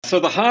So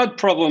the hard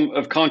problem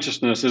of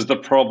consciousness is the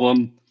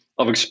problem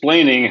of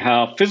explaining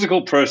how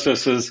physical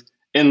processes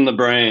in the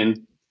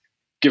brain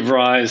give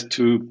rise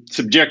to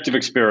subjective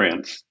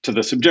experience, to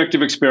the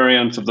subjective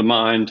experience of the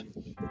mind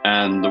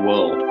and the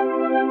world.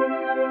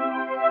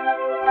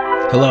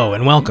 Hello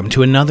and welcome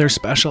to another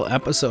special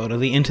episode of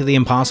the Into the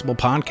Impossible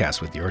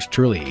podcast with yours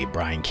truly,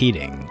 Brian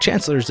Keating,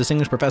 Chancellor's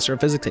Distinguished Professor of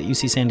Physics at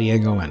UC San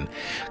Diego and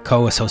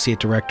Co-Associate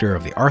Director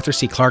of the Arthur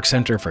C. Clarke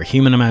Center for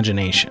Human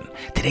Imagination.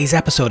 Today's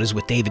episode is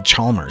with David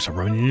Chalmers, a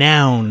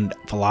renowned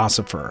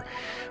philosopher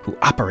who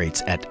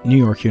operates at New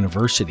York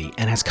University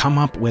and has come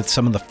up with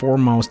some of the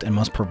foremost and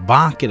most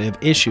provocative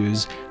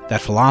issues that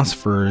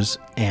philosophers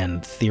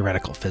and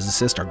theoretical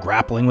physicists are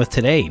grappling with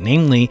today,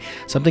 namely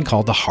something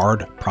called the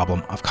hard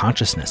problem of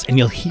consciousness. And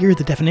you'll hear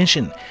the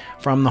definition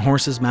from the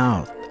horse's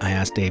mouth. I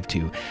asked Dave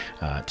to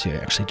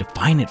actually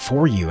define it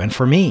for you and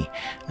for me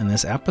in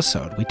this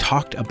episode. We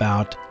talked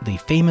about the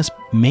famous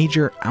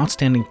major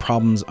outstanding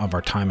problems of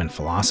our time in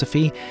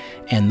philosophy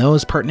and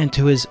those pertinent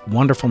to his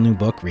wonderful new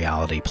book,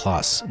 Reality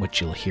Plus, which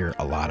you'll hear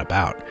a lot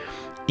about,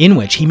 in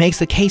which he makes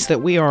the case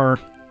that we are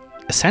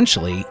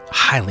essentially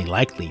highly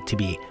likely to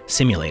be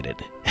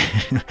simulated.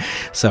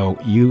 So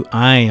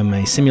I am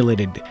a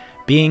simulated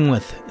being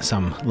with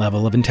some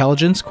level of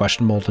intelligence,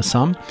 questionable to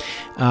some,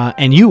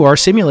 and you are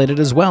simulated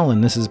as well,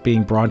 and this is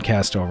being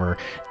broadcast over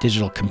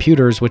digital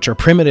computers, which are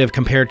primitive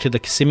compared to the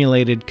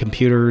simulated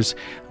computers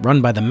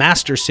run by the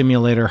master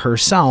simulator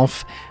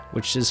herself,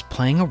 which is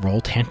playing a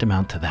role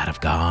tantamount to that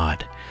of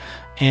God.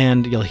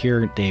 And you'll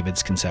hear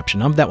David's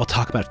conception of that. We'll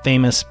talk about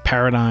famous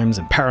paradigms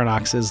and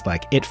paradoxes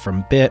like it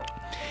from bit,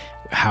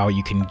 how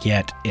you can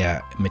get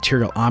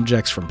material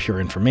objects from pure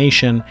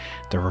information,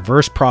 the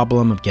reverse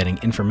problem of getting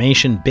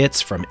information,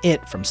 bits from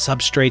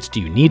substrates.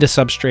 Do you need a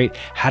substrate?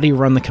 How do you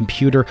run the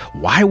computer?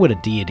 Why would a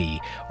deity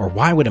or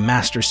why would a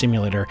master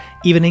simulator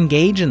even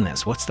engage in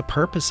this? What's the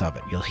purpose of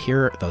it? You'll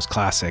hear those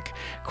classic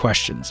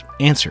questions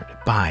answered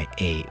by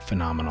a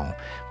phenomenal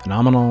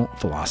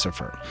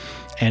philosopher.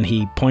 And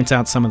he points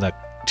out some of the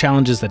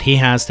challenges that he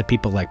has to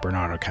people like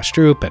Bernardo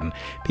Kastrup and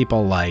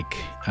people like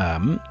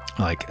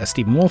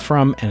Stephen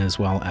Wolfram, and as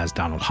well as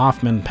Donald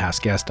Hoffman,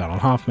 past guest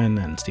Donald Hoffman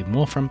and Stephen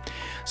Wolfram.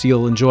 So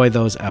you'll enjoy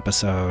those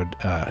episode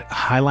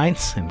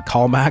highlights and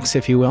callbacks,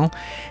 if you will.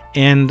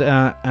 And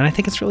I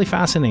think it's really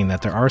fascinating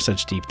that there are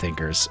such deep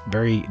thinkers,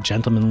 very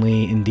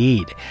gentlemanly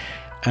indeed.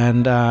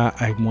 And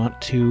I want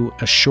to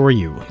assure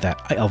you that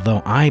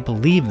although I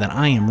believe that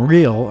I am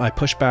real, I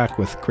push back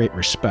with great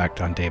respect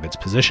on David's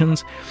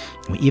positions.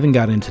 We even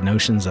got into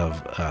notions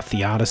of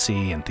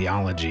theodicy and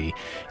theology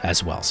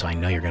as well. So I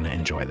know you're going to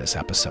enjoy this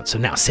episode. So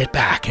now sit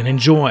back and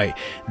enjoy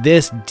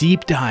this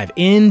deep dive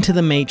into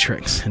the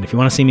Matrix. And if you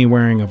want to see me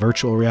wearing a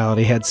virtual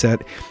reality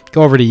headset,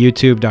 go over to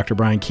YouTube, Dr.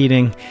 Brian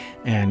Keating,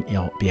 and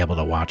you'll be able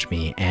to watch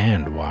me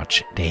and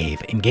watch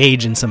Dave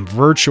engage in some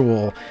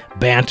virtual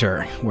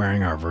banter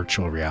wearing our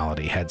virtual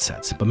reality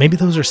headsets. But maybe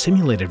those are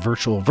simulated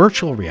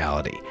virtual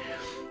reality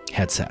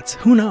headsets.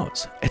 Who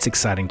knows? It's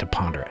exciting to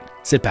ponder it.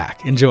 Sit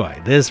back, enjoy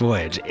this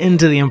voyage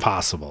into the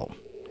impossible.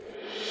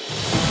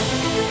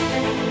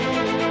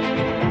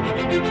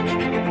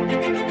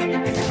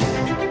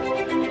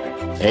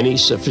 Any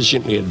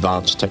sufficiently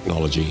advanced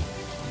technology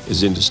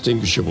is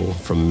indistinguishable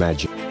from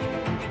magic.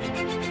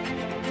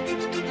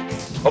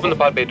 Open the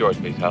pod bay doors,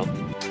 please, Hal.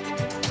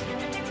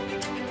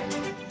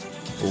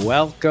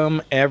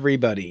 Welcome,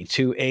 everybody,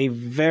 to a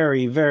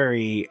very,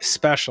 very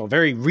special,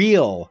 very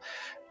real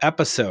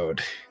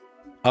episode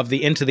of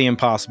the Into the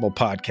Impossible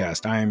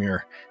podcast. I am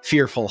your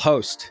fearful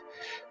host,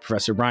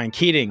 Professor Brian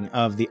Keating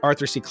of the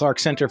Arthur C. Clarke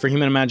Center for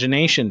Human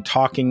Imagination,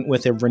 talking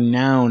with a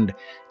renowned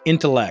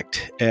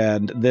intellect.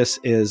 And this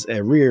is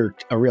a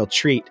real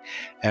treat.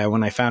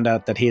 When I found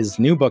out that his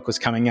new book was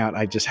coming out,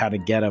 I just had to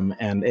get him.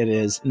 And it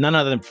is none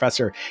other than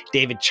Professor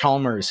David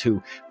Chalmers,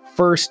 who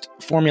first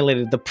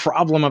formulated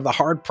the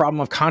hard problem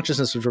of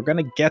consciousness, which we're going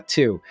to get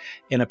to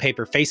in a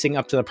paper facing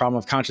up to the problem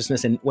of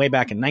consciousness way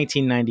back in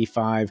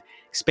 1995,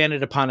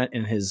 expanded upon it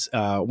in his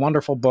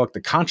wonderful book,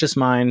 The Conscious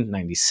Mind,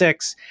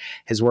 96.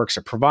 His works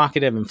are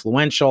provocative,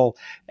 influential,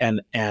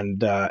 and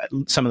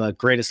some of the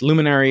greatest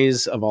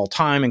luminaries of all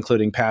time,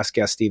 including past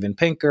guest Steven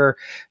Pinker,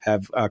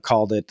 have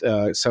called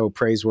it so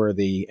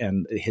praiseworthy,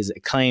 and his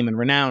acclaim and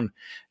renown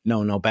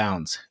know no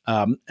bounds.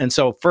 And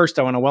so first,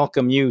 I want to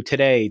welcome you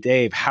today,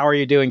 Dave. How are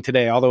you doing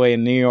today, all the way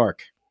in New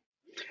York?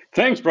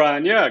 Thanks,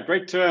 Brian. Yeah,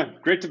 great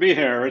to be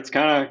here. It's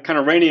kind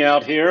of rainy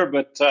out here,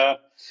 but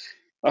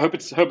I hope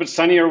it's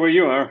sunnier where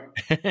you are.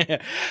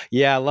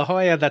 Yeah, La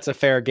Jolla, that's a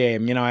fair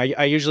game. You know,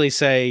 I usually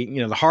say,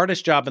 the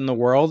hardest job in the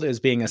world is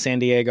being a San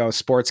Diego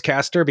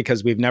sportscaster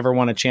because we've never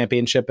won a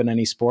championship in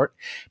any sport.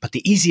 But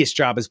the easiest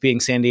job is being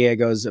San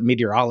Diego's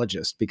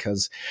meteorologist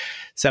because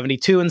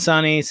 72 and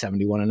sunny,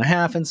 71 and a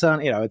half and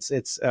sunny.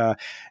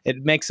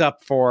 It makes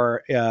up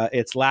for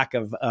its lack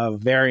of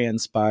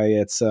variance by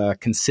its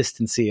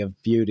consistency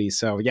of beauty.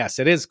 So yes,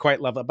 it is quite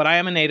lovely. But I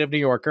am a native New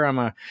Yorker. I'm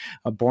a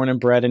born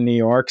and bred in New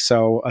York.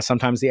 So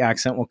sometimes sometimes the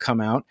accent will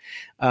come out.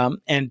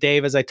 And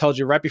Dave, as I told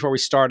you right before we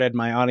started,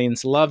 my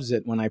audience loves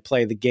it when I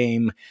play the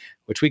game,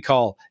 which we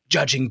call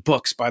judging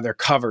books by their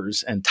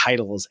covers and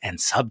titles and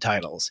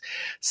subtitles.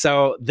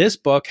 So this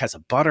book has a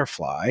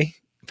butterfly,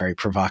 very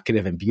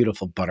provocative and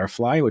beautiful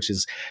butterfly, which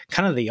is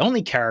kind of the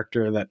only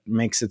character that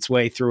makes its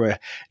way through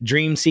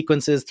dream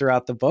sequences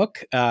throughout the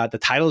book. The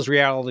title is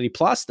Reality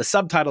Plus, the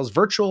subtitles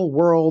Virtual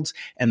Worlds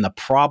and the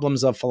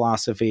Problems of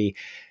Philosophy.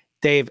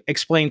 Dave,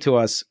 explain to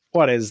us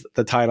what is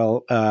the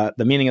title,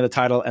 the meaning of the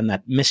title, and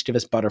that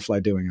mischievous butterfly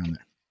doing on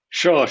there.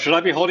 Sure. Should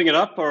I be holding it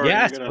up? Or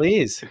yes,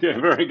 please. Yeah,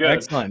 very good.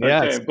 Excellent.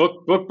 Okay. Yes.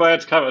 Book by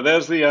its cover.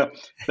 There's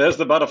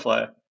the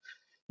butterfly.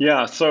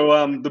 Yeah.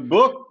 So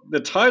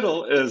the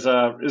title is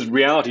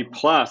Reality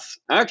Plus.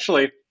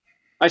 Actually,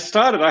 I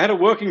had a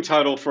working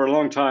title for a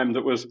long time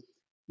that was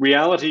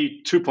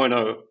Reality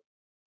 2.0,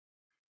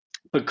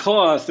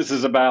 because this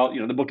is about,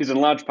 the book is in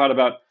large part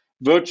about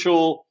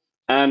virtual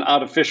and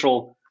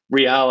artificial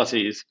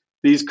realities.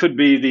 These could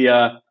be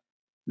the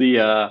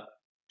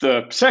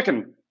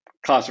second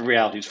class of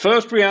realities.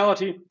 First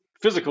reality,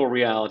 physical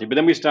reality, but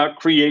then we start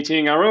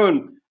creating our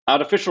own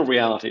artificial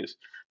realities.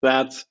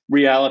 That's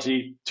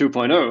reality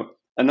 2.0.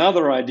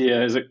 Another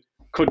idea is it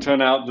could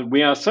turn out that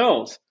we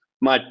ourselves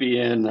might be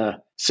in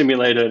a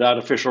simulated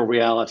artificial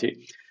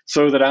reality,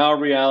 so that our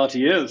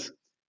reality is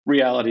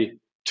reality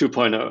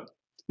 2.0.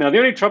 Now, the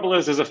only trouble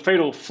is there's a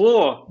fatal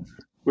flaw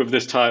with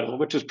this title,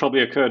 which has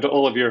probably occurred to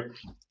all of your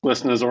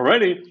listeners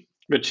already,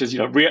 which is,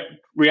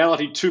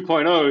 reality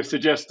 2.0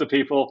 suggests to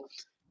people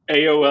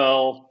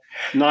AOL,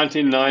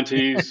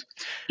 1990s,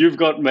 you've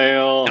got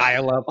mail,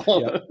 dial-up.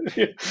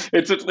 Yeah.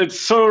 It's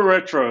so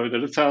retro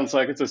that it sounds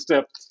like it's a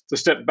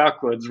step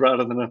backwards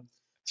rather than a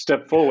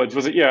step forwards.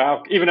 Was it? Yeah.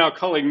 Even our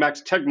colleague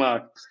Max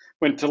Tegmark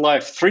went to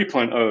Life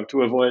 3.0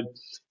 to avoid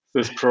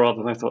this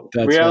problem. I thought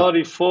reality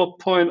right.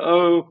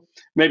 4.0,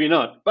 maybe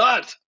not,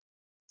 but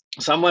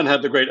someone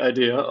had the great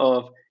idea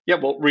of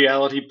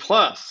reality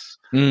plus.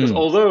 Because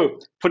although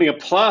putting a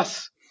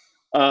plus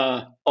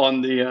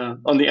on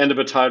the end of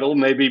a title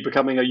may be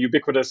becoming a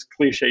ubiquitous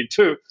cliche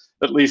too,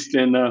 at least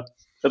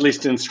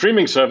in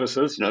streaming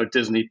services,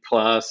 Disney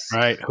Plus,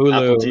 right, Hulu,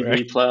 Apple TV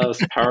right? Plus,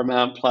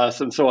 Paramount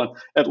Plus, and so on.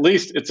 At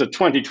least it's a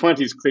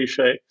 2020s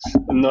cliche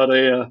and not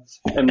a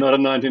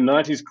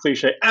 1990s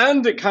cliche.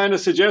 And it kind of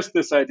suggests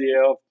this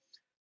idea of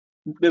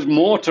there's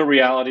more to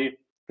reality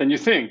than you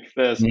think.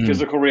 There's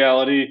physical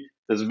reality,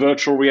 there's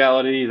virtual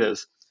reality,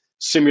 there's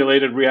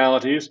simulated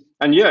realities.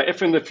 And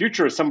if in the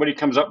future somebody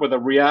comes up with a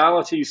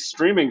reality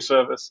streaming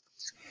service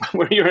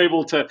where you're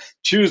able to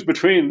choose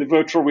between the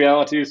virtual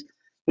realities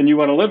that you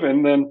want to live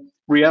in, then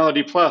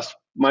Reality Plus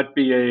might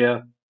be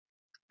an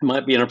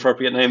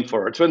appropriate name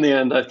for it. So in the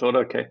end, I thought,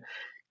 okay,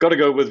 got to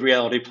go with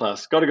Reality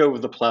Plus, got to go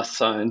with the plus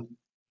sign.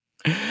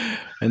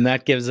 And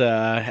that gives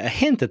a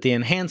hint at the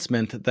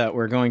enhancement that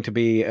we're going to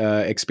be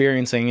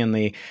experiencing in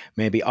the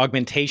maybe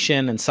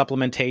augmentation and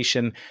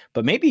supplementation,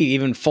 but maybe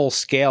even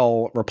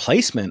full-scale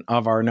replacement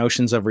of our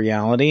notions of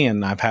reality.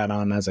 And I've had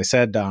on, as I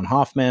said, Don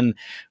Hoffman,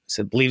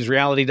 who believes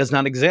reality does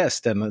not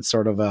exist, and it's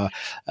sort of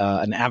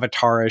an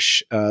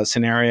avatarish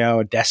scenario,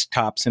 a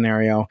desktop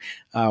scenario,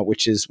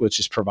 which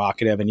is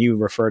provocative. And you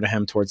refer to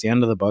him towards the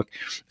end of the book.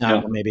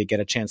 Maybe get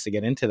a chance to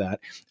get into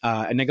that.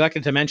 I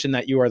neglected to mention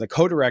that you are the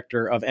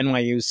co-director of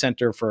NYU's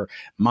Center for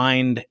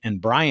Mind and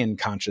Brian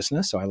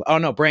Consciousness.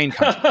 Brain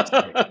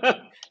Consciousness.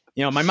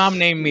 My mom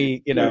named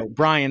me,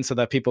 Brian, so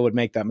that people would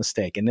make that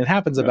mistake. And it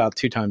happens about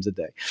 2 times a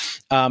day.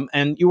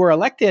 And you were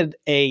elected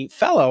a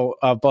fellow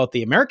of both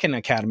the American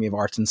Academy of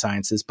Arts and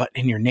Sciences, but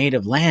in your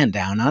native land,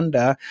 down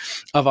under,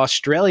 of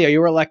Australia,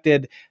 you were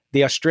elected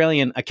the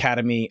Australian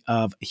Academy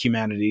of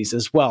Humanities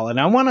as well. And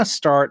I want to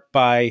start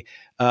by,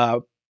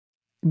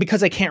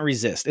 because I can't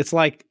resist. It's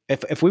like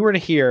if we were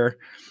to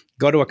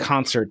go to a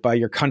concert by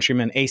your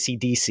countrymen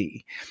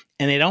AC/DC,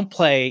 and they don't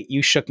play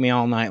You Shook Me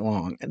All Night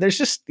Long, there's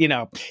just, you're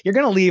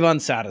going to leave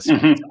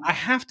unsatisfied. Mm-hmm. So I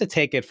have to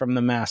take it from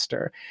the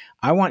master.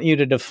 I want you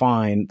to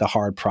define the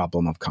hard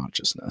problem of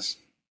consciousness.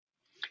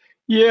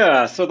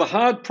 Yeah, so the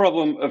hard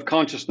problem of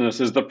consciousness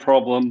is the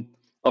problem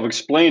of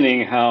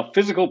explaining how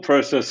physical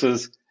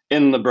processes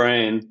in the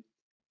brain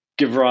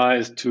give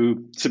rise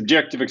to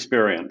subjective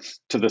experience,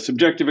 to the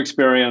subjective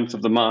experience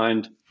of the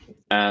mind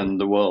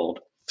and the world.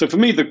 So for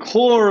me, the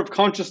core of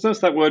consciousness,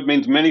 that word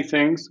means many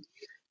things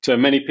to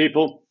many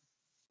people,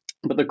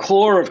 but the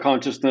core of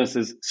consciousness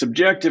is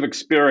subjective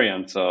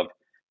experience of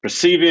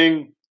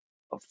perceiving,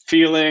 of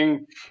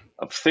feeling,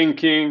 of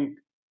thinking,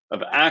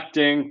 of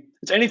acting.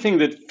 It's anything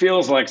that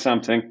feels like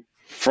something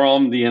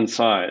from the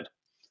inside.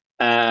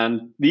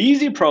 And the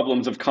easy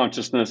problems of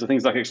consciousness are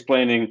things like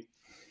explaining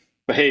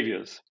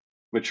behaviors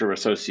which are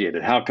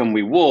associated. How can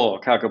we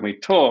walk? How can we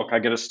talk? I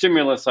get a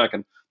stimulus, I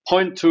can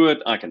point to it,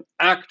 I can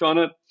act on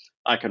it,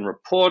 I can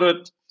report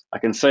it. I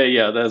can say,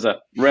 there's a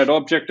red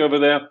object over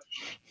there.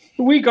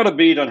 We got a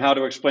beat on how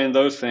to explain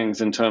those things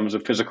in terms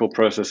of physical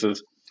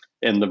processes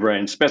in the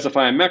brain.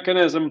 Specify a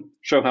mechanism,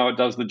 show how it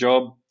does the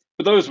job.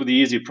 But those were the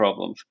easy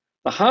problems.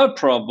 The hard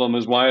problem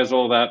is, why is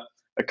all that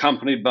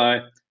accompanied by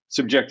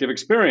subjective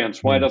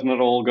experience? Why doesn't it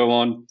all go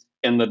on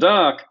in the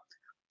dark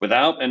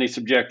without any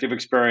subjective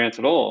experience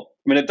at all.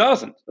 I mean, it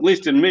doesn't. At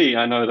least in me,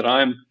 I know that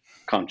I'm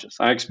conscious.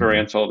 I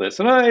experience all this,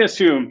 and I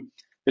assume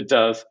it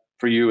does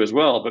for you as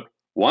well. But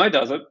why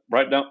does it?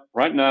 Right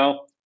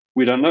now,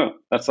 we don't know.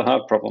 That's the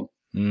hard problem.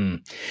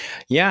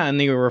 Yeah, and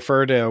you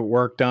refer to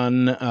work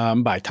done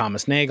by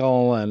Thomas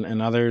Nagel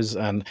and others.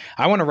 And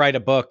I want to write a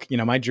book.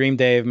 My dream,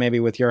 Dave,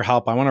 maybe with your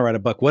help, I want to write a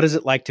book. What is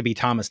it like to be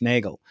Thomas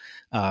Nagel?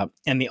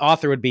 And the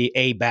author would be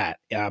A. Batt,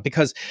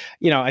 because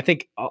I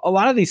think a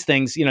lot of these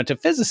things, to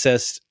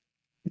physicists,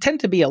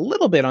 tend to be a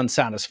little bit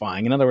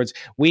unsatisfying. In other words,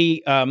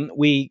 we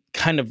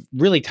kind of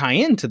really tie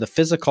into the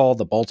physical,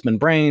 the Boltzmann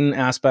brain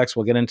aspects.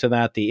 We'll get into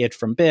that, the it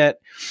from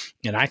bit,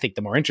 and I think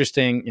the more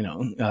interesting,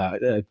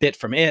 bit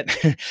from it.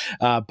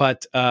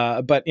 But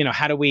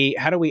how do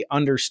we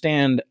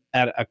understand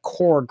at a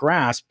core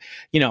grasp,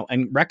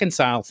 and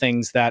reconcile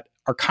things that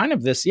are kind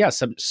of this,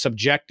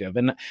 subjective.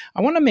 And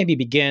I want to maybe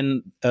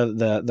begin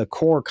the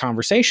core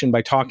conversation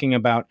by talking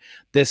about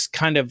this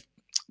kind of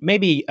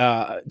maybe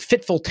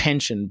fitful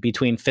tension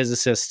between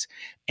physicists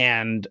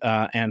and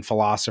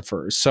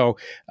philosophers. So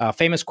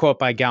famous quote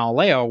by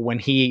Galileo when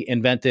he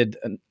invented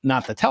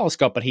not the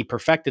telescope, but he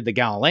perfected the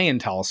Galilean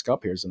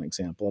telescope. Here's an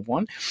example of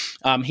one.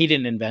 He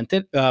didn't invent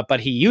it, but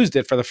he used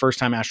it for the first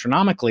time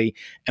astronomically.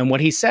 And what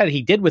he said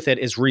he did with it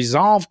is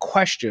resolve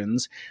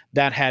questions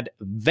that had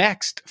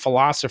vexed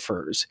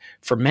philosophers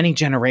for many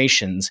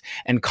generations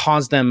and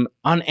caused them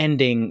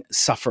unending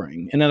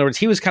suffering. In other words,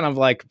 he was kind of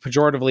like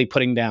pejoratively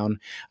putting down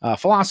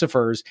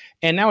philosophers.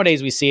 And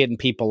nowadays we see it in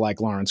people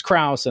like Lawrence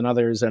Krauss and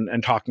others,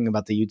 and talking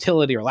about the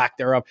utility or lack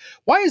thereof.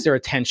 Why is there a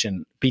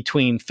tension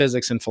between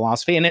physics and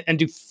philosophy? And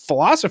do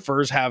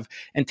philosophers have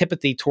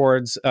antipathy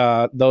towards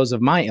those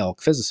of my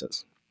ilk,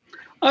 physicists?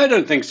 I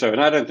don't think so. And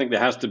I don't think there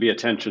has to be a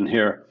tension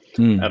here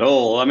at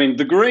all. I mean,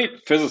 the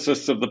great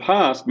physicists of the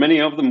past,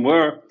 many of them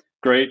were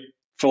great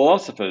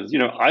philosophers.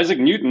 Isaac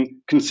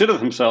Newton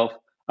considered himself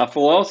a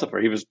philosopher.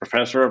 He was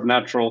professor of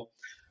natural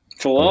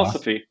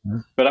philosophy.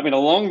 But I mean,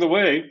 along the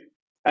way,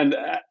 and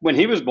when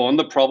he was born,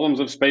 the problems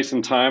of space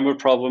and time were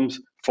problems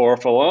for a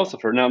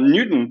philosopher. Now,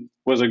 Newton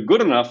was a good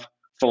enough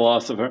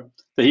philosopher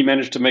that he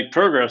managed to make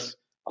progress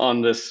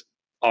on this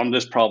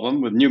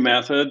problem with new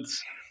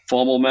methods,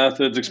 formal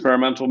methods,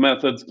 experimental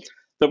methods,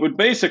 that would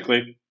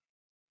basically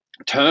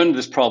turn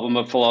this problem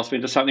of philosophy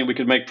into something we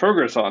could make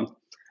progress on,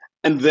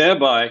 and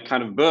thereby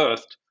kind of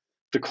birthed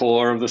the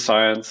core of the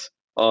science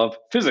of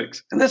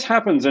physics. And this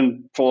happens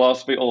in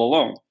philosophy all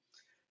along.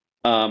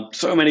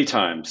 So many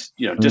times,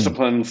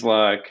 disciplines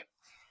like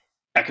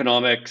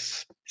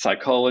economics,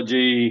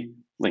 psychology,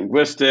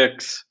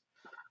 linguistics,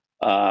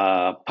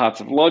 parts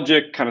of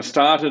logic kind of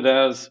started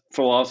as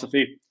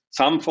philosophy.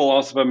 Some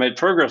philosopher made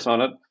progress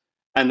on it,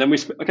 and then we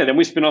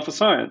spin off a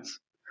science.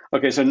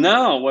 Okay, so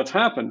now what's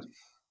happened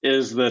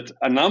is that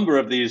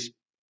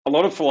a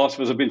lot of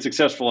philosophers have been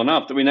successful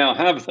enough that we now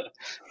have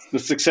the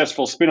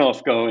successful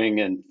spin-off going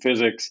in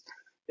physics,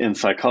 in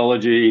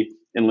psychology,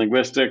 in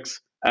linguistics,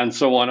 and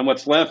so on. And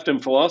what's left in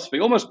philosophy,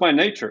 almost by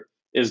nature,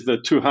 is the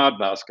too hard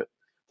basket,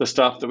 the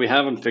stuff that we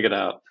haven't figured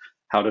out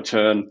how to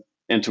turn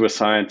into a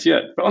science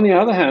yet. But on the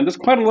other hand, there's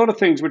quite a lot of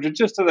things which are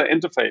just at the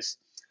interface.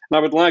 And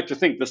I would like to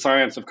think the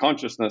science of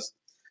consciousness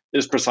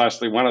is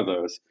precisely one of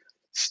those,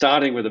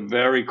 starting with a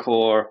very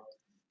core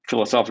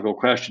philosophical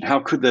question: how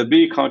could there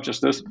be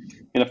consciousness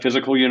in a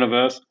physical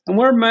universe? And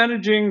we're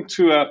managing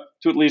to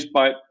at least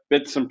bite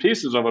bits and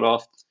pieces of it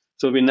off.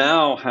 So we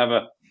now have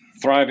a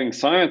thriving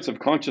science of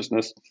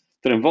consciousness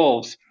that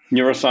involves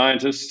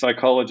neuroscientists,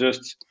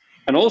 psychologists,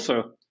 and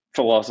also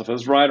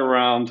philosophers right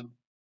around.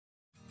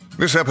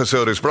 This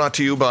episode is brought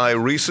to you by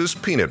Reese's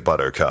Peanut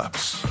Butter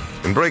Cups.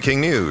 In breaking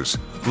news,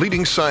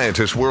 leading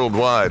scientists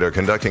worldwide are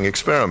conducting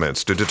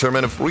experiments to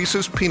determine if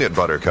Reese's Peanut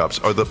Butter Cups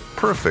are the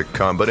perfect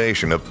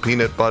combination of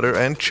peanut butter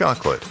and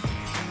chocolate.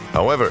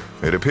 However,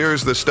 it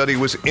appears the study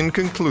was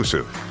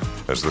inconclusive,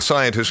 as the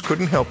scientists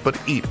couldn't help but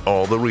eat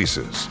all the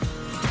Reese's.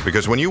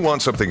 Because when you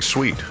want something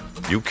sweet,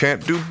 you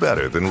can't do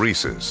better than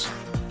Reese's.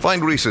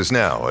 Find Reese's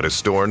now at a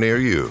store near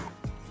you.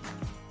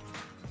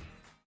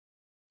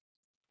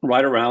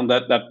 Right around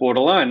that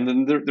borderline.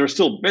 And there are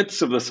still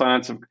bits of the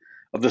science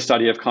of the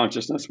study of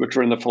consciousness, which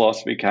are in the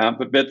philosophy camp,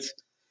 but bits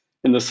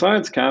in the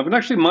science camp. And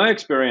actually, my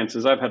experience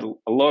is I've had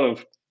a lot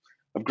of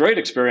great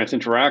experience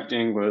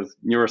interacting with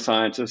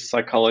neuroscientists,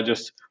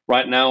 psychologists.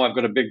 Right now, I've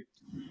got a big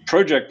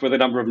project with a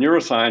number of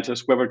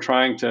neuroscientists where we're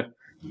trying to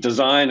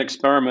design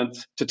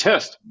experiments to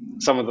test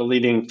some of the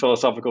leading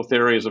philosophical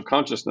theories of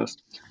consciousness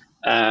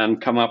and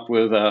come up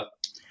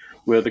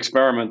with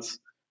experiments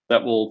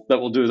that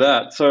will do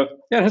that. So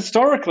yeah,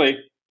 historically,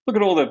 look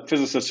at all the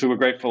physicists who were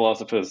great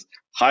philosophers: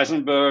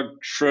 Heisenberg,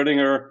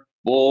 Schrödinger,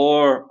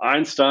 Bohr,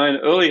 Einstein.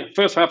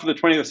 First half of the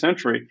 20th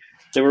century,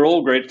 they were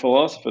all great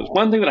philosophers.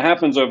 One thing that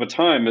happens over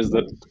time is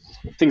that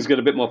things get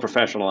a bit more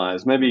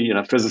professionalized. Maybe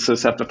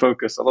physicists have to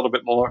focus a little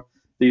bit more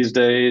these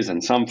days,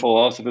 and some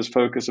philosophers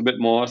focus a bit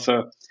more.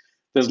 So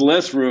there's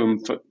less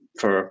room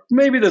for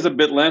maybe there's a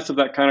bit less of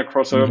that kind of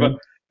crossover,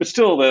 but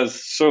still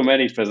there's so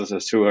many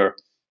physicists who are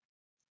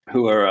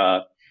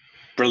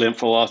brilliant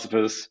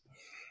philosophers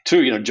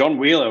too. John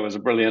Wheeler was a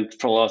brilliant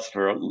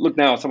philosopher. Look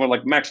now, someone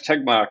like Max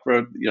Tegmark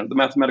wrote, The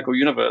Mathematical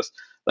Universe.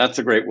 That's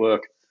a great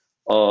work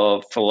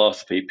of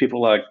philosophy.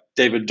 People like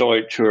David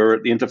Deutsch, who are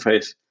at the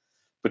interface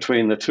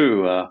between the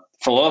two.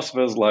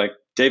 Philosophers like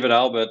David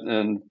Albert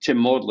and Tim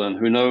Maudlin,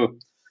 who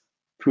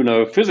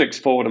know physics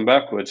forward and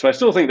backward. So I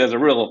still think there's a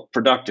real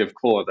productive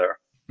core there.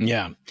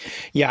 Yeah,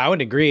 I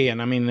would agree.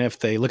 And I mean, if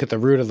they look at the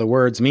root of the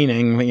word's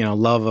meaning,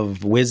 love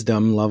of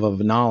wisdom, love of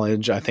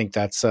knowledge, I think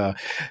that's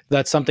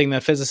something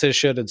that physicists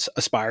should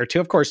aspire to.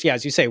 Of course, yeah,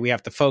 as you say, we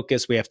have to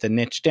focus, we have to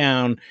niche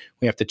down,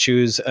 we have to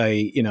choose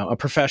a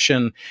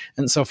profession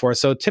and so forth.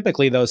 So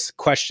typically those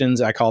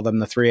questions, I call them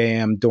the 3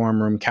 a.m.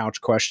 dorm room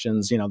couch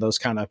questions, those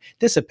kind of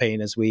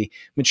dissipate as we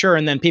mature.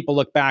 And then people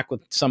look back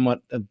with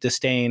somewhat of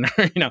disdain,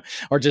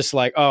 or just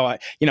like,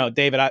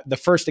 David, the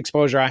first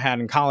exposure I had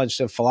in college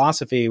to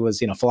philosophy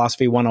was,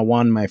 Philosophy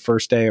 101, my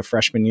first day of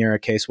freshman year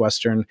at Case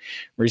Western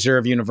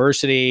Reserve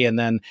University. And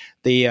then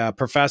the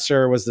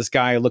professor was this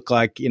guy who looked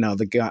like,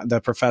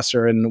 the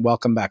professor in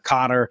Welcome Back,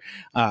 Kotter.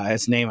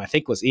 His name, I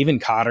think, was even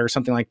Kotter,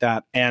 something like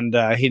that. And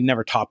he'd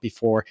never taught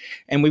before.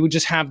 And we would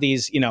just have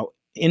these,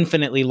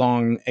 infinitely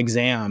long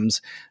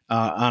exams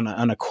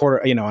on a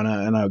quarter,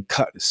 on a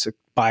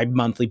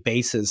bi-monthly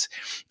basis.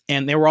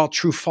 And they were all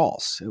true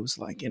false. It was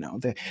like,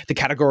 the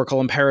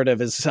categorical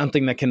imperative is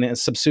something that can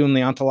subsume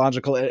the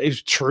ontological.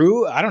 Is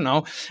true? I don't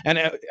know. And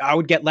I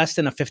would get less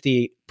than a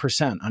 50%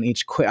 on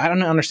each quiz. I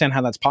don't understand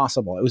how that's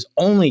possible. It was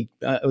only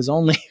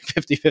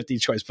 50-50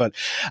 choice.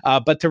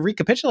 But to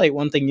recapitulate,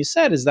 one thing you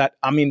said is that,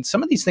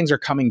 some of these things are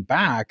coming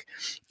back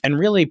and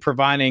really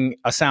providing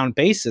a sound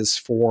basis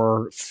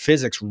for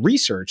physics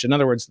research. In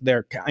other words,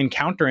 they're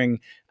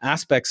encountering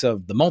aspects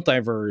of the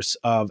multiverse,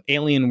 of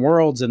alien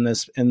worlds in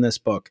this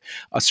book,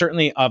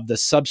 certainly of the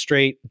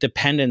substrate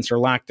dependence or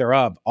lack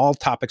thereof, all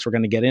topics we're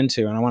going to get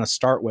into. And I want to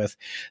start with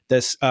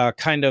this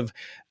kind of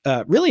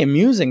really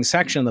amusing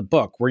section of the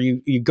book where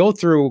you go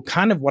through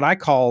kind of what I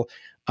call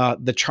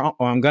I'm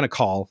going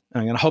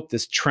to hope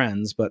this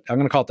trends, but I'm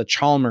going to call it the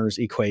Chalmers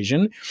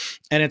equation.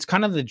 And it's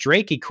kind of the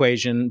Drake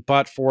equation,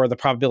 but for the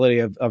probability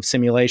of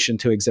simulation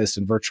to exist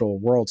and virtual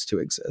worlds to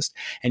exist.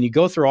 And you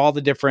go through all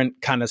the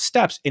different kind of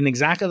steps in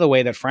exactly the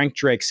way that Frank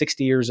Drake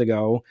 60 years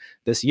ago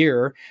this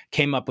year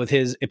came up with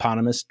his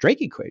eponymous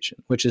Drake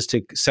equation, which is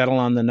to settle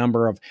on the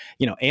number of,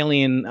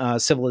 alien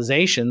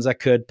civilizations that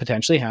could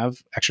potentially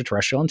have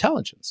extraterrestrial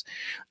intelligence.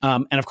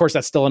 And of course,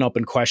 that's still an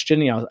open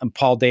question.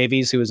 Paul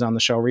Davies, who was on the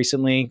show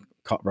recently,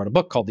 wrote a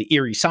book called The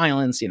Eerie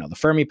Silence, the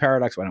Fermi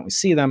Paradox. Why don't we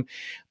see them?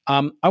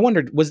 I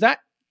wondered, was that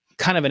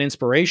kind of an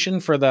inspiration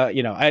for the,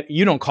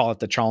 you don't call it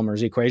the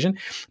Chalmers equation,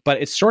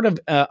 but it's sort of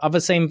the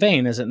same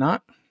vein, is it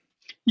not?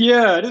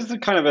 Yeah, it is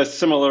kind of a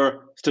similar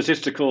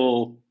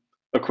statistical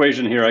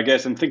equation here, I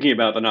guess, in thinking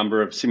about the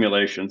number of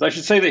simulations. I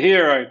should say that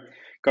here I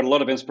got a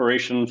lot of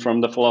inspiration from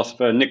the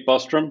philosopher Nick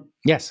Bostrom,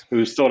 yes,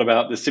 who's thought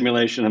about the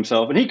simulation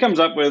himself. And he comes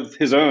up with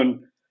his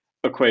own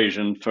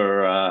equation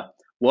for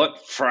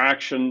what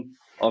fraction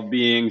of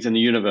beings in the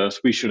universe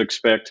we should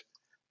expect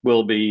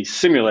will be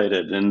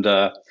simulated. And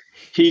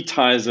he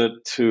ties it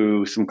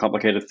to some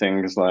complicated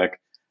things like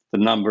the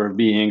number of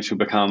beings who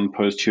become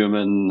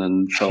post-human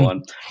and so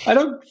on. I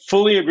don't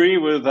fully agree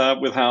with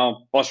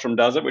how Bostrom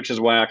does it, which is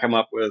why I come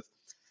up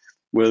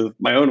with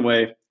my own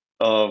way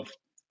of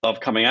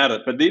coming at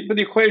it. But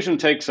the equation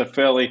takes a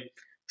fairly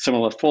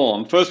similar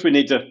form. First, we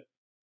need to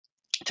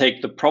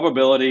take the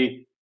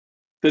probability.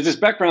 There's this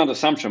background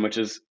assumption, which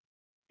is,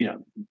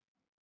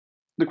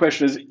 the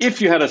question is,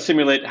 if you had to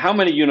simulate how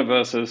many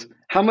universes,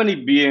 how many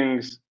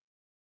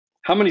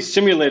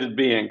simulated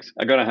beings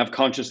are going to have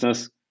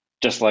consciousness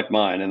just like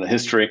mine in the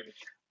history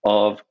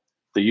of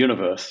the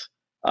universe?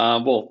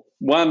 Well,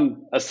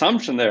 one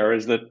assumption there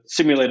is that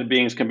simulated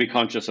beings can be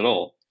conscious at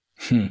all.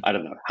 I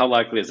don't know. How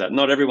likely is that?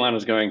 Not everyone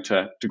is going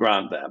to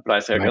grant that. But I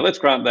say, okay, let's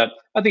grant that.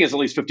 I think it's at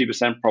least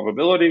 50%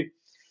 probability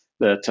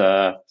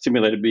that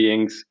simulated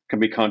beings can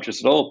be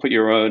conscious at all. Put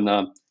your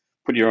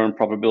own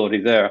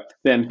probability there.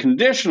 Then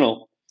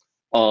conditional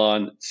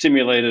on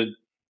simulated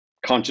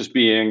conscious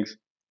beings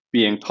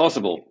being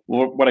possible,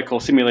 or what I call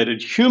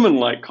simulated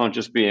human-like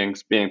conscious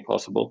beings being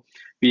possible,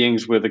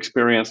 beings with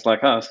experience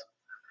like us.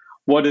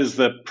 What is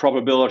the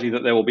probability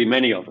that there will be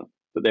many of them,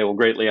 that they will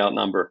greatly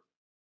outnumber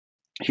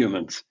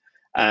humans?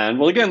 And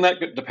well, again, that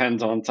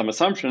depends on some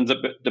assumptions. It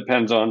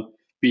depends on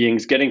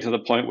beings getting to the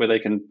point where they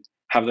can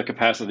have the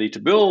capacity to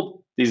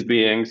build these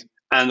beings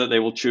and that they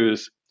will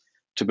choose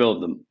to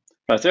build them.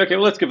 But I say, okay,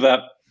 well, let's give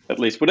that at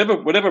least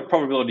whatever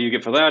probability you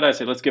get for that. I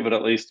say, let's give it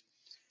at least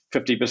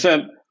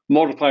 50%.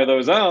 Multiply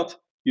those out,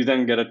 you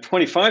then get a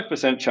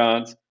 25%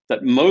 chance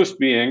that most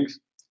beings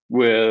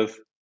with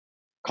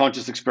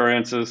conscious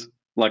experiences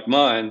like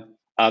mine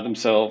are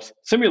themselves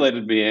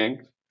simulated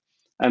beings.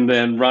 And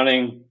then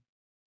running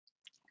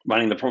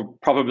the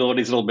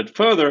probabilities a little bit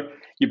further,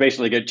 you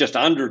basically get just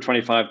under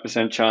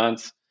 25%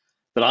 chance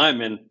that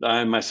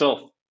I'm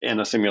myself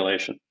in a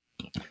simulation.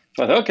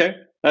 So I thought, okay,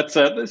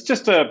 it's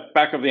just a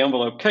back of the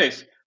envelope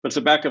case, but it's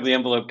a back of the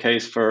envelope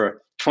case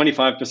for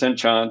 25%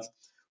 chance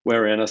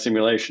we're in a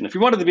simulation. If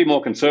you wanted to be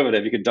more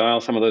conservative, you could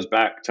dial some of those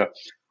back to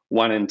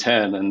 1 in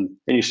 10, and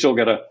you still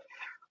get a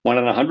 1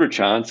 in 100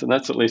 chance, and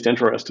that's at least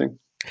interesting.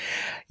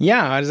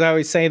 Yeah, as I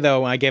always say,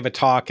 though, I gave a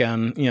talk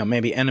on,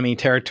 maybe enemy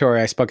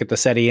territory. I spoke at the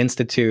SETI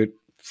Institute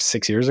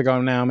 6 years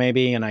ago now,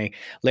 maybe, and I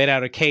laid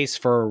out a case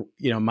for,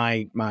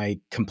 my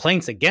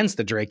complaints against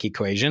the Drake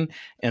equation.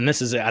 And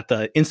this is at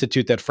the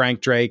institute that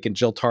Frank Drake and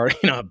Jill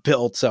Tarter,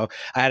 built. So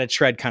I had to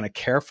tread kind of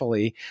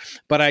carefully.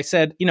 But I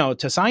said,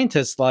 to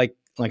scientists like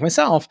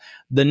myself,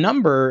 the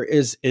number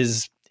is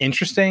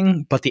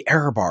interesting, but the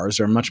error bars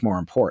are much more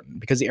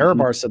important, because the error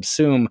bars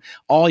subsume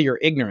all your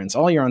ignorance,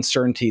 all your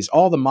uncertainties,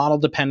 all the model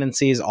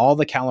dependencies, all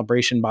the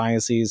calibration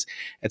biases,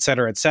 et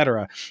cetera, et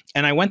cetera.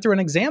 And I went through an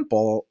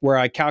example where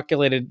I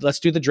calculated, let's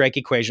do the Drake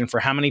equation for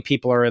how many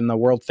people are in the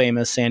world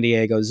famous San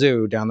Diego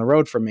Zoo down the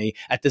road from me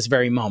at this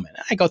very moment.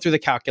 I go through the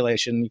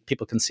calculation.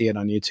 People can see it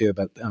on YouTube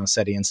at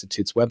SETI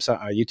Institute's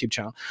website, YouTube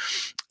channel.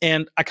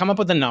 And I come up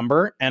with a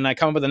number, and I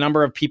come up with a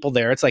number of people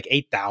there. It's like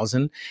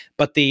 8,000,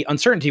 but the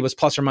uncertainty was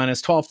plus or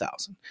minus 12,000.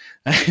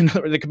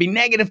 There could be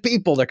negative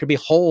people, there could be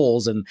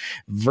holes and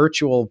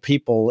virtual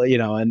people,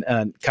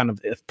 and kind of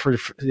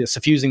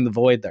suffusing the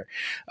void there.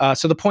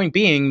 So the point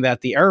being that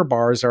the error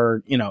bars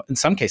are, in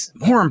some cases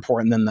more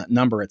important than the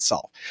number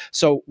itself.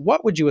 So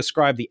what would you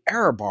ascribe the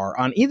error bar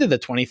on either the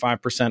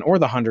 25% or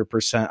the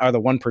 100% or the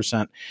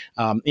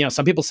 1%?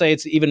 Some people say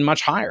it's even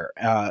much higher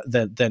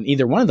than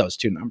either one of those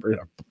two numbers,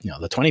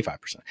 the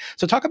 25%.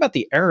 So talk about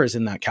the errors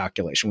in that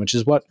calculation, which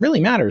is what really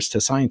matters to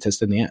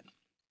scientists in the end.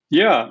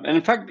 Yeah. And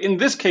in fact, in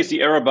this case,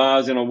 the error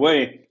bars, in a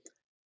way,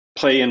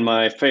 play in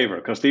my favor,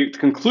 because the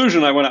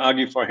conclusion I want to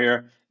argue for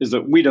here is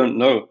that we don't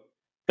know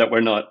that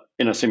we're not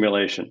in a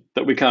simulation,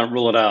 that we can't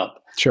rule it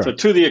out. Sure. So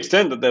to the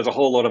extent that there's a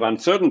whole lot of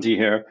uncertainty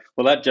here,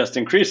 well, that just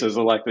increases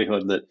the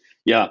likelihood that,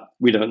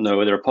 we don't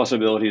know. There are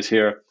possibilities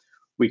here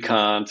we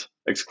can't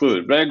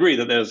exclude. But I agree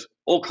that there's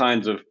all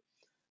kinds of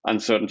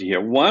uncertainty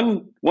here.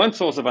 One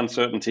source of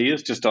uncertainty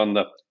is just on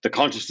the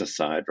consciousness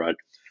side, right?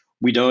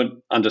 We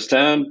don't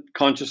understand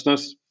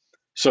consciousness,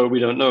 so we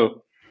don't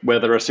know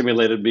whether a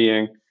simulated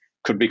being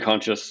could be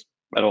conscious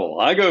at all.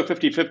 I go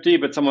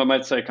 50-50, but someone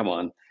might say, come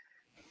on,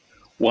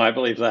 why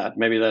believe that?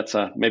 Maybe that's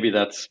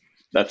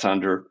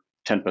under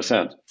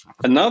 10%.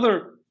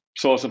 Another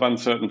source of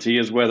uncertainty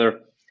is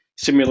whether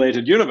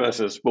simulated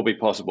universes will be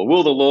possible.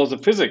 Will the laws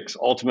of physics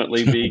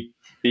ultimately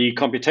be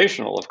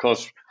computational? Of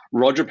course,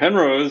 Roger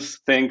Penrose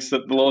thinks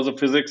that the laws of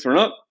physics are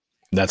not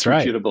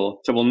computable.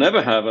 So we'll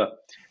never have a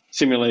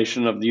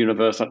simulation of the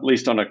universe, at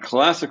least on a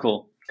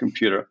classical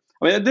computer.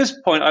 I mean, at this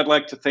point, I'd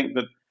like to think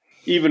that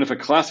even if a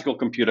classical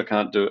computer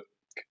can't do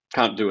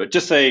it,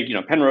 just say,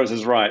 Penrose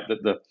is right,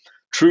 that the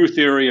true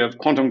theory of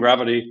quantum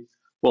gravity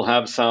will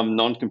have some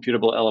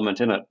non-computable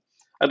element in it.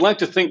 I'd like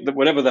to think that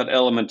whatever that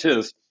element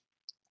is,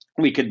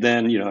 we could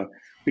then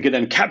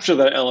capture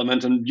that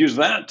element and use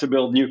that to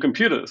build new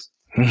computers.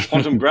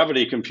 Quantum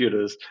gravity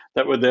computers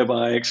that would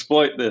thereby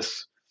exploit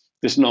this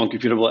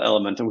non-computable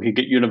element, and we could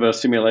get universe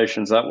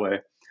simulations that way.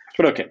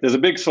 But okay, there's a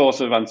big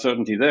source of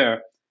uncertainty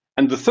there.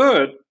 And the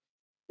third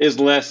is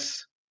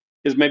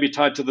maybe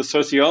tied to the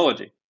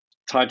sociology,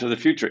 tied to the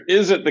future.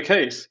 Is it the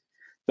case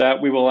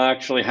that we will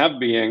actually have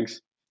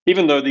beings,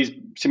 even though these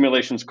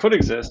simulations could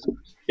exist,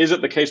 is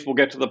it the case we'll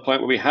get to the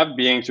point where we have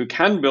beings who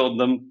can build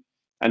them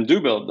and do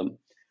build them?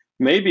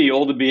 Maybe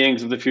all the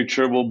beings of the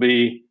future will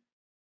be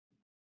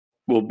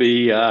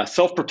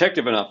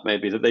self-protective enough,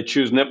 maybe, that they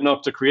choose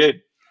not to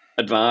create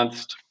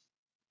advanced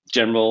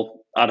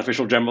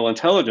artificial general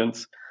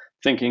intelligence,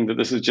 thinking that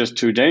this is just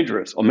too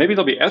dangerous. Or maybe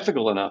they'll be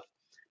ethical enough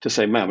to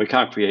say, man, we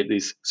can't create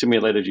these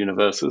simulated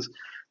universes.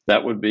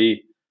 That would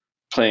be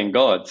playing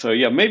God. So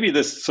maybe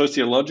this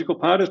sociological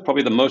part is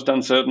probably the most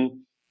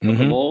uncertain of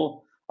them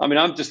all. I mean,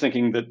 I'm just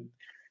thinking that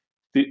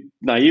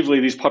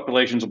naively, these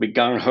populations will be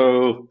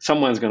gung-ho.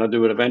 Someone's going to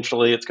do it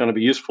eventually. It's going to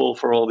be useful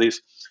for all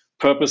these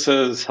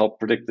purposes, help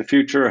predict the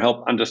future,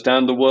 help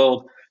understand the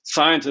world.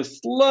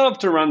 Scientists love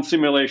to run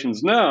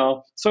simulations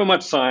now. So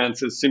much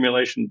science is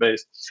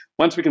simulation-based.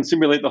 Once we can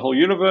simulate the whole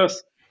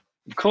universe,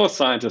 of course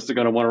scientists are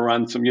going to want to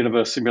run some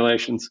universe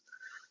simulations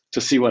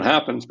to see what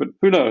happens. But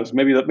who knows?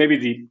 Maybe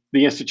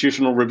the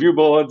institutional review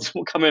boards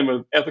will come in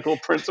with ethical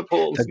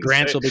principles. The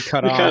grants will be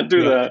cut off. We can't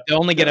do that. They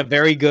only get a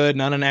very good,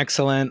 not an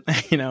excellent,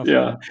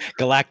 from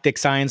Galactic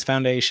Science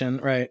Foundation,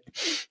 right?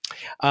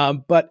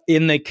 But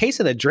in the case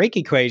of the Drake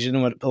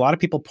equation, what a lot of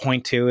people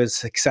point to is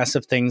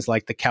successive things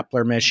like the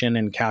Kepler mission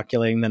and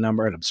calculating the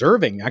number and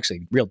observing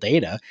actually real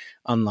data,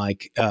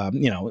 unlike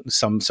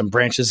some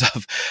branches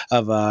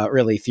of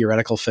really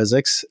theoretical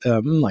physics,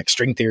 like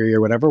string theory or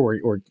whatever,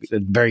 where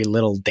very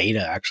little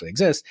data actually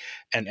exists,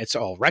 and it's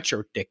all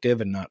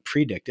retrodictive and not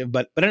predictive.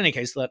 But in any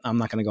case, I'm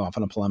not going to go off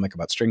on a polemic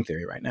about string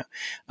theory right now.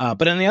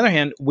 But on the other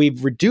hand,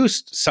 we've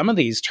reduced some of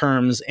these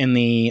terms in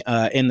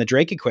the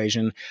Drake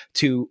equation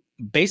to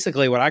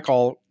basically what I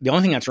call the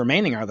only thing that's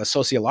remaining are the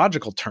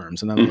sociological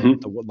terms, and then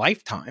the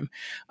lifetime.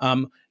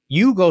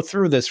 you go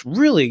through this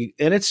really,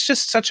 and it's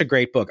just such a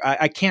great book.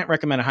 I can't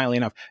recommend it highly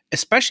enough,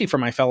 especially for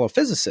my fellow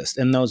physicists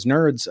and those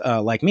nerds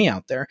like me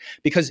out there,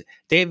 because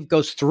Dave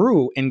goes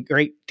through in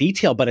great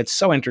detail, but it's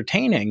so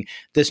entertaining,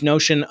 this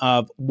notion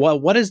of, well,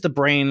 what is the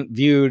brain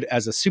viewed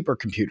as a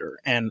supercomputer?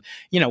 And,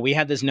 we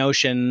had this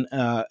notion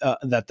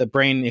that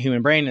the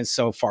human brain is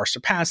so far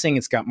surpassing.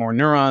 It's got more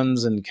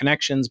neurons and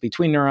connections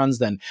between neurons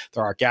than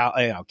there are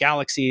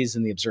galaxies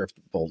in the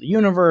observable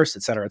universe,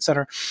 et cetera, et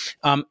cetera.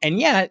 And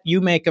yet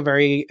you make a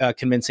very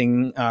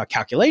convincing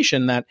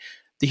calculation that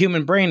the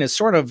human brain is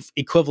sort of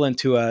equivalent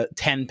to a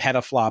 10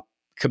 petaflop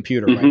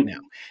computer right now.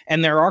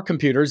 And there are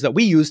computers that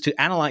we use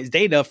to analyze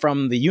data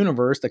from the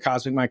universe, the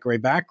cosmic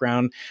microwave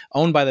background,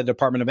 owned by the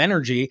Department of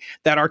Energy,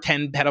 that are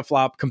 10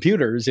 petaflop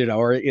computers,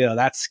 or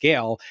that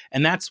scale.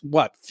 And that's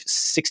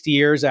 60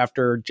 years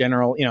after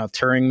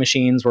Turing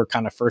machines were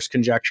kind of first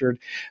conjectured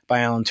by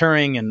Alan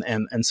Turing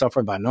and so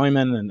forth, by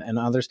Neumann and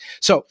others.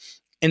 So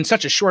in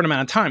such a short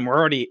amount of time, we're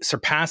already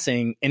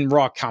surpassing in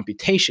raw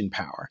computation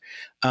power.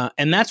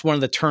 And that's one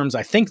of the terms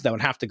I think that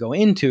would have to go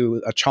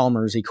into a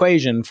Chalmers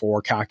equation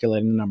for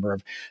calculating the number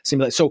of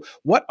simulations. So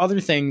what other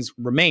things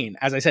remain?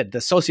 As I said,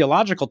 the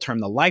sociological term,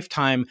 the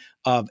lifetime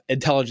of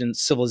intelligent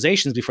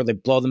civilizations before they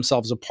blow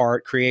themselves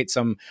apart, create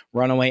some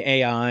runaway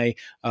AI,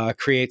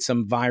 create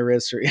some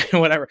virus or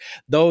whatever.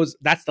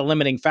 That's the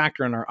limiting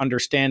factor in our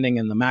understanding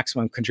and the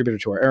maximum contributor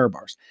to our error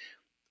bars.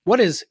 What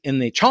is in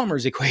the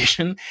Chalmers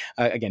equation?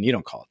 Again, you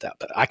don't call it that,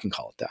 but I can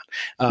call it that.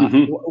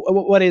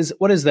 What is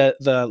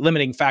the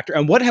limiting factor,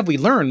 and what have we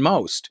learned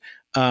most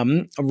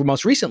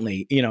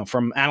recently?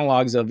 From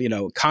analogs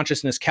of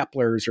consciousness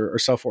Keplers or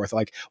so forth.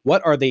 Like,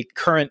 what are the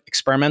current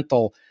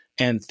experimental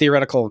and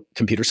theoretical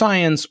computer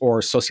science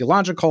or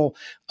sociological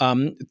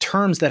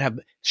terms that have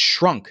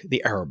shrunk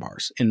the error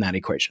bars in that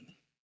equation?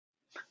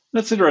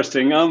 That's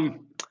interesting.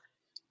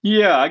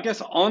 I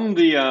guess on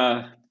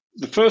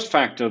the first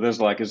factor,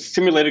 there's is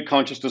simulated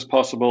consciousness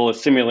possible,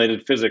 is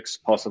simulated physics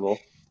possible?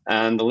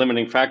 And the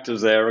limiting factors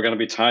there are going to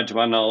be tied to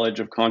our knowledge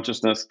of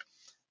consciousness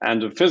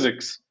and of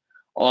physics.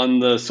 On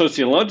the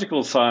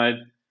sociological side,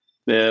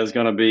 there's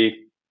going to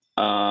be,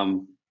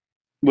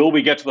 will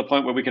we get to the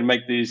point where we can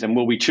make these, and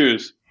will we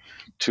choose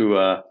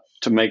to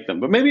make them?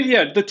 But maybe,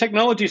 the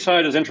technology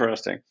side is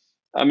interesting.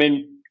 I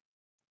mean,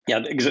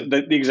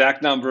 the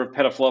exact number of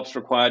petaflops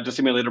required to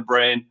simulate a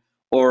brain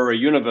or a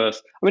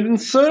universe. I mean, in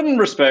certain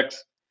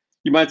respects,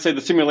 you might say the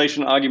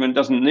simulation argument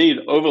doesn't need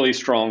overly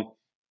strong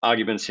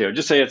arguments here.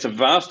 Just say it's a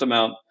vast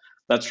amount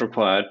that's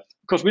required.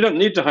 Of course, we don't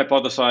need to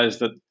hypothesize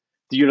that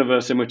the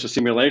universe in which a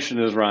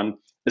simulation is run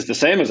is the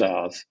same as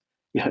ours.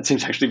 It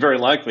seems actually very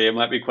likely it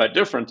might be quite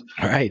different.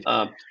 Right.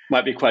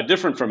 Might be quite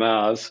different from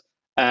ours.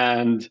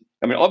 And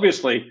I mean,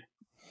 obviously,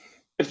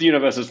 if the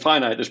universe is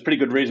finite, there's pretty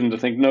good reason to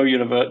think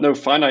no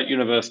finite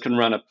universe can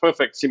run a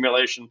perfect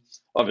simulation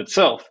of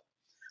itself.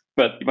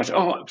 But you might say,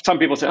 some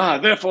people say,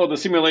 therefore the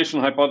simulation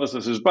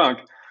hypothesis is bunk.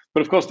 But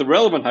of course, the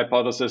relevant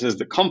hypothesis is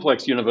that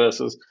complex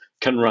universes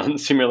can run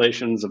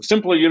simulations of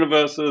simpler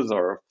universes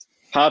or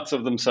parts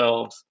of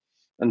themselves,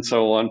 and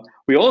so on.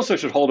 We also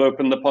should hold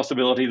open the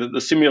possibility that the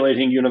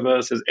simulating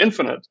universe is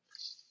infinite,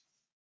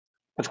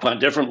 with quite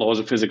different laws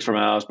of physics from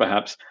ours,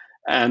 perhaps,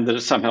 and that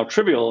it's somehow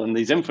trivial in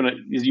these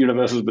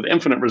universes with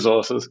infinite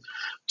resources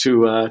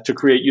to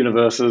create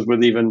universes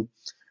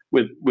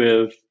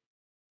with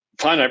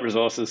finite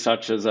resources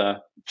such as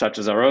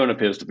our own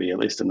appears to be, at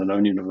least in the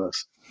known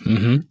universe.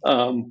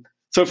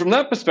 So from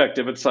that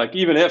perspective, it's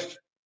even if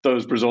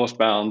those resource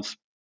bounds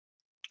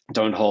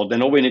don't hold,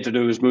 then all we need to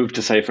do is move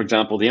to, say, for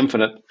example, the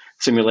infinite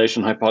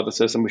simulation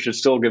hypothesis, and we should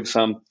still give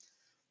some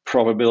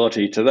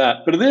probability to that.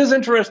 But it is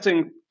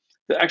interesting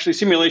that actually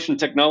simulation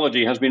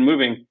technology has been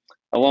moving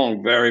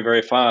along very,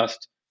 very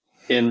fast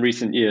in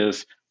recent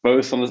years.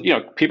 Both on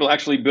people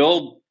actually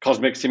build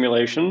cosmic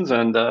simulations,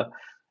 and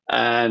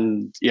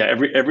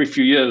every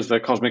few years the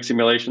cosmic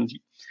simulations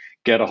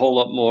get a whole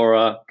lot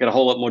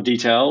more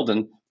detailed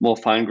and more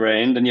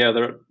fine-grained. And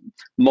the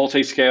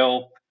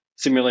multi-scale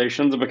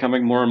simulations are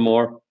becoming more and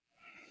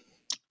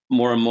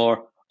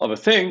more of a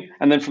thing.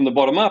 And then from the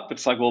bottom up,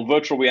 it's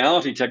virtual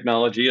reality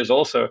technology is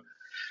also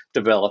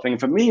developing.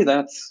 For me,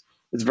 it's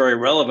very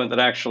relevant that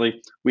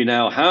actually we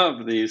now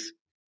have these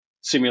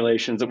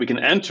simulations that we can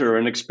enter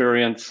and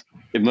experience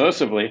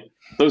immersively.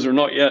 Those are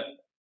not yet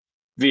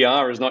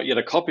VR is not yet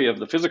a copy of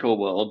the physical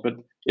world, but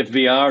if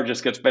VR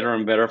just gets better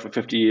and better for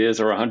 50 years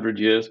or 100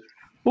 years,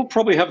 we'll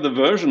probably have the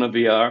version of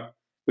VR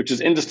which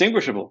is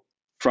indistinguishable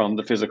from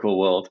the physical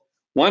world.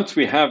 Once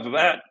we have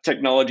that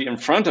technology in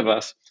front of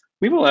us,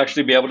 we will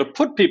actually be able to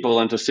put people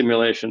into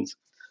simulations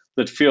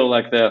that feel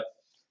like they're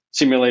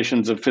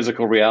simulations of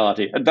physical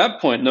reality. At that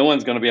point, no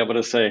one's going to be able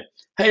to say,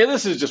 hey,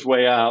 this is just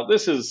way out.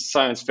 This is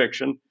science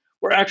fiction.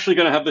 We're actually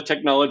going to have the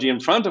technology in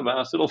front of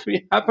us. It'll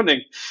be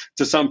happening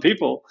to some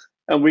people.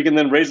 And we can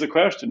then raise the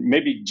question,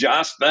 maybe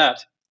just that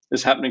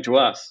is happening to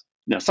us.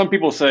 Now, some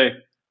people say,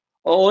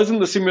 isn't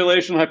the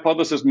simulation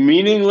hypothesis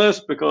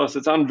meaningless because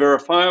it's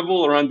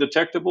unverifiable or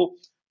undetectable?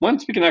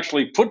 Once we can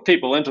actually put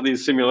people into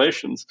these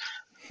simulations,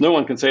 no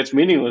one can say it's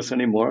meaningless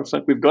anymore. It's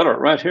like we've got it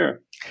right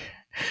here.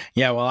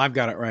 Yeah, well, I've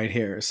got it right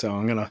here, so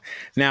I'm gonna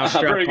now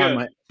strap Very on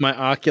good. my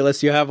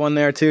Oculus. You have one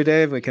there too,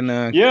 Dave. We can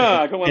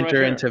Yeah, I got one right enter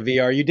here. into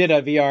VR. You did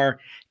a VR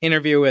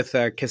interview with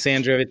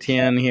Cassandra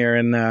Etienne here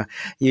in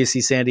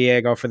UC San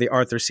Diego for the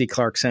Arthur C.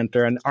 Clarke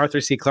Center, and Arthur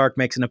C. Clarke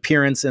makes an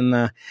appearance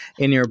in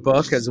your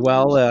book as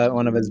well.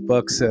 One of his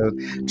books,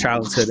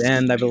 Childhood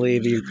End, I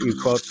believe you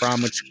quote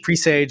from, which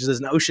presages this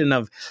notion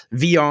of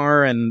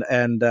VR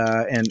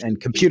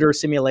and computer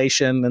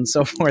simulation and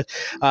so forth.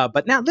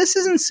 But now this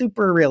isn't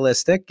super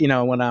realistic,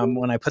 when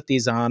I put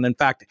these on. In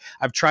fact,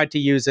 I've tried to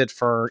use it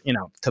for,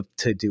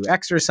 to do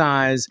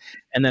exercise,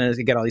 and then I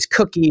get all these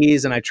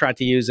cookies, and I tried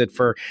to use it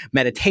for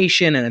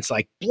meditation, and it's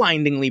like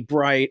blindingly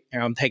bright.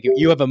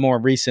 You have a more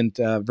recent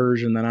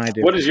version than I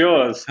do. What is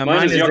yours?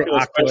 Mine is the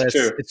Oculus Oculus. Quest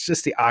 2. It's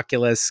just the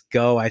Oculus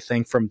Go, I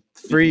think, from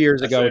 3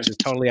 years ago, which is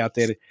totally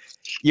outdated.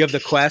 You have the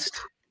Quest?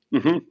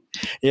 Mm-hmm.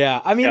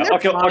 Yeah. I mean,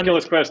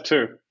 Oculus Quest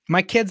 2.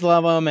 My kids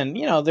love them, and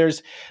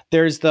there's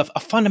a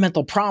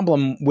fundamental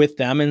problem with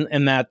them,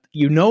 in that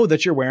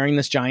that you're wearing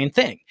this giant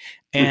thing,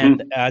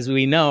 and as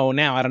we know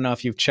now, I don't know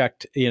if you've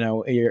checked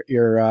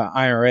your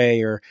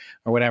IRA or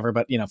whatever,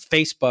 but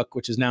Facebook,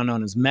 which is now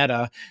known as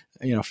Meta,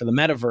 for the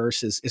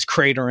metaverse, is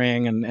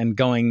cratering and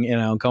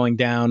going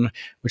down,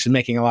 which is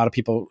making a lot of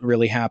people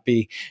really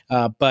happy.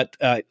 But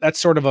that's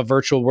sort of a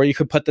virtual where you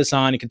could put this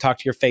on, you can talk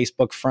to your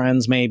Facebook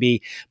friends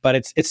maybe, but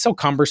it's so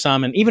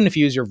cumbersome, and even if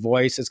you use your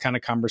voice, it's kind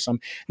of cumbersome.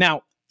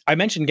 Now, I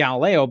mentioned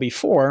Galileo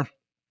before.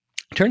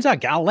 Turns out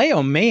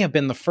Galileo may have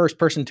been the first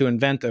person to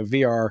invent a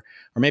VR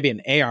or maybe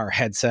an AR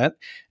headset,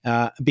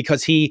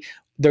 because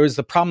there was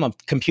the problem of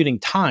computing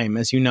time,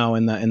 as you know,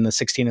 in the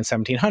 16 and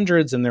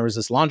 1700s, and there was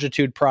this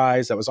longitude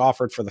prize that was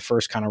offered for the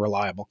first kind of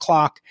reliable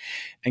clock.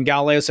 And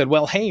Galileo said,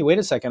 well, hey, wait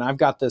a second, I've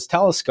got this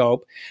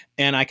telescope,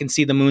 and I can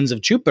see the moons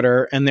of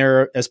Jupiter, and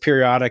they're as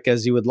periodic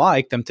as you would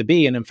like them to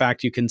be. And in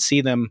fact, you can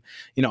see them,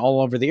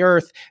 all over the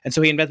Earth. And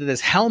so he invented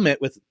this helmet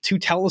with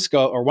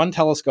one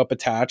telescope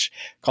attached,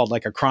 called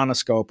like a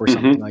chronoscope or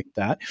something like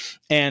that.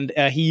 And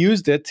he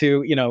used it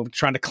to,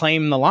 trying to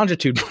claim the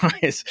longitude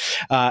prize.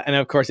 And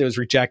of course, it was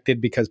rejected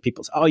because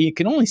people say, oh, you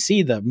can only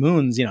see the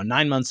moons,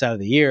 9 months out of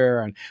the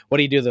year. And what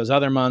do you do those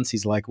other months?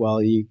 He's like,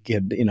 well, you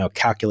could,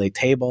 calculate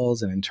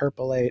tables and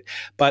interpolate.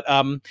 But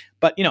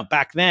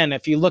back then,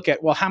 if you look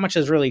at, well, how much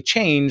has really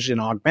changed in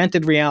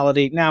augmented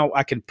reality? Now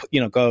I can,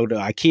 go to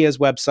IKEA's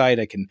website.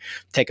 I can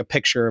take a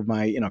picture of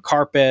my,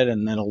 carpet,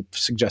 and then it'll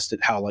suggest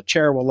how a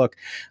chair will look.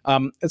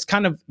 It's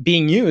kind of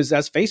being used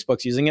as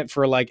Facebook's using it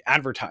for like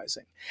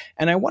advertising.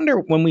 And I wonder,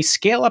 when we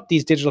scale up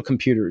these digital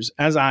computers,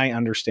 as I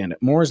understand it,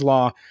 Moore's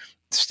law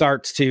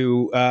starts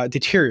to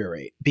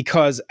deteriorate,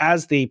 because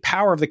as the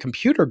power of the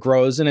computer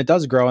grows, and it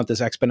does grow at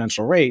this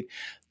exponential rate,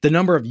 the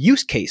number of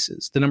use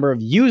cases, the number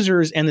of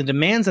users, and the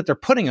demands that they're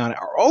putting on it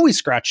are always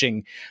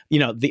scratching,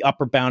 the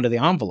upper bound of the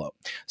envelope.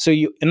 So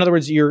in other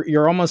words,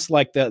 you're almost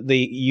like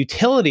the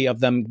utility of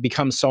them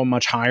becomes so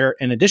much higher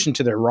in addition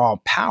to their raw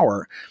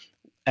power,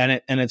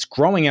 and it's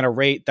growing at a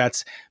rate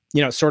that's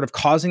sort of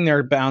causing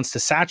their bounds to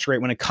saturate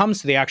when it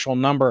comes to the actual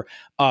number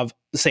of,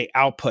 say,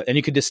 output. And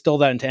you could distill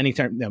that into any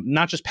term,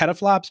 not just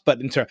petaflops,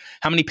 but into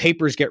how many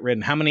papers get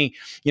written, how many,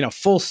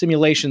 full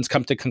simulations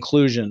come to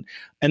conclusion.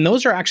 And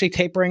those are actually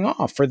tapering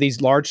off for these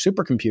large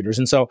supercomputers.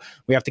 And so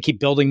we have to keep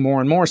building more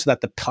and more so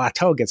that the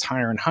plateau gets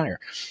higher and higher.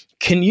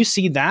 Can you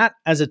see that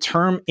as a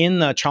term in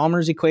the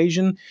Chalmers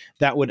equation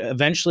that would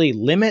eventually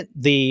limit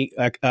the,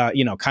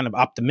 kind of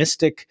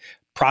optimistic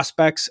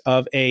prospects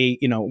of a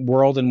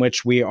world in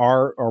which we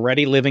are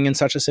already living in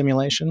such a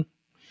simulation?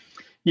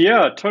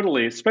 Yeah,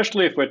 totally.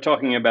 Especially if we're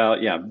talking about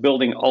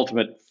building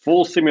ultimate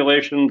full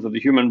simulations of the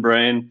human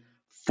brain,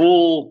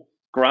 full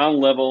ground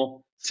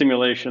level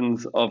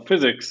simulations of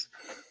physics.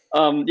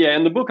 In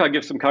the book I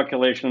give some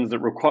calculations that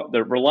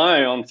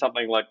rely on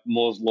something like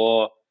Moore's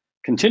law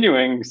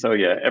continuing. So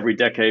every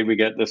decade we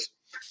get this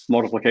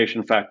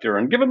multiplication factor,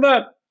 and given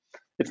that,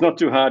 it's not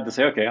too hard to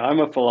say, okay, I'm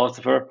a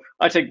philosopher.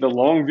 I take the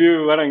long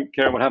view. I don't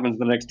care what happens in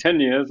the next 10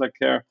 years. I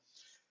care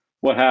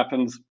what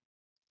happens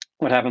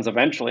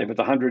eventually. If it's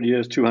 100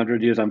 years,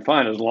 200 years, I'm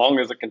fine as long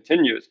as it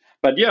continues.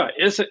 But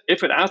if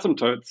it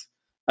asymptotes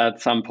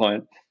at some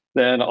point,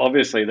 then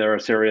obviously there are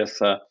serious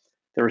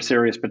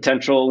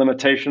potential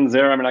limitations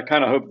there. I mean, I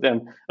kind of hope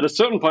then at a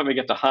certain point we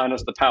get to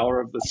harness the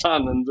power of the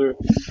sun and do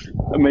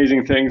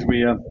amazing things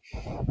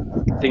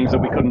things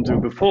that we couldn't do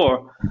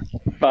before.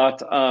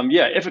 But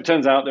if it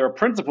turns out there are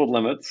principled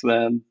limits,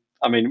 then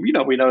we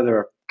know there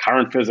are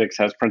current physics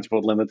has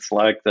principled limits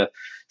like the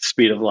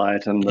speed of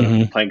light and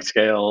the Planck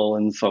scale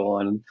and so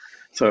on. And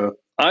so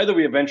either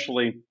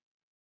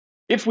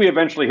if we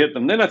eventually hit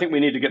them, then I think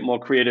we need to get more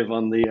creative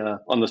on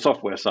the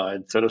software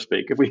side, so to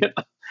speak. If we hit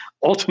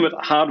ultimate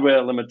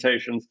hardware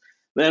limitations,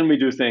 then we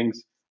do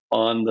things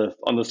on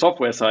the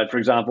software side. For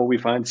example, we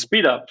find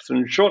speed ups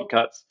and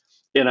shortcuts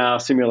in our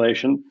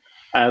simulation,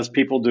 as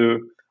people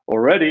do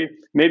already.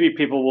 Maybe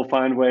people will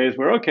find ways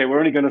where, okay, we're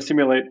only going to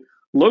simulate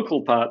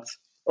local parts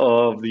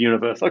of the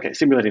universe. Okay,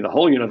 simulating the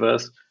whole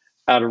universe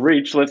out of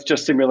reach. Let's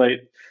just simulate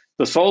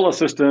the solar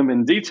system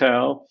in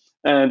detail,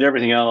 and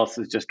everything else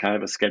is just kind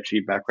of a sketchy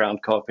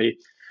background copy.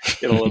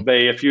 It'll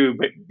obey a few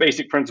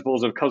basic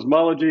principles of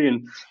cosmology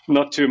and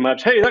not too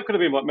much. Hey, that could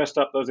have been what messed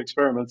up those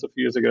experiments a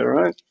few years ago,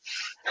 right?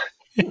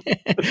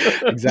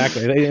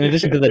 Exactly. In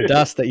addition to the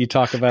dust that you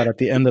talk about at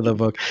the end of the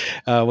book,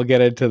 we'll get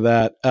into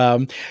that.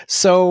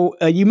 So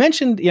you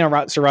mentioned,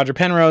 Sir Roger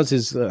Penrose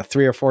is a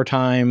 3 or 4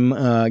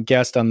 time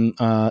guest on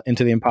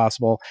Into the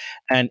Impossible,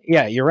 and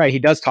yeah, you're right. He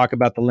does talk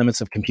about the limits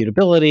of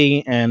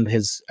computability, and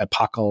his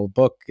epochal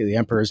book, The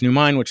Emperor's New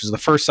Mind, which is the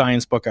first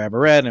science book I ever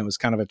read, and it was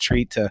kind of a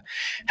treat to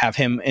have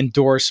him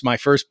endorse my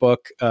first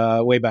book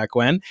way back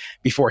when,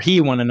 before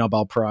he won a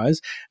Nobel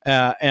Prize,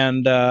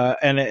 and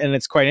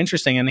it's quite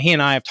interesting. And he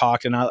and I have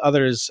talked, and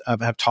others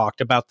have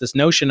talked about this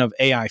notion of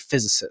AI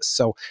physicists.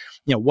 So,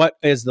 what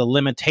is the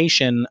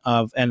limitation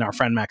of, and our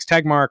friend Max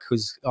Tegmark,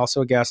 who's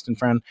also a guest and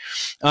friend,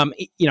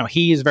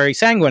 he is very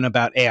sanguine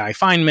about AI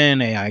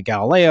Feynman, AI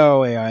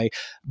Galileo, AI,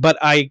 but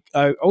I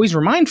always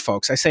remind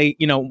folks, I say,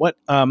 I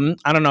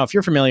don't know if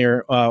you're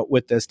familiar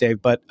with this,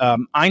 Dave, but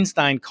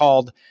Einstein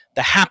called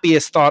the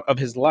happiest thought of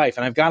his life.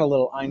 And I've got a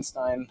little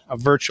Einstein, a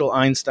virtual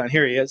Einstein.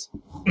 Here he is.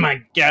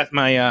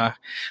 My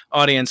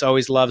audience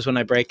always loves when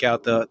I break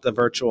out the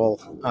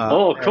virtual.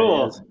 Oh,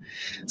 cool. Areas.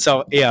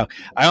 So, yeah,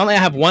 I only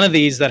have one of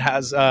these that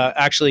has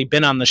actually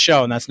been on the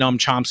show, and that's Noam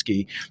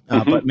Chomsky.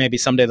 But maybe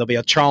someday there'll be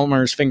a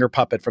Chalmers finger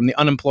puppet from the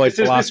Unemployed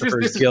Philosophers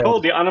Guild. This is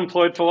called the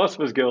Unemployed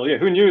Philosophers Guild. Yeah,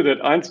 who knew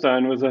that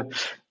Einstein was an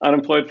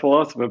unemployed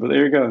philosopher? But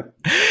there you go.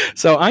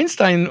 So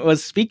Einstein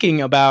was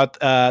speaking about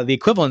the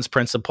equivalence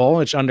principle,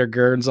 which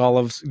undergirds all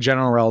of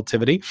general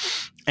relativity.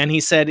 And he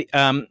said,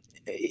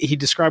 he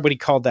described what he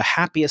called the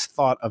happiest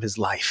thought of his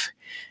life.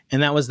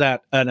 And that was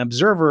that an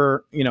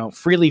observer,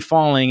 freely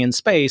falling in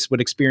space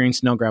would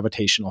experience no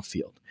gravitational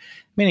field,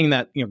 meaning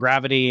that,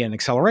 gravity and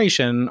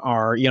acceleration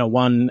are,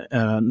 one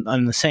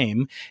and the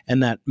same,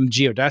 and that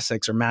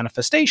geodesics are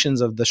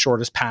manifestations of the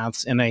shortest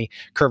paths in a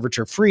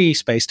curvature-free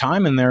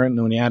space-time. And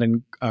when you add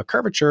in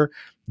curvature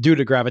due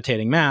to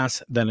gravitating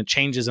mass, then it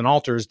changes and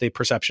alters the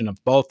perception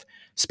of both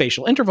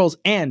spatial intervals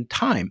and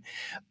time.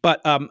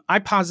 But I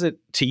posit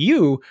to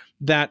you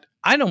that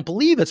I don't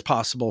believe it's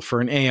possible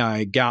for an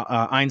AI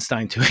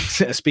Einstein to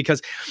exist,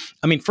 because,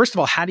 first of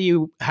all, how do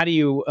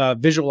you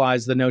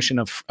visualize the notion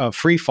of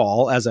free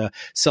fall as a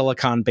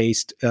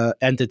silicon-based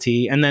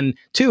entity? And then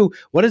 2,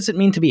 what does it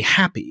mean to be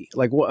happy?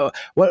 Like, what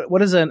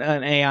does an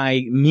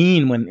AI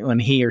mean when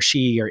he or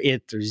she or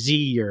it or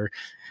Z or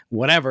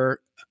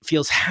whatever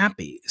feels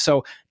happy?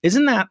 So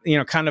isn't that,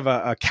 kind of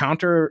a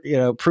counter,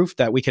 proof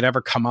that we could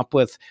ever come up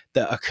with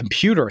a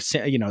computer,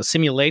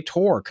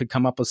 simulator could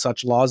come up with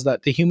such laws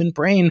that the human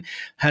brain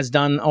has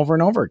done over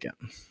and over again?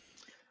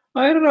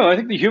 I don't know. I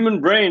think the human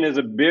brain is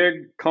a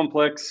big,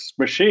 complex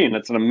machine.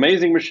 It's an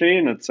amazing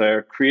machine. It's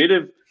a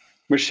creative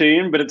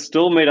machine, but it's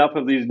still made up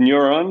of these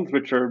neurons,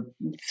 which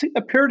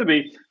appear to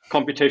be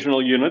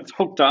computational units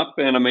hooked up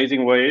in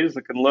amazing ways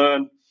that can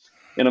learn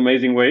in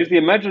amazing ways. The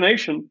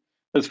imagination,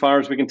 as far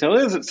as we can tell,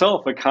 is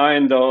itself a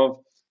kind of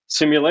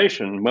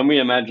simulation. When we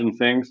imagine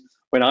things,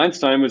 when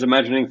Einstein was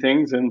imagining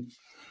things in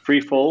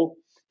free fall,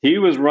 he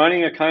was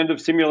running a kind of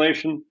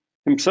simulation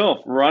himself,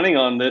 running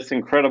on this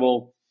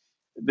incredible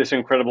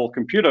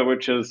computer,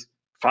 which is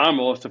far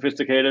more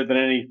sophisticated than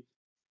any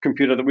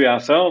computer that we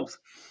ourselves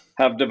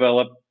have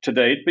developed to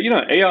date. But,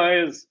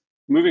 AI is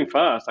moving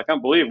fast. I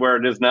can't believe where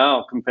it is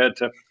now compared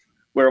to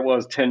where it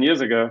was 10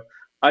 years ago.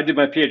 I did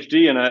my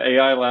PhD in an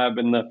AI lab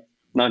in the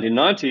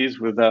 1990s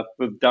with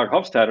Doug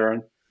Hofstadter,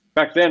 and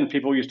back then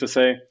people used to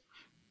say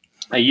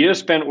a year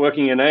spent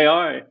working in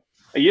AI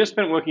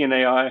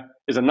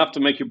is enough to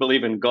make you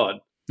believe in God.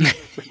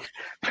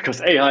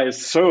 Because AI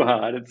is so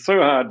hard. It's so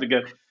hard to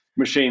get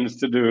machines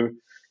to do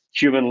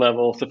human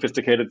level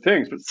sophisticated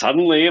things. But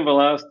suddenly in the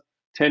last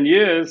 10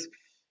 years,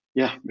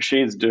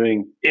 machines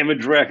doing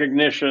image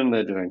recognition,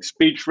 they're doing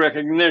speech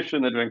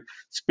recognition, they're doing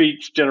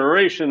speech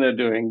generation, they're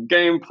doing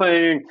game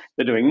playing,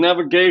 they're doing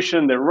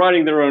navigation, they're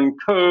writing their own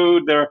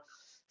code.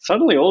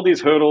 Suddenly all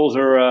these hurdles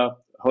are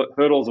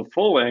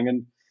falling.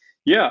 And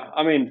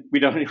we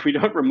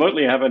don't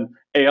remotely have an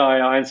AI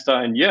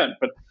Einstein yet,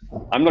 but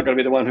I'm not going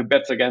to be the one who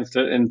bets against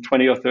it in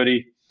 20 or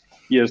 30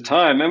 years'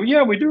 time. And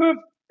we do have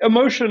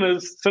emotion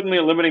is certainly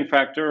a limiting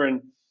factor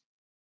in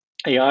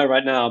AI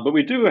right now, but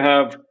we do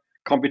have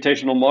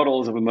computational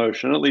models of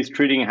emotion, at least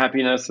treating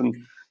happiness and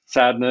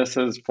sadness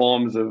as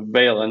forms of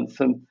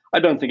valence. And I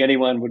don't think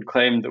anyone would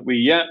claim that we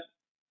yet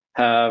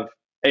have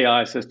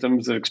AI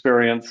systems that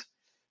experience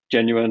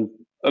genuine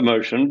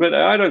emotion, but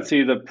I don't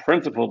see the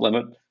principal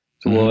limit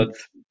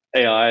towards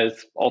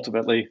AIs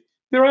ultimately.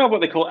 There are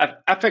what they call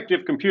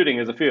affective computing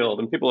as a field,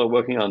 and people are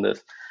working on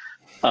this.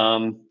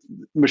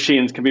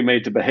 Machines can be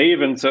made to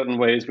behave in certain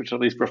ways, which at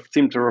least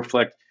seem to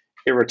reflect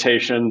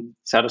irritation,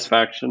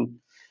 satisfaction,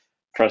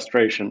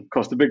 frustration. Of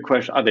course, the big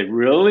question, are they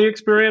really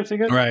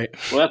experiencing it? Right.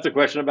 Well, that's a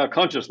question about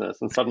consciousness,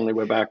 and suddenly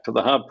we're back to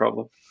the hard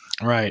problem.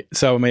 Right.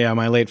 So yeah,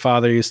 my late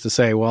father used to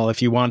say, well,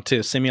 if you want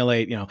to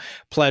simulate,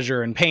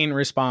 pleasure and pain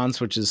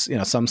response, which is,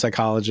 some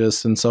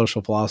psychologists and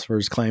social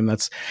philosophers claim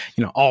that's,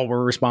 all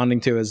we're responding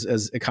to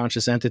as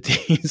conscious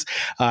entities.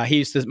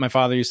 My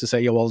father used to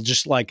say, well,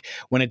 just like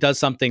when it does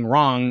something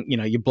wrong,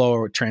 you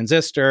blow a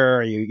transistor,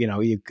 or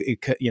you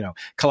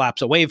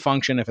collapse a wave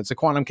function. If it's a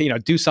quantum,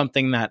 do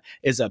something that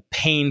is a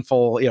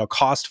painful,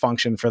 cost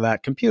function for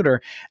that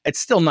computer. It's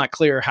still not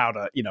clear how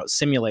to,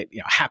 simulate,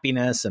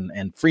 happiness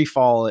and free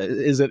fall.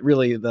 Is it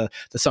really the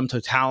sum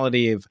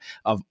totality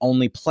of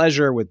only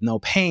pleasure with no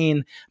pain?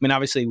 I mean,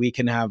 obviously we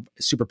can have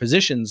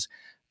superpositions.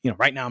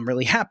 Right now I'm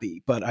really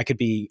happy, but I could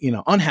be,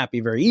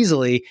 unhappy very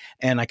easily,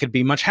 and I could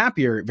be much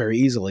happier very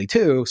easily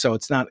too. So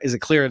is it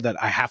clear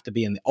that I have to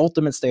be in the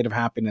ultimate state of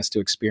happiness to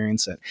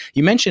experience it?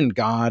 You mentioned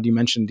God, you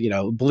mentioned,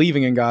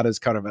 believing in God is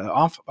kind of an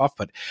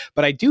off-put,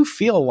 but I do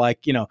feel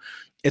like,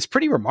 it's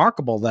pretty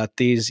remarkable that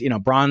these,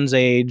 Bronze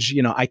Age,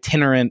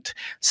 itinerant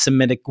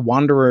Semitic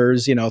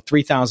wanderers,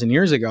 3,000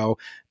 years ago,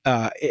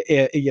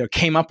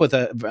 came up with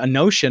a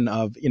notion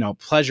of,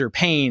 pleasure,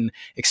 pain,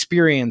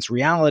 experience,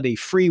 reality,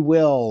 free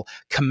will,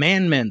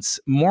 commandments,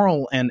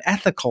 moral and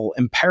ethical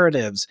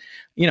imperatives.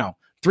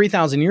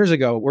 3,000 years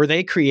ago, were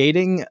they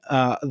creating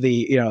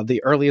the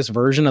earliest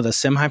version of the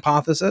SIM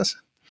hypothesis?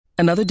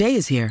 Another day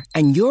is here,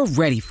 and you're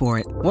ready for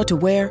it. What to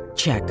wear?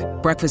 Check.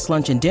 Breakfast,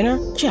 lunch, and dinner?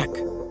 Check.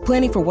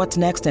 Planning for what's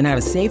next and how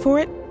to save for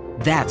it?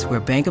 That's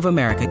where Bank of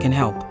America can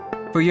help.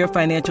 For your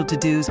financial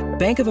to-dos,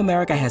 Bank of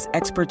America has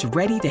experts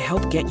ready to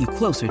help get you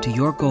closer to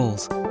your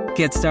goals.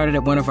 Get started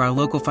at one of our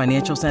local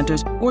financial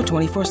centers or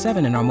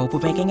 24/7 in our mobile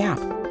banking app.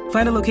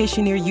 Find a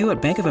location near you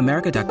at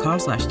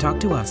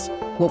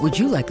bankofamerica.com/talktous. What would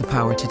you like the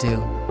power to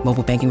do?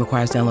 Mobile banking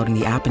requires downloading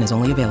the app and is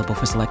only available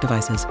for select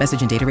devices.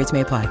 Message and data rates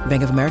may apply.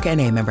 Bank of America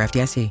N.A., member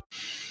FDIC.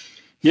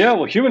 Yeah,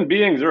 well, human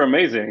beings are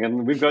amazing.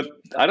 And we've got,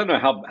 I don't know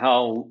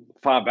how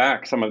far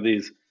back some of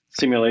these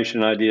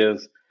simulation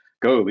ideas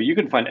go, but you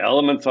can find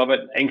elements of it.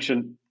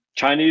 Ancient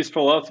Chinese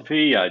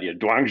philosophy, idea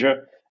Zhuangzi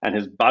and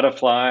his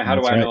butterfly. How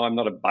do I know I'm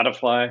not a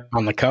butterfly?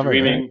 On the cover,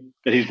 dreaming right?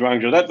 That he's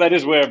Zhuangzi. That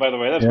is where, by the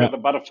way, where the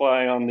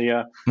butterfly on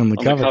the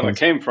cover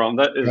came from.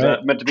 That is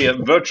meant to be a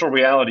virtual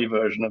reality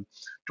version of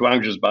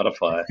Zhuangzi's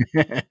butterfly.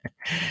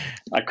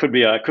 I could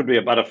be a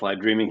butterfly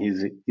dreaming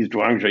he's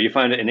Zhuangzi. You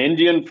find it in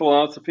Indian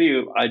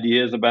philosophy,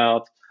 ideas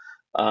about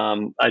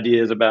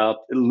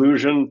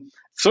illusion.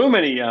 So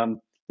many.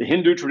 The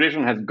Hindu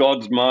tradition has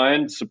God's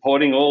mind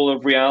supporting all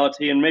of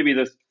reality, and maybe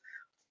this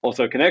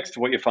also connects to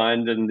what you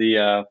find in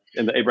the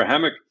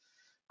Abrahamic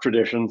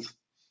traditions,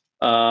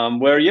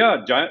 where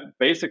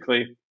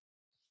basically,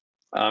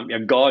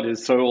 God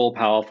is so all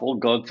powerful.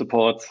 God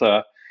supports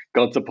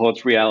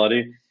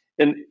reality,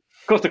 and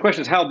of course the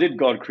question is, how did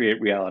God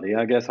create reality?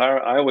 I guess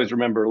I always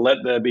remember, "Let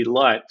there be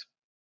light,"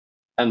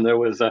 and there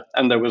was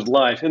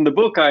light. In the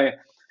book,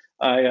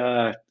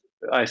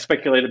 I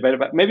speculated a bit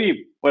about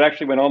maybe what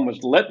actually went on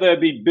was, "Let there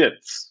be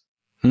bits,"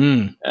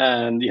 and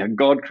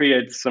God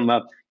creates some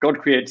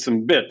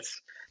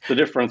bits. The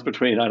difference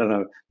between, I don't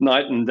know,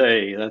 night and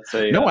day. That's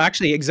no,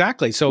 actually,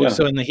 exactly. So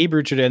in the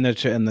Hebrew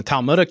tradition and the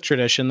Talmudic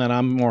tradition that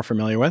I'm more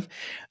familiar with,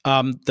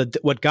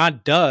 what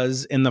God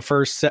does in the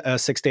first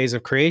 6 days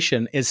of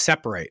creation is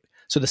separate.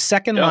 So the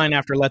second line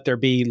after "let there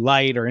be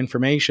light" or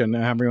information,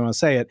 however you want to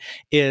say it,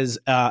 is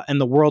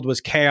 "and the world was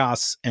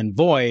chaos and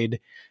void,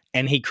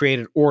 and he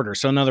created order."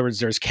 So in other words,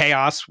 there's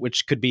chaos,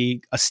 which could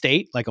be a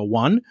state like a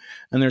 1,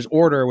 and there's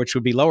order, which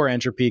would be lower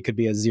entropy, could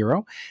be a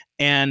 0.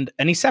 And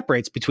he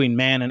separates between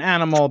man and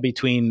animal,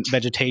 between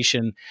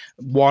vegetation,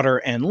 water,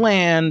 and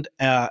land.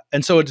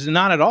 And so it's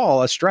not at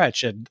all a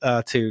stretch to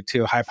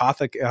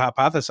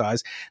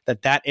hypothesize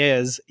that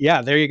is,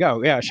 there you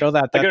go. Yeah, show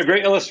that. I got a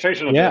great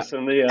illustration of this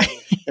in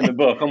the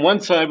book. On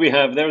one side,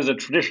 there is a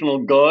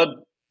traditional God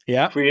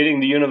creating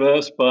the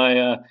universe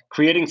by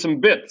creating some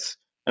bits.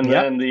 And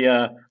then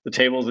the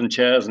tables and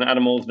chairs and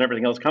animals and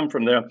everything else come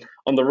from there.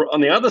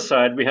 On the other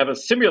side, we have a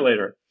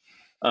simulator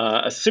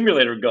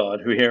God,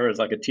 who here is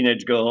like a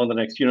teenage girl on the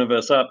next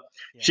universe up.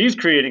 Yeah. She's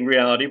creating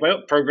reality by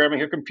programming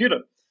her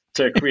computer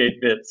to create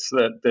bits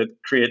that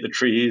create the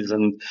trees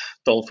and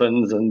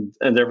dolphins and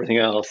everything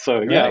else. So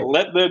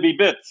let there be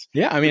bits.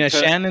 Yeah, I mean, as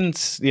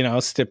Shannon's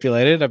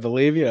stipulated, I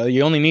believe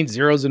you only need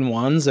zeros and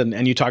ones,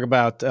 and you talk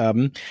about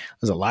there's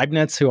a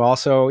Leibniz who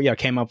also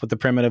came up with the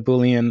primitive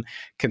Boolean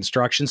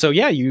construction. So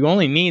you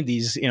only need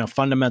these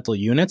fundamental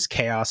units,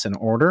 chaos and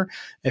order,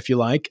 if you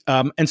like,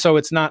 and so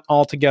it's not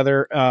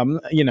altogether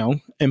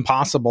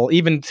impossible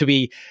even to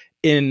be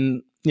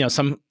in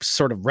some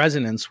sort of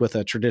resonance with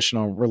a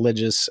traditional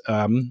religious,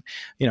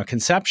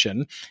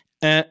 conception.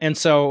 And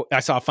so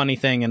I saw a funny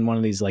thing in one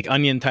of these like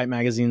Onion type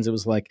magazines. It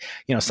was like,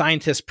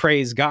 scientists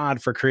praise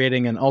God for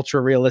creating an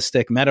ultra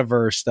realistic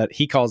metaverse that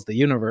he calls the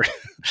universe.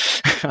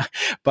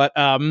 But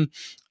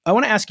I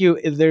want to ask you,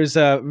 there's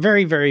a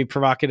very, very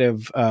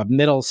provocative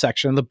middle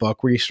section of the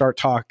book where you start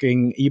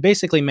talking. You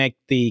basically make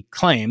the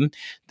claim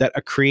that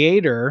a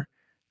creator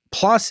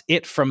plus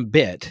it from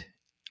bit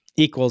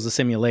equals a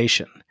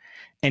simulation.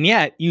 And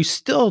yet you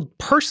still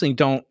personally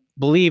don't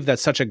believe that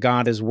such a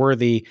God is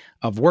worthy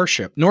of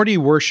worship, nor do you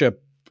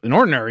worship an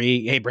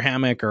ordinary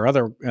Abrahamic or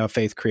other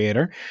faith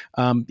creator.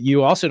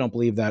 You also don't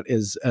believe that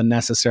is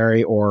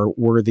necessary or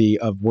worthy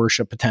of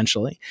worship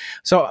potentially.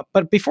 So,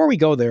 but before we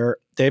go there,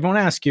 Dave, I want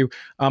to ask you,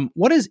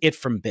 what is it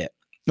from bit?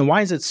 And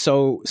why is it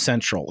so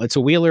central? It's a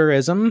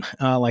Wheelerism,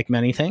 like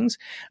many things.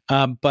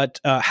 But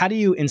how do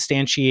you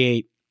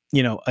instantiate,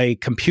 a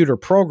computer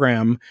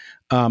program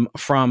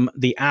from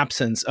the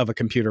absence of a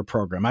computer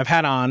program? I've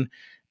had on,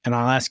 and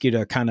I'll ask you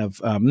to kind of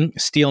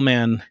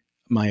steelman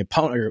my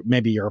opponent, or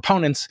maybe your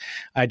opponent's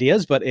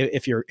ideas, but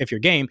if you're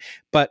game.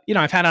 But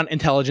I've had on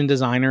intelligent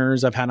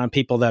designers, I've had on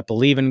people that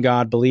believe in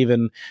God, believe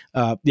in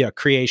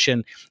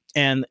creation,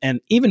 and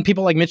even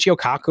people like Michio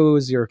Kaku,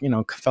 who's your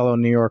fellow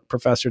New York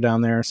professor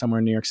down there somewhere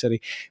in New York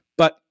City.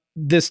 But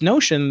this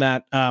notion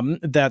that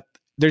that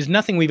there's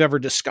nothing we've ever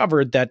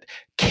discovered that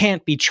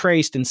can't be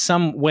traced in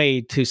some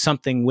way to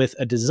something with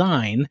a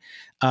design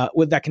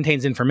that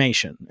contains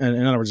information. And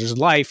in other words, there's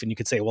life, and you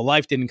could say, well,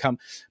 life didn't come,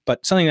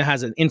 but something that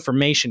has an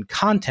information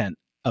content,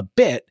 a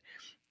bit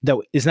that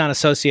is not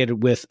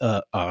associated with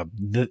a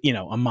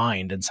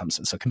mind in some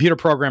sense. A computer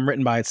program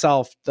written by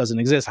itself doesn't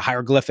exist. A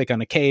hieroglyphic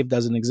on a cave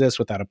doesn't exist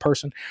without a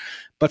person.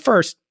 But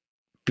first,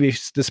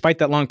 despite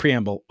that long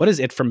preamble, what is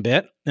it from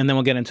bit? And then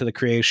we'll get into the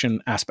creation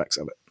aspects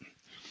of it.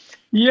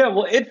 Yeah,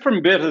 well, it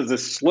from bit is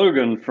this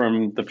slogan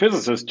from the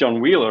physicist John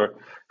Wheeler,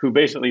 who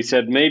basically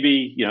said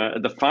maybe,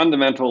 at the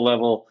fundamental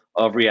level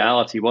of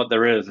reality, what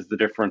there is the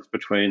difference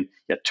between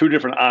two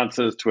different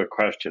answers to a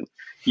question,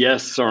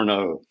 yes or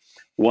no,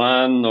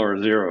 1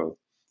 or 0.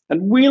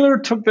 And Wheeler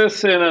took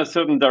this in a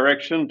certain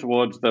direction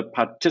towards the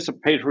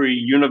participatory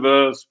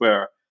universe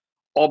where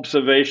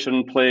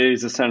observation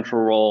plays a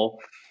central role.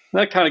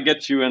 And that kind of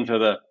gets you into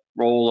the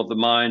role of the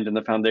mind and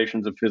the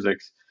foundations of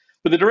physics.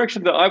 But the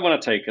direction that I want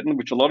to take it, and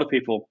which a lot of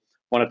people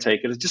want to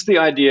take it, is just the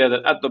idea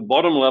that at the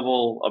bottom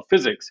level of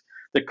physics,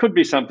 there could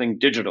be something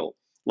digital,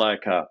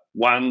 like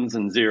ones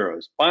and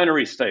zeros,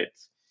 binary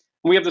states.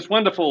 And we have this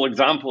wonderful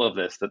example of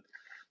this that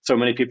so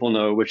many people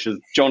know, which is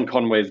John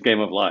Conway's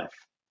Game of Life,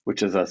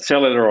 which is a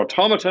cellular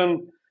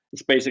automaton.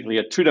 It's basically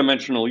a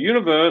two-dimensional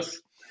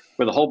universe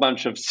with a whole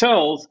bunch of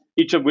cells,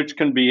 each of which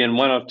can be in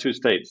one of two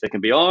states. They can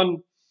be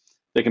on,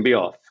 they can be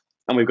off.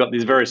 And we've got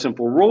these very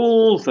simple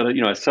rules that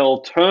a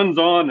cell turns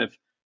on if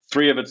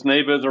 3 of its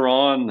neighbors are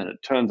on, and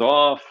it turns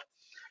off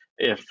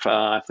if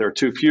there are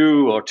too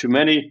few or too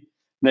many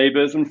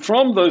neighbors. And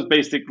from those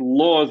basic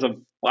laws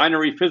of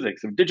binary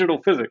physics, of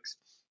digital physics,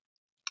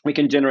 we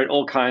can generate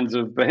all kinds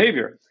of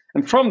behavior.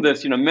 And from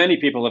this, many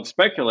people have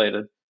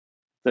speculated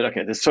that,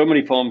 okay, there's so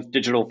many forms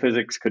digital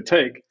physics could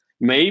take.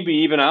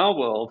 Maybe even our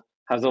world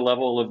has a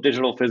level of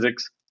digital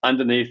physics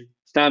underneath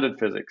standard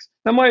physics.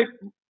 Now,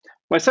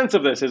 my sense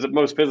of this is that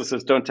most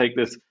physicists don't take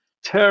this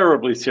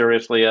terribly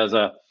seriously as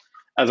a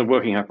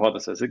working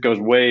hypothesis. It goes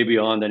way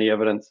beyond any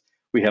evidence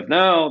we have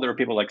now. There are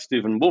people like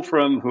Stephen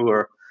Wolfram who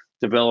are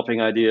developing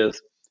ideas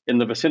in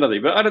the vicinity,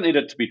 but I don't need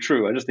it to be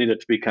true. I just need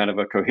it to be kind of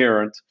a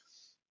coherent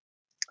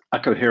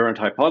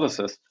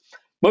hypothesis.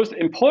 Most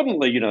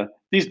importantly,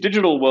 these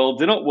digital worlds,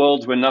 they're not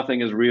worlds where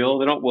nothing is real.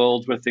 They're not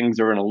worlds where things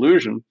are an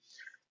illusion.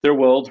 They're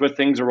worlds where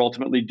things are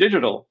ultimately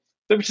digital,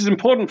 which is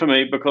important for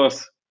me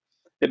because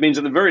it means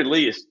at the very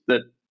least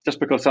that just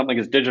because something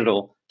is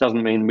digital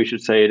doesn't mean we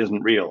should say it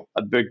isn't real.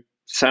 A big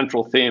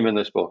central theme in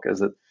this book is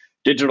that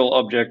digital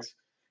objects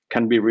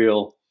can be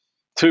real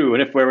too.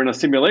 And if we're in a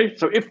simulation,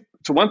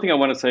 so one thing I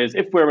want to say is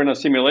if we're in a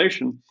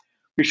simulation,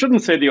 we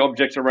shouldn't say the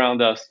objects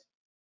around us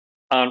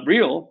aren't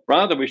real.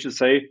 Rather, we should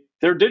say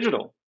they're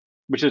digital,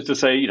 which is to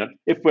say,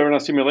 if we're in a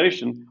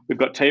simulation, we've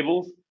got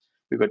tables,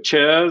 we've got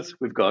chairs,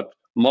 we've got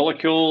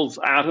molecules,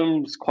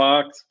 atoms,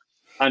 quarks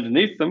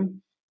underneath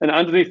them. And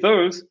underneath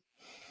those,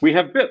 we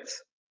have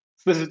bits.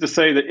 So this is to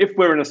say that if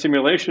we're in a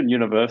simulation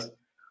universe,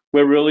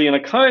 we're really in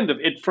a kind of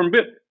it from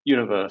bit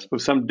universe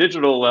with some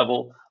digital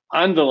level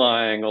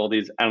underlying all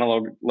these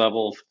analog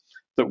levels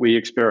that we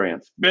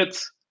experience.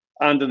 Bits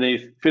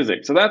underneath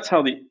physics. So that's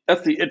the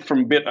it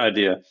from bit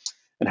idea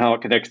and how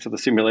it connects to the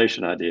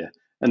simulation idea.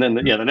 And then,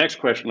 the next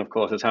question, of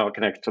course, is how it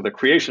connects to the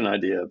creation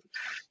idea.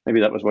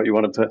 Maybe that was what you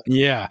wanted to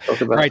talk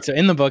about. Right. So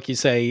in the book, you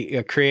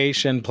say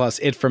creation plus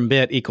it from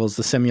bit equals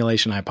the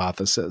simulation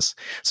hypothesis.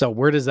 So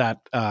where does that,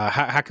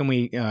 how can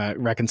we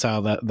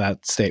reconcile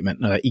that statement,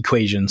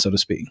 equation, so to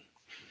speak?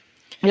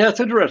 Yeah, it's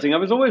interesting. I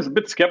was always a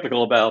bit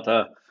skeptical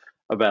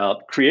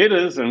about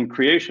creators and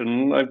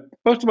creation.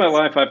 Most of my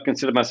life, I've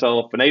considered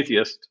myself an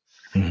atheist,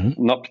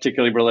 not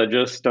particularly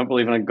religious, don't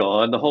believe in a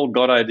God. The whole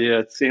God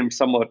idea seems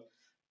somewhat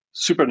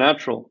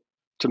supernatural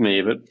to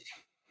me. But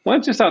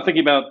once you start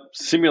thinking about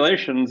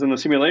simulations and the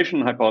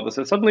simulation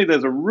hypothesis, suddenly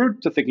there's a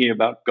route to thinking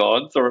about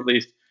gods, or at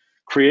least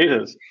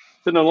creators,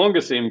 that no longer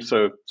seems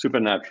so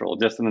supernatural,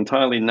 just an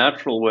entirely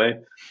natural way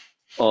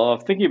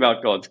of thinking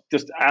about gods,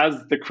 just as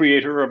the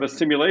creator of a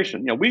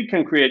simulation. We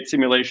can create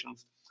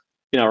simulations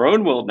in our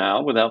own world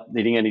now without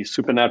needing any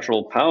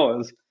supernatural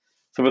powers.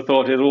 So the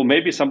thought is, well,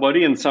 maybe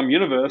somebody in some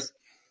universe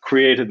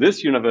created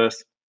this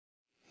universe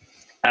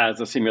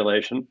as a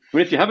simulation. I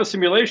mean, if you have a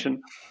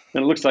simulation,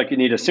 then it looks like you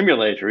need a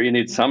simulator. You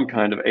need some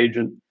kind of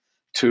agent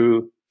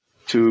to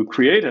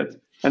create it.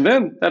 And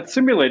then that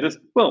simulator,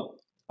 well,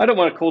 I don't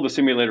want to call the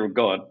simulator a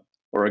god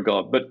or a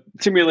god, but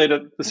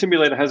the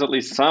simulator has at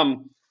least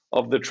some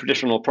of the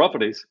traditional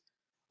properties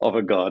of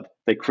a god.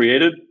 They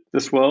created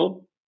this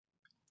world.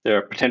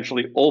 They're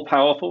potentially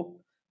all-powerful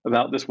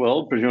about this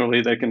world.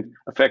 Presumably they can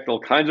affect all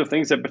kinds of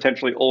things. They're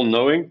potentially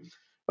all-knowing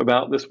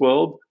about this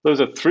world. Those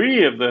are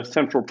three of the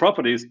central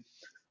properties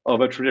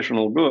of a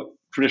traditional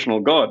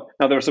god.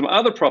 Now, there are some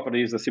other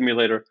properties the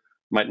simulator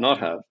might not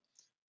have.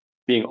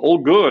 Being all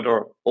good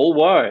or all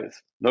wise.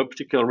 No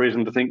particular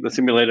reason to think the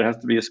simulator has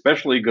to be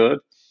especially good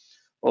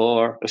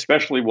or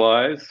especially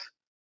wise.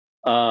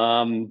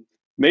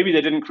 Maybe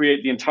they didn't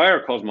create the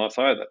entire cosmos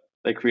either.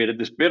 They created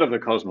this bit of the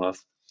cosmos.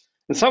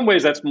 In some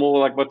ways, that's more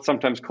like what's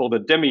sometimes called a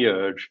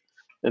demiurge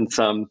in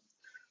some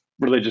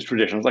religious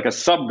traditions, like a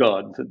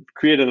sub-god that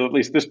created at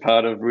least this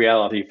part of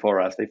reality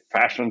for us. They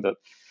fashioned it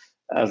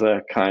as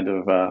a kind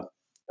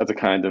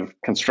of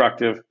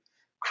constructive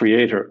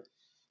creator.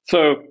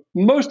 So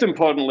most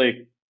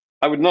importantly,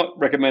 I would not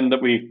recommend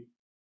that we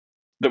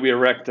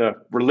erect a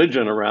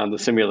religion around the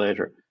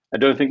simulator. I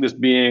don't think this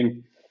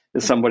being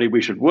is somebody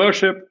we should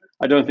worship.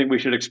 I don't think we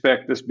should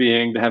expect this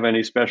being to have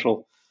any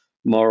special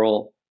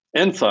moral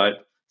insight.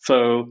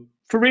 So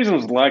for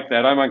reasons like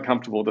that, I'm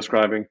uncomfortable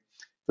describing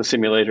the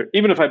simulator.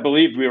 Even if I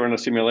believed we were in a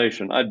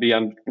simulation, I'd be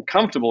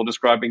uncomfortable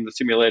describing the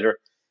simulator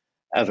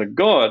as a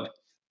god.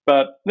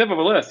 But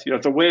nevertheless,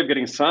 it's a way of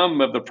getting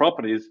some of the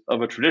properties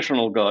of a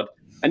traditional god.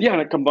 And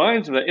it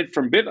combines with the it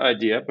from bit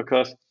idea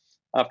because,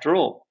 after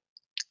all,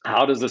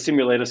 how does the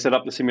simulator set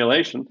up the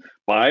simulation?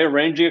 By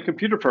arranging a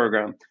computer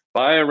program,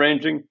 by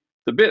arranging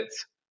the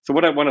bits. So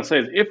what I want to say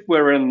is if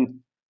we're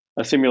in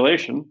a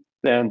simulation,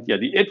 then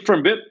the it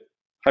from bit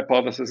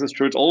hypothesis is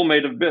true. It's all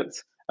made of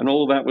bits. And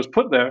all that was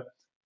put there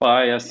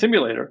by a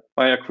simulator,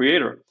 by a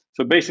creator.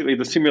 So basically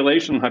the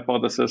simulation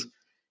hypothesis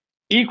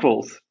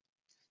equals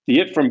the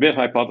it from bit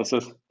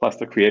hypothesis plus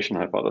the creation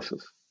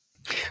hypothesis.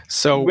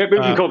 So we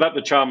can call that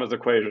the Chalmers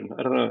equation.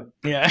 I don't know.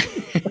 Yeah,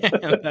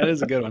 that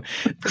is a good one.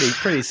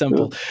 Pretty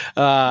simple.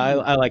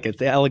 I like it.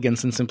 The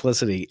elegance and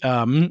simplicity.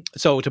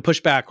 So to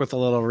push back with a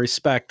little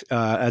respect,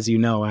 as you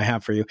know, I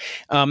have for you.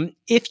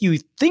 If you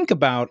think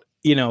about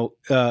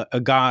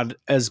a god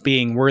as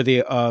being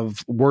worthy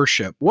of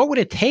worship, what would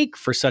it take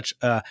for such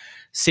a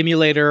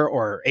simulator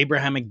or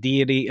Abrahamic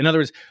deity? In other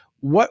words,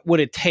 what would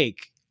it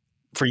take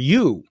for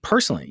you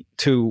personally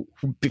to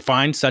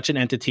find such an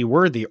entity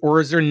worthy?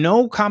 Or is there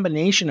no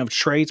combination of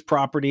traits,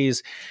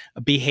 properties,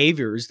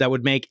 behaviors that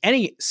would make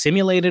any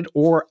simulated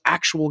or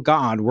actual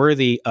god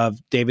worthy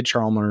of David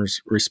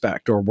Chalmers'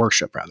 respect or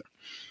worship, rather?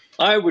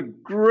 I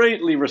would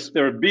greatly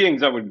there are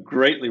beings I would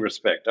greatly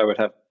respect. I would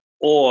have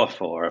awe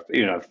for,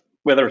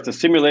 whether it's a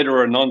simulator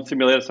or a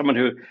non-simulator, someone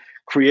who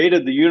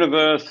created the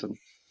universe and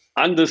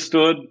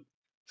understood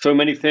so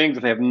many things,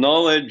 that they have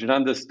knowledge and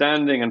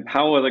understanding and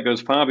power that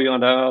goes far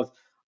beyond ours.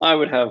 I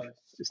would have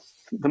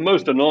the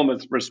most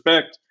enormous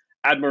respect,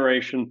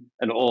 admiration,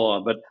 and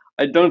awe, but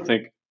I don't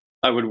think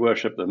I would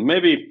worship them.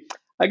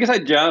 I guess I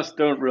just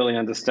don't really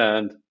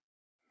understand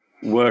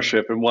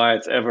worship and why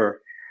it's ever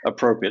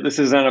appropriate. This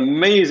is an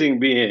amazing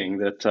being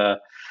that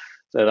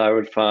I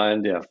would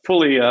find,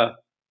 fully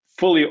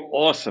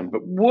awesome,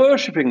 but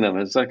worshiping them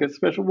is like a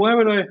special. Why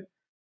would I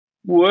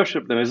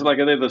worship them? Is it like,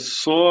 are they the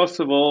source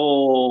of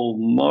all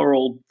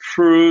moral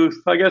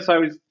truth? I guess I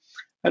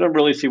don't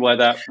really see why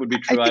that would be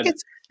true. I think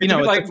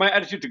it's my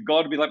attitude to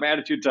God would be like my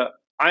attitude to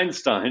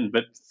Einstein,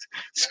 but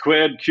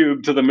squared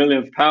cubed to the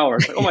millionth power.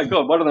 It's like, oh my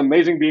God, what an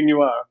amazing being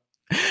you are.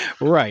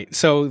 Right.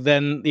 So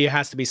then there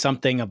has to be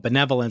something of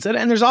benevolence.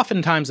 And there's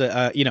oftentimes,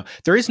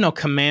 there is no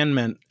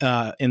commandment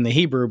in the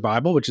Hebrew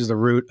Bible, which is the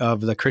root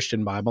of the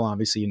Christian Bible.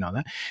 Obviously, you know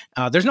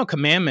that. There's no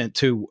commandment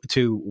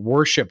to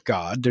worship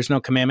God. There's no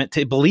commandment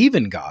to believe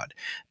in God.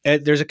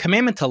 There's a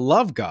commandment to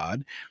love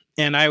God.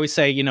 And I always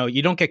say,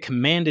 you don't get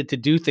commanded to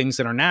do things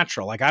that are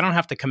natural. Like I don't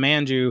have to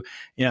command you,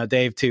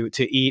 Dave, to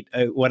eat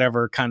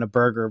whatever kind of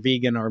burger,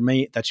 vegan or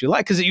meat that you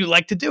like, because you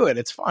like to do it.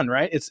 It's fun,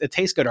 right? It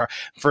tastes good. Or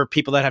for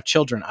people that have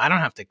children, I don't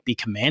have to be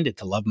commanded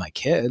to love my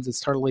kids. It's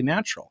totally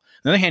natural. On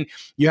the other hand,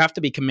 you have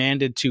to be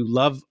commanded to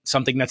love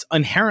something that's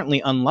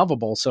inherently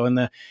unlovable. So in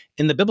the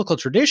biblical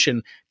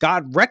tradition,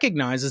 God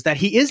recognizes that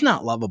he is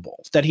not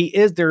lovable, that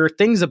there are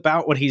things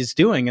about what he's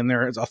doing, and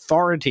there is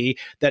authority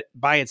that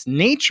by its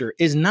nature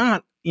is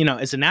not,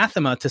 is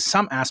anathema to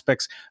some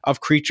aspects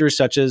of creatures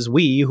such as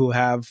we who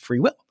have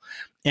free will.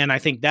 And I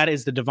think that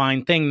is the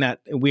divine thing that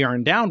we are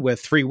endowed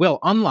with, free will,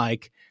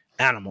 unlike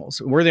animals.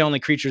 We're the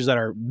only creatures that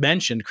are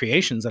mentioned,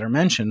 creations that are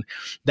mentioned,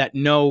 that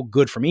know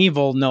good from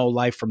evil, know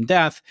life from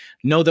death,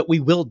 know that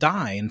we will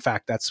die. In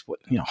fact, that's what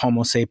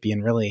Homo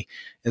sapien really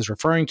is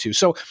referring to.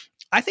 So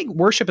I think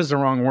worship is the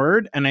wrong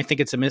word, and I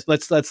think it's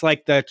let's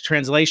like the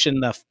translation,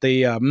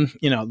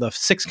 the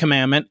sixth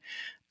commandment.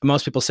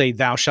 Most people say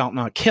thou shalt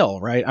not kill,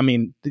 right? I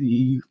mean,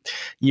 you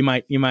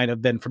might have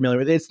been familiar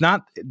with it. It's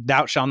not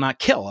thou shalt not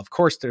kill. Of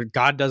course,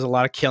 God does a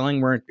lot of killing.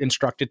 We're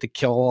instructed to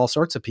kill all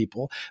sorts of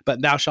people,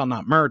 but thou shalt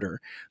not murder.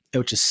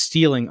 which is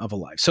stealing of a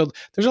life. So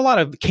there's a lot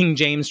of King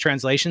James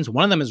translations.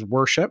 One of them is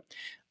worship.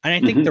 And I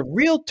think the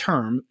real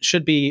term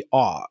should be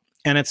awe.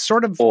 And it's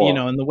sort of,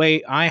 in the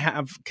way I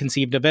have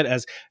conceived of it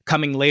as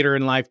coming later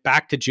in life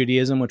back to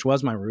Judaism, which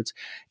was my roots,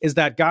 is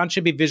that God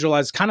should be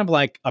visualized kind of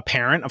like a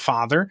parent, a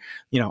father,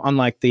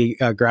 unlike the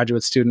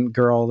graduate student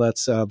girl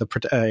that's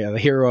the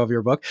hero of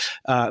your book,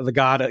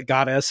 the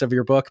goddess of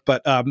your book.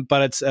 But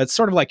it's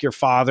sort of like your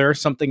father,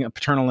 a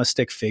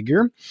paternalistic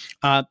figure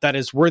that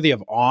is worthy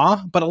of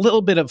awe, but a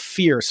little bit of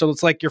fear. So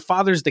it's like your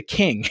father's the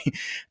king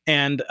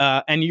and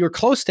you're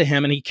close to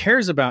him and he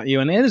cares about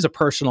you. And it is a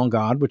personal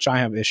God, which I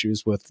have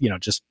issues with,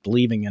 just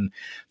believing in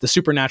the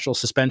supernatural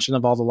suspension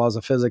of all the laws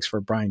of physics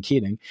for Brian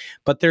Keating.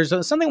 But there's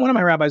something one of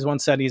my rabbis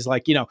once said. He's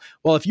like,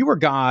 well, if you were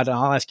God,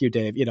 I'll ask you,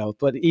 Dave,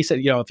 but he said,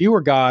 if you were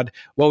God,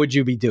 what would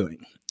you be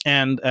doing?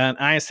 And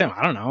I asked him,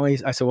 I don't know.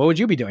 I said, what would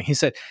you be doing? He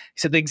said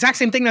the exact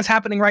same thing that's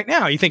happening right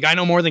now. You think I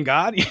know more than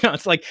God?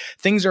 It's like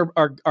things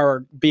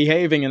are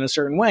behaving in a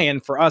certain way.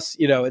 And for us,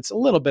 it's a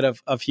little bit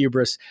of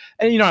hubris.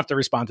 And you don't have to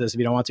respond to this if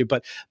you don't want to.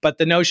 But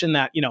the notion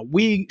that,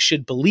 we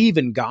should believe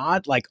in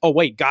God, like, oh,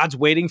 wait, God's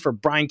waiting for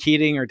Brian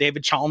Keating or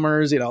David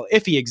Chalmers,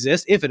 if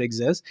it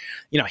exists,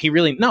 he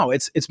really, no,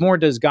 it's more,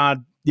 does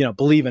God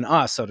believe in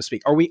us, so to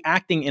speak? Are we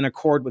acting in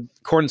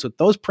accordance with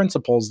those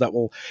principles that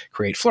will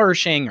create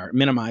flourishing or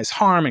minimize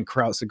harm and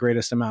create the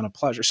greatest amount of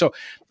pleasure? So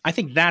I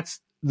think that's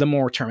the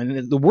more term.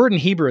 And the word in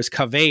Hebrew is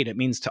kaved. It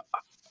means to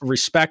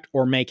respect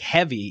or make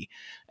heavy.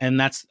 And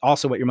that's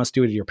also what you must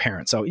do to your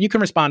parents. So you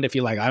can respond if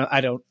you like. I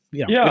don't, we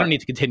don't need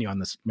to continue on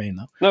this vein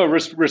though. No,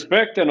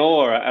 respect and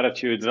awe are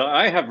attitudes.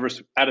 I have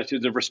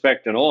attitudes of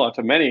respect and awe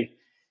to many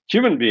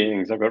human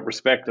beings. I've got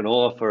respect and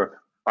awe for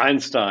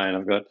Einstein.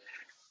 I've got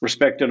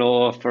respect and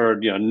awe for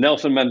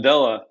Nelson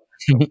Mandela,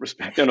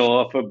 respect and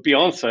awe for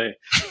Beyonce.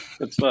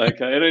 It's like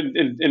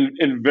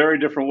in very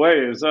different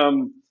ways.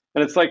 And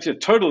it's like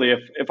totally,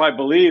 if I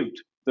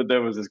believed that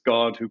there was this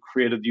God who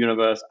created the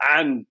universe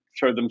and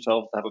showed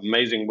themselves to have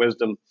amazing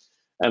wisdom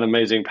and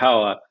amazing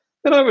power,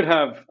 then I would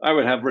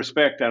have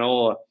respect and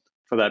awe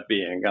for that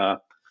being.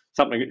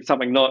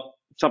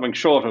 Something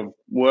short of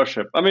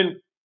worship. I mean,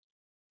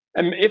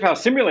 and if our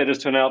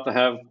simulators turn out to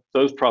have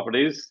those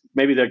properties,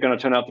 maybe they're going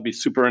to turn out to be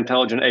super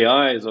intelligent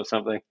AIs or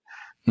something.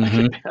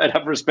 I'd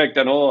have respect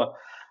and awe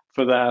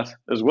for that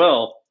as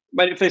well.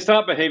 But if they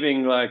start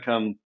behaving like,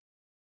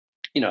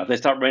 if they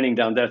start raining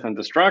down death and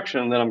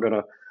destruction, then I'm going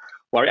to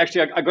worry.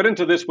 Actually, I got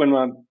into this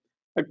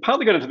I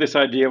partly got into this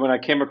idea when I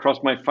came across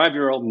my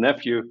 5-year-old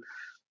nephew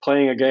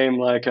playing a game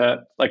like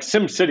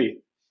SimCity,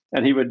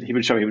 and he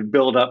would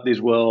build up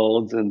these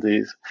worlds and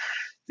these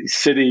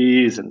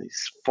cities and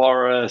these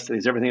forests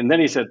and everything. And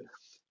then he said,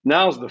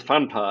 now's the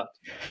fun part.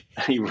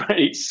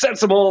 He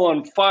sets them all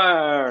on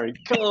fire. He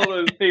kills all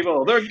those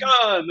people. They're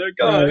gone.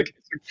 Right.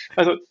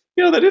 I thought,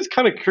 that is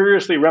kind of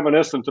curiously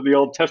reminiscent of the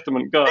Old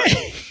Testament God.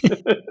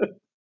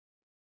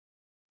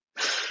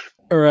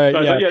 All right.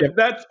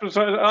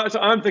 So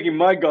I'm thinking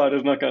my God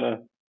is not going to,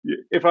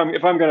 if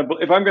I'm going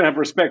to have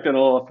respect and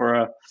awe for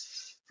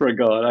a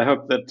God, I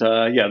hope that,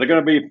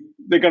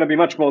 they're going to be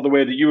much more the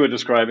way that you were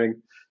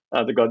describing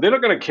the God. They're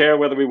not going to care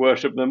whether we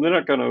worship them. They're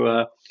not going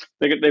to.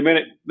 They're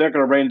going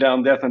to rain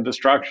down death and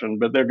destruction,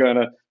 but they're going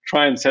to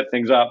try and set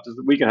things up so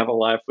that we can have a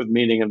life with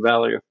meaning and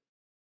value.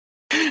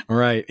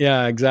 Right.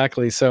 Yeah,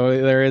 exactly.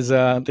 So there's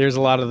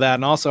a lot of that.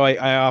 And also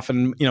I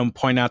often,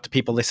 point out to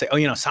people, they say,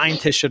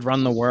 scientists should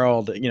run the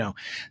world.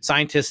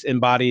 Scientists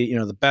embody,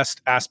 the best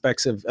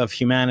aspects of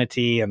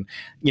humanity. And,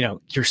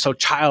 you're so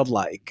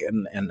childlike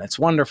and it's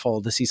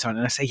wonderful to see something.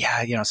 And I say,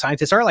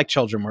 scientists are like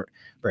children. We're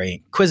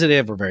very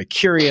inquisitive. We're very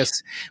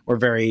curious. We're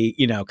very,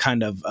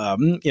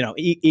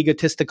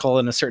 egotistical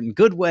in a certain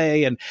good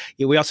way. And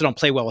we also don't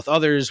play well with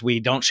others.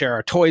 We don't share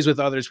our toys with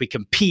others. We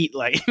compete.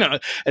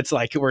 It's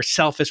like we're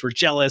selfish. We're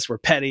jealous. We're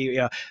petty.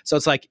 So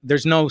it's like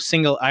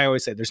I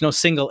always say there's no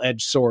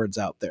single-edged swords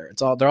out there.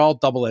 They're all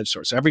double-edged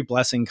swords. So every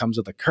blessing comes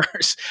with a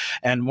curse.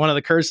 And one of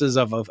the curses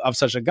of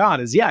such a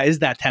God is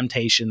that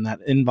temptation, that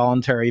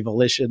involuntary,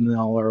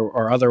 volitional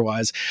or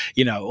otherwise,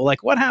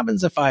 like what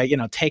happens if I,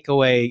 take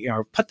away,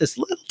 or put this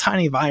little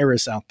tiny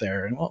virus out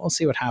there and we'll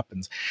see what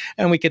happens.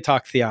 And we could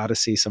talk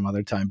theodicy some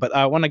other time, but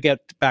I want to get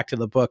back to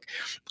the book.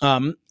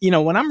 When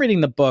I'm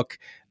reading the book,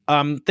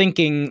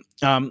 thinking,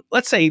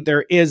 let's say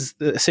there is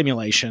a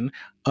simulation.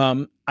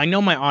 I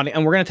know my audience,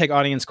 and we're going to take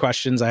audience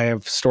questions. I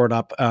have stored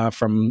up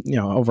from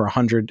over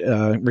 100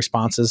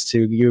 responses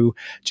to you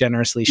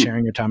generously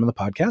sharing your time on the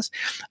podcast.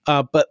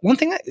 But one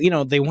thing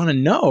they want to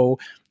know,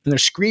 and they're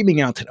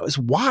screaming out to know, is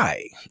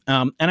why.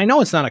 And I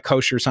know it's not a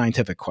kosher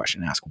scientific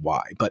question to ask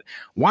why, but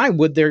why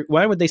would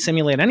they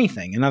simulate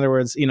anything? In other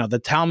words,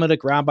 the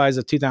Talmudic rabbis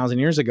of 2,000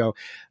 years ago,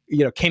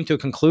 came to a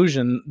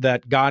conclusion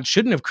that God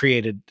shouldn't have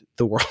created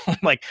the world.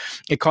 Like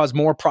it caused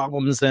more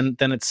problems than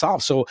it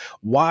solved. So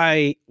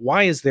why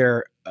is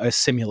there a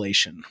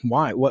simulation?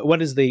 Why?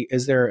 Is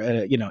there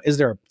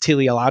a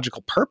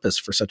teleological purpose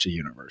for such a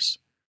universe?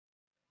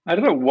 I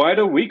don't know. Why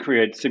do we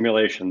create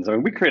simulations? I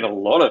mean, we create a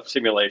lot of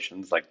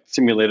simulations, like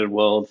simulated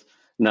worlds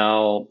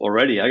now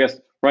already. I guess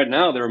right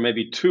now there are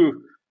maybe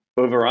two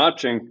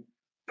overarching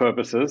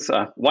purposes.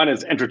 One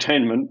is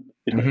entertainment,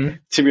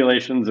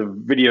 simulations of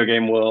video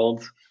game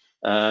worlds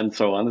and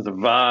so on. There's a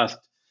vast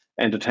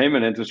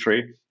entertainment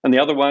industry. And the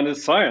other one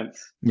is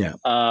science. Yeah.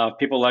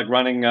 People like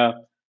running,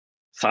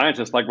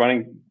 scientists like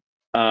running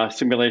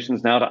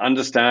simulations now to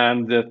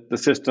understand the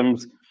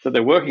systems that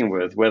they're working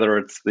with, whether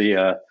it's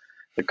the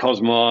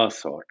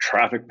cosmos or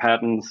traffic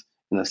patterns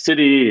in the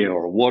city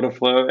or water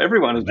flow.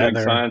 Everyone is doing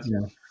science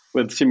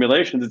with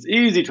simulations. It's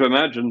easy to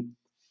imagine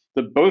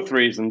that both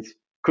reasons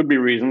could be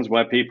reasons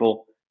why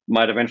people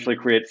might eventually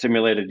create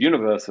simulated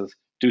universes,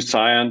 do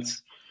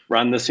science,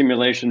 run the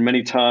simulation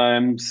many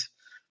times,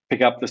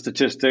 pick up the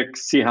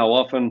statistics, see how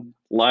often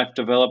life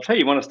develops. Hey,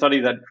 you want to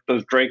study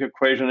those Drake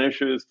equation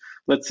issues?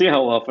 Let's see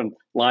how often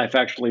life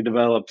actually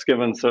develops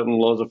given certain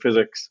laws of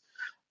physics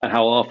and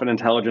how often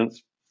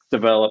intelligence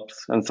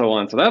develops and so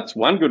on. So that's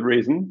one good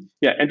reason.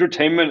 Yeah,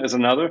 entertainment is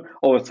another.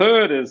 Or a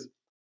third is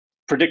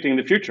predicting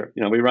the future.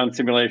 We run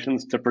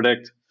simulations to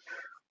predict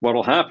what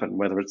will happen,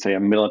 whether it's, say, a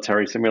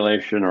military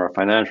simulation or a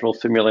financial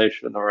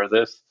simulation or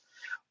this.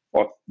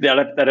 Or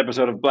that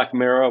episode of Black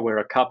Mirror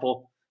where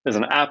there's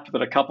an app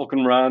that a couple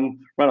can run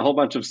a whole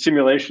bunch of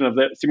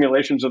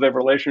simulations of their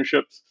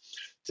relationships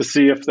to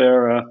see if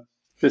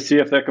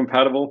they're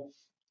compatible.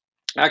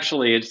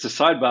 Actually, it's a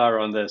sidebar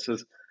on this.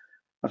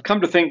 I've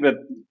come to think that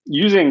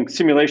using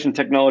simulation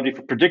technology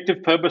for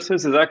predictive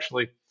purposes is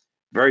actually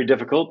very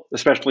difficult,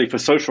 especially for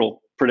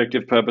social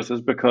predictive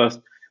purposes, because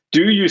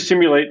do you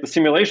simulate the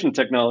simulation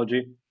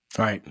technology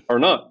or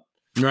not?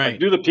 Right. Like,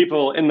 do the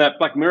people in that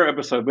Black Mirror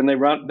episode, when they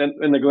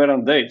go out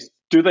on dates,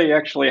 do they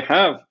actually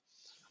have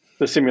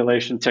the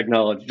simulation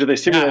technology? Do they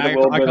simulate the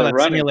world where they're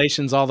running?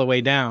 Simulations all the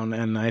way down,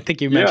 and I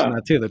think you mentioned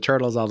that too. The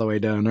turtles all the way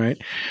down, right?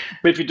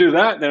 But if you do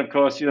that, then of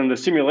course, the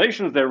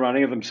simulations they're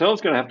running are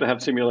themselves going to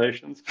have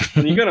simulations,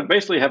 and you're going to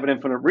basically have an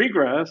infinite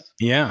regress.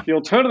 Yeah. The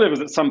alternative is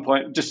at some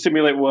point just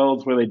simulate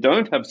worlds where they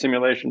don't have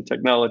simulation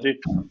technology.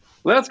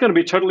 Well, that's going to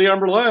be totally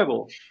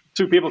unreliable.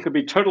 Two people could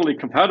be totally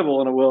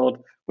compatible in a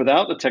world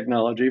without the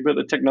technology, but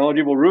the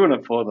technology will ruin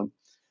it for them.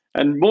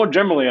 And more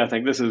generally, I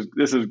think this is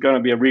going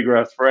to be a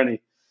regress for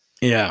any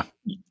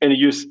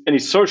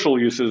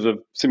social uses of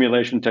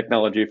simulation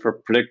technology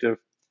for predictive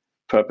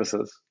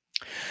purposes.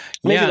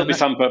 Maybe there'll be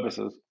some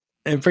purposes.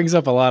 It brings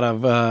up a lot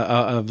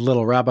of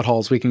little rabbit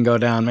holes we can go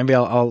down. Maybe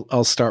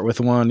I'll start with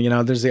one.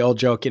 There's the old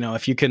joke.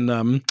 If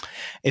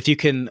you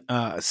can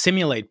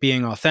simulate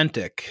being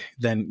authentic,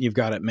 then you've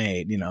got it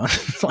made.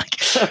 It's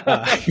like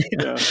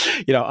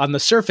on the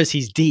surface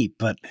he's deep,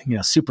 but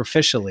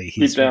superficially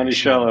he's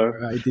shallow.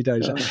 Right? Deep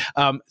down he's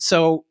shallow.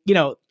 So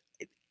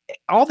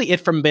all the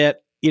it from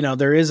bit.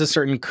 There is a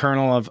certain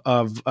kernel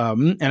of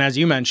and as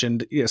you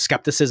mentioned,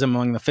 skepticism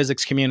among the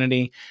physics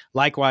community.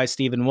 Likewise,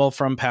 Stephen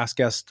Wolfram, past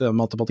guest,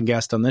 multiple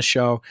guest on this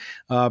show.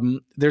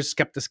 There's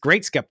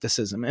great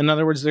skepticism. In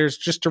other words, there's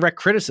just direct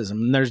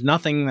criticism. There's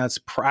nothing that's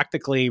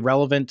practically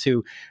relevant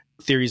to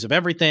theories of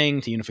everything,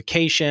 to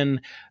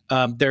unification.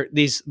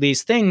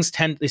 These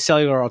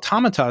cellular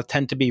automata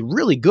tend to be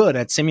really good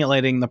at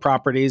simulating the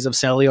properties of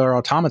cellular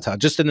automata,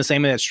 just in the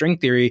same way that string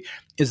theory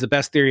is the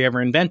best theory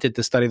ever invented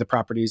to study the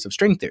properties of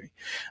string theory.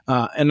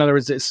 In other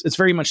words, it's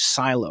very much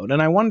siloed.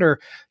 And I wonder,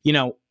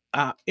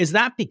 is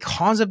that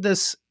because of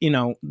this,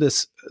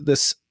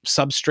 this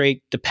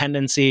substrate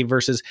dependency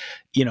versus,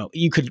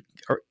 you could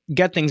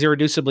get things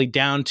irreducibly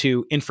down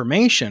to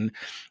information,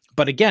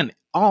 but again,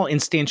 all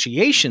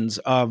instantiations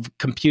of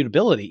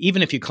computability,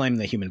 even if you claim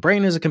the human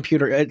brain is a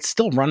computer, it's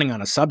still running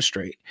on a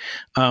substrate.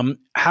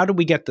 How do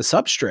we get the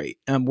substrate?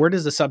 Where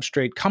does the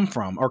substrate come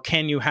from? Or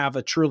can you have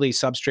a truly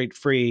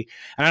substrate-free,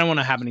 and I don't want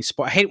to have any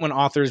I hate when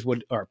authors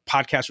or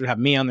podcasters would have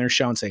me on their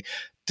show and say,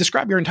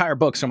 describe your entire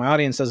book so my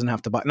audience doesn't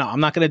have to buy. No, I'm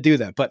not going to do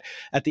that. But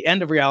at the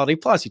end of Reality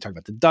Plus, you talk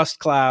about the dust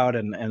cloud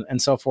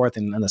and so forth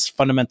and this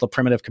fundamental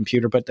primitive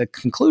computer. But the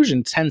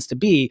conclusion tends to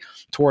be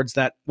towards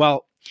that,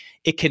 well,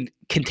 it can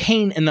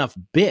contain enough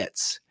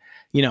bits,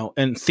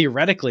 and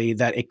theoretically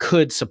that it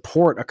could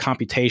support a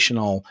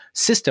computational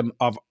system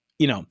of,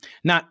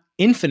 not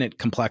infinite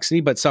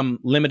complexity, but some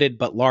limited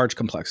but large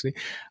complexity.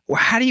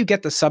 Well, how do you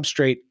get the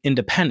substrate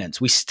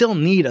independence? We still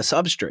need a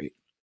substrate.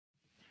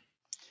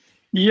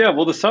 Yeah,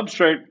 well, the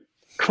substrate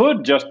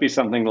could just be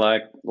something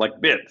like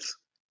bits,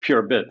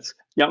 pure bits.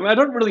 Yeah, I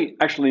don't really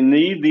actually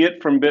need the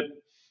it from bit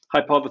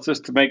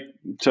hypothesis to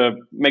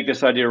make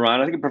this idea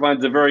run. I think it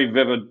provides a very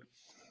vivid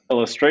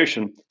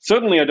illustration.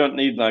 Certainly, I don't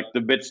need the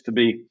bits to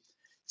be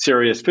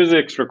serious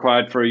physics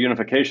required for a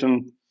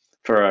unification,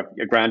 for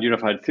a ground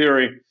unified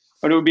theory.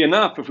 But it would be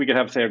enough if we could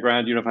have, say, a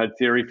ground unified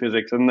theory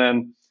physics, and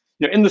then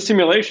in the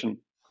simulation,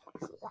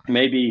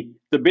 maybe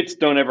the bits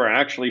don't ever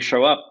actually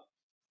show up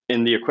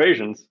in the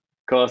equations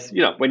because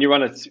when you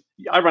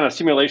I run a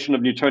simulation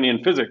of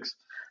Newtonian physics,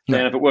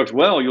 and if it works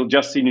well, you'll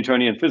just see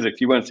Newtonian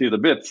physics. You won't see the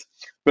bits,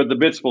 but the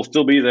bits will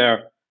still be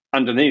there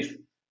underneath,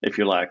 if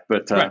you like,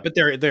 but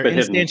they're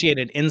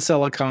instantiated in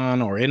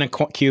silicon or in a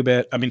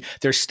qubit. I mean,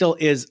 there still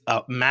is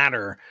a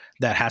matter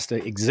that has to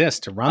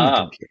exist to run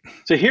the computer.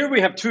 So here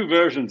we have two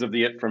versions of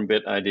the it from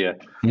bit idea.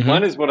 Mm-hmm.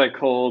 One is what I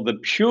call the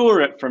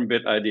pure it from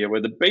bit idea,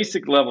 where the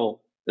basic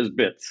level is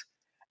bits.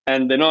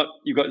 And they're not,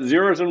 you've got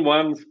zeros and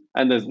ones,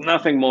 and there's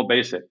nothing more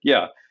basic.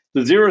 Yeah,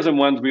 the zeros and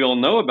ones we all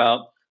know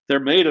about, they're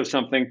made of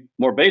something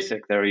more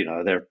basic. They're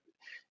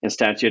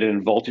instantiated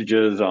in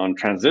voltages on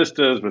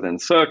transistors within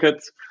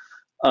circuits.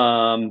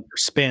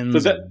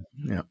 Spins.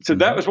 So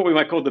that was what we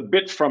might call the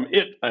bits from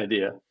it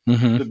idea.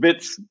 Mm-hmm.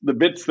 The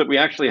bits that we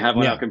actually have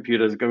on our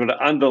computers go to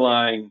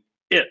underlying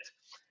it.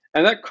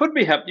 And that could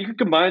be you could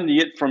combine the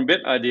it from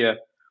bit idea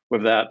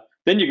with that.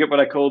 Then you get what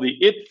I call the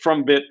it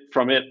from bit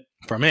from it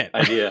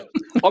idea.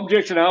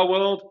 Objects in our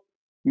world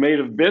made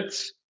of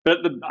bits, but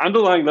at the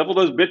underlying level,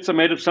 those bits are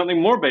made of something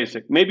more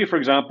basic. Maybe, for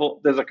example,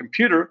 there's a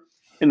computer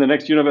in the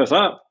next universe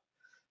up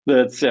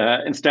that's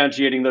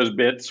instantiating those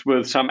bits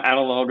with some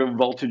analog of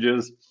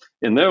voltages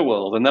in their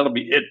world, and that'll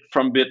be it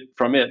from bit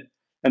from it.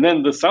 And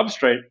then the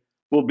substrate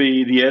will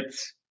be the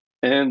its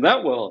in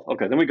that world.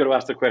 Okay, then we got to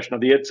ask the question, are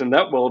the its in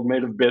that world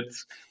made of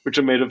bits, which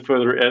are made of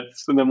further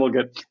its? And then we'll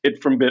get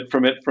it from bit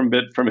from it from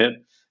bit from it,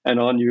 and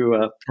on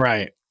you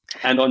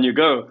and on you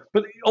go.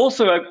 But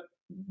also,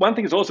 one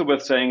thing is also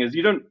worth saying is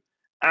you don't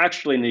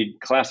actually need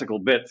classical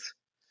bits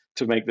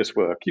to make this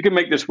work. You can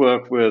make this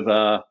work with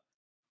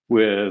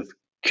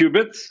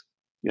qubits,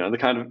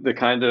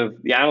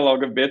 the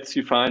analog of bits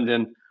you find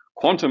in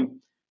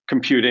quantum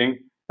computing,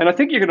 and I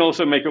think you can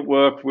also make it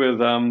work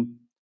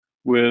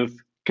with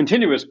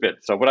continuous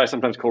bits, so what I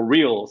sometimes call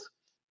reals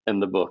in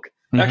the book.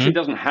 It actually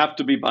doesn't have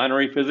to be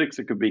binary physics;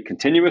 it could be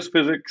continuous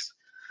physics.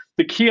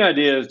 The key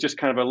idea is just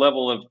kind of a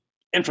level of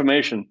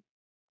information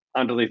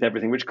underneath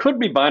everything, which could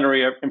be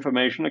binary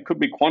information, it could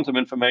be quantum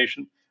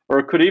information, or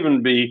it could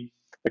even be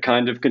a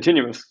kind of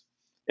continuous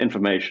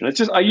information. It's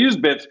just I use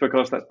bits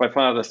because that's by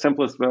far the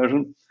simplest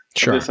version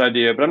of this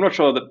idea, but I'm not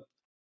sure that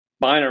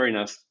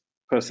binariness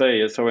per se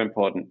is so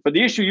important. But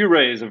the issue you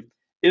raise of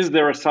is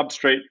there a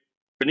substrate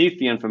beneath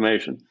the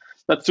information,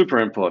 that's super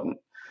important.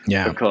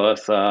 Yeah.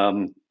 Because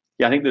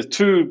I think there's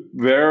two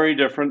very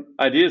different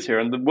ideas here.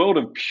 And the world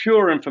of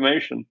pure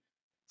information,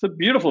 it's a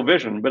beautiful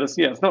vision, but it's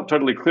not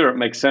totally clear it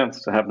makes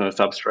sense to have no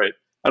substrate.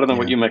 I don't know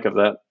what you make of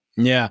that.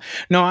 Yeah,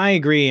 no, I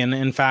agree. And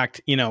in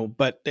fact,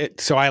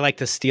 so I like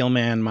to steel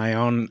man my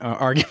own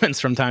arguments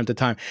from time to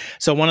time.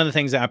 So one of the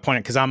things that I point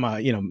out, because I'm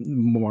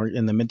more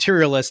in the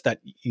materialist, that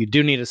you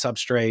do need a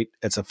substrate.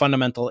 It's a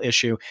fundamental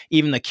issue.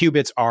 Even the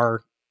qubits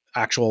are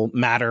actual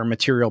matter,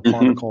 material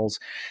particles,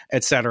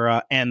 et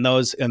cetera, and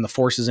the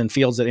forces and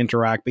fields that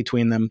interact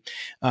between them.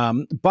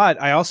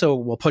 But I also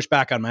will push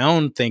back on my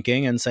own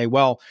thinking and say,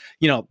 well,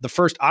 the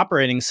first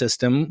operating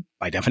system,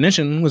 by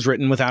definition, was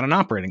written without an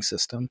operating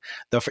system.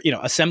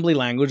 Assembly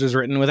language was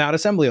written without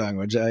assembly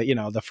language.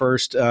 The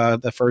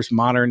first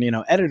modern,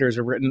 editors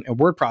are written,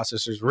 word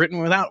processors written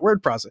without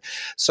word processor.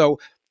 So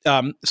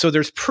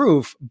there's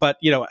proof, but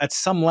at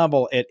some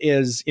level it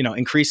is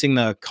increasing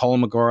the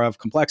Kolmogorov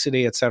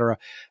complexity, et cetera,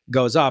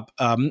 goes up,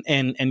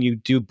 and you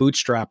do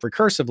bootstrap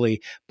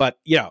recursively. But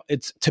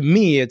it's to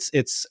me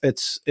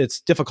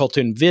it's difficult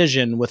to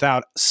envision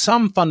without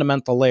some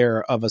fundamental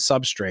layer of a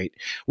substrate,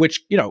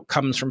 which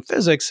comes from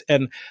physics.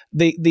 And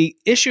the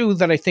issue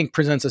that I think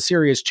presents a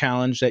serious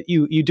challenge that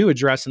you do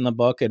address in the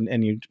book,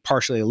 and you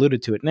partially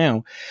alluded to it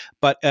now,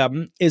 but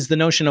is the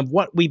notion of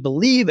what we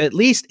believe at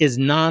least is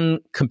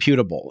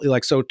non-computable.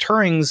 Like, so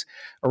Turing's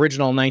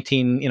original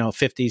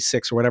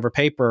 1956 or whatever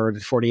paper,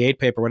 48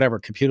 paper, whatever,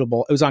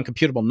 computable, it was on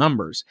computable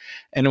numbers,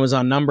 and it was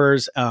on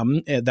numbers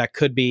that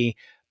could be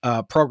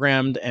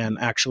programmed and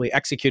actually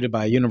executed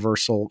by a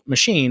universal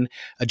machine,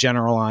 a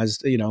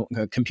generalized,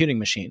 a computing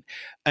machine.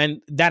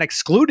 And that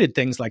excluded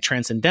things like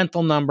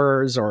transcendental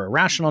numbers or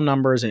irrational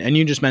numbers. And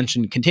you just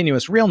mentioned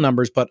continuous real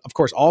numbers, but of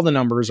course, all the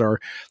numbers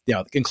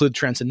include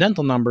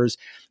transcendental numbers.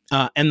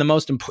 And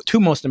the two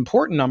most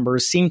important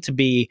numbers seem to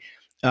be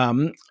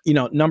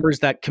numbers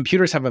that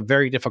computers have a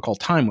very difficult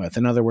time with.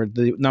 In other words,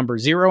 the number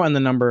 0 and the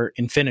number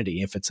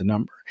infinity, if it's a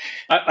number.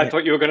 I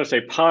thought you were going to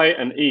say pi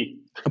and e.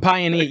 Pi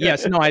and e,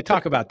 yes. No, I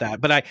talk about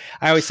that. But I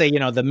always say,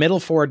 the middle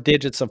 4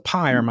 digits of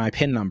pi are my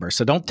PIN number.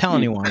 So don't tell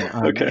anyone.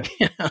 Okay.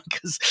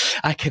 Because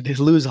I could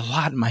lose a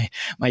lot in my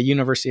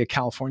University of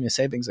California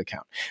savings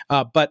account.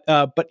 But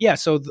yeah,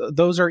 so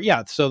those are,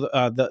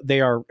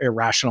 they are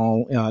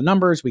irrational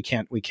numbers. We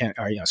can't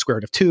square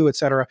root of 2, et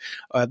cetera.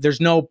 There's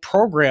no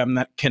program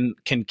that can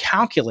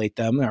calculate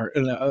them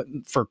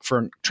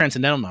for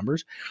transcendental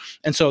numbers.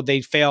 And so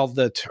they fail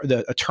a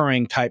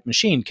Turing type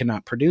machine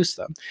cannot produce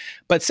them.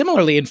 But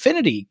similarly,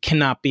 infinity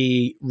cannot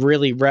be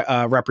really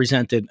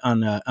represented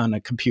on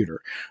a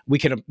computer. We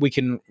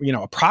can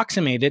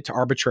approximate it to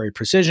arbitrary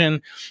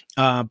precision,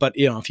 but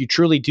if you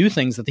truly do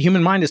things that the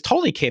human mind is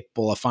totally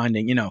capable of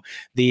finding,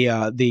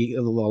 the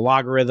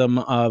logarithm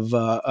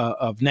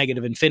of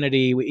negative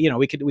infinity,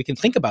 we can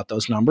think about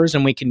those numbers,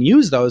 and we can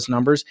use those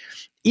numbers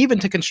even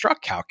to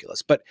construct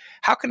calculus. But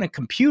how can a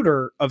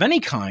computer of any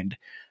kind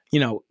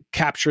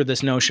capture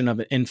this notion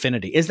of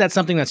infinity? Is that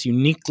something that's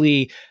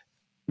uniquely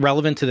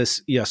relevant to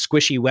this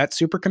squishy, wet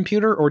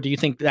supercomputer, or do you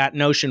think that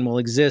notion will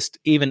exist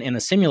even in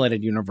a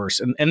simulated universe?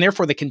 And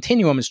therefore, the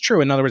continuum is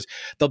true. In other words,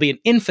 there'll be an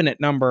infinite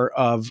number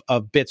of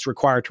bits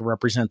required to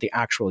represent the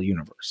actual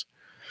universe.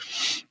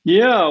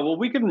 Yeah,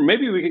 well,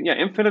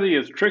 infinity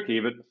is tricky,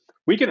 but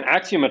we can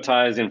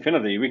axiomatize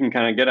infinity. We can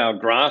kind of get our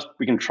grasp,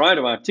 we can try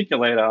to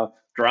articulate our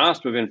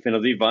grasp of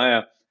infinity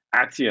via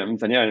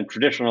axioms. And in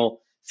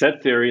traditional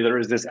set theory, there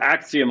is this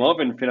axiom of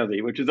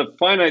infinity, which is a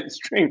finite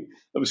string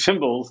of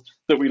symbols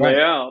that we lay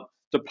out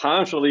to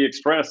partially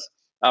express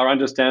our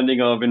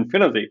understanding of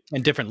infinity.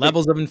 And different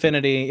levels of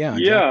infinity. Yeah.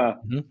 Exactly. Yeah.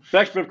 Mm-hmm.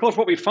 But of course,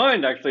 what we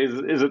find actually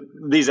is that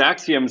these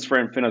axioms for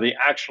infinity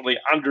actually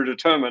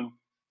underdetermine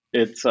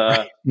its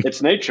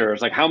nature.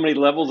 It's like, how many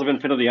levels of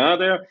infinity are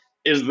there?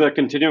 Is the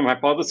continuum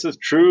hypothesis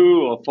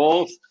true or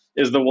false?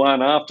 Is the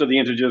one after the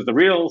integers the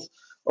reals?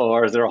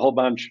 Or is there a whole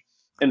bunch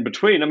in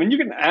between? I mean, you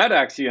can add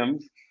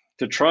axioms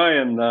to try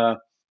and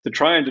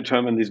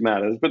determine these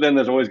matters, but then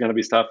there's always going to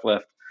be stuff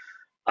left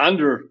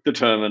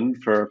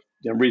underdetermined for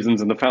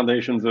reasons in the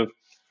foundations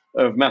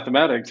of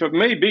mathematics. So it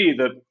may be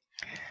that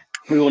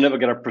we will never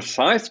get a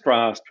precise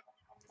grasp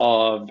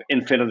of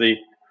infinity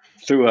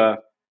through a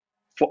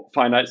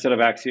finite set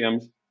of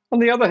axioms. On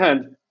the other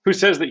hand, who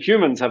says that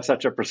humans have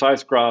such a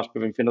precise grasp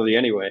of infinity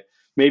anyway?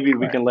 Maybe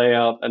we can lay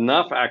out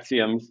enough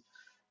axioms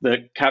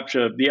that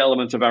capture the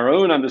elements of our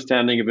own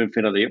understanding of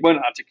infinity. It won't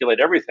articulate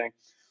everything,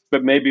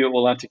 but maybe it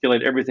will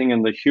articulate everything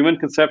in the human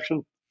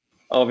conception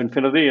of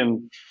infinity,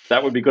 and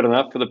that would be good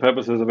enough for the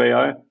purposes of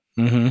AI.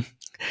 Mm-hmm.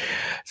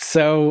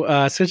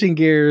 So switching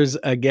gears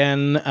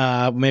again,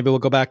 maybe we'll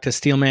go back to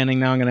Steel Manning.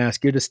 Now I'm going to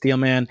ask you to Steel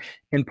Man.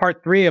 In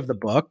part 3 of the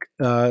book,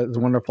 it's a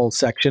wonderful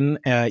section.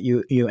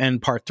 You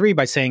end part 3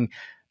 by saying,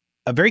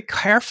 very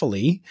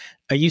carefully,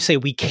 you say,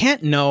 we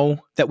can't know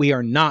that we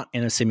are not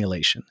in a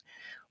simulation.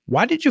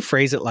 Why did you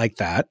phrase it like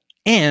that?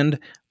 And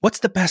what's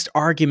the best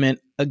argument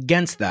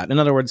against that? In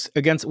other words,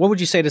 what would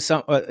you say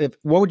to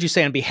what would you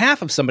say on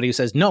behalf of somebody who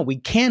says, no, we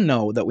can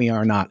know that we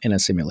are not in a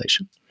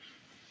simulation?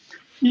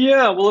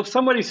 Yeah, well, if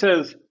somebody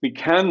says we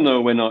can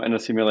know we're not in a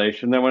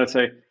simulation, then I want to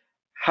say,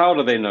 how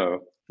do they know?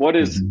 What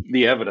is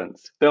the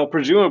evidence? They'll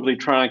presumably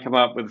try and come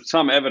up with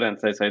some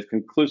evidence, they say, it's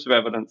conclusive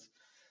evidence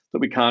that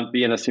we can't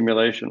be in a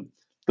simulation.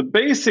 The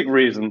basic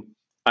reason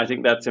I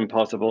think that's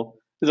impossible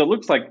is it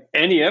looks like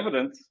any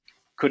evidence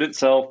could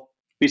itself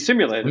be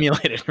simulated.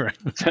 Right.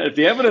 So if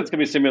the evidence can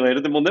be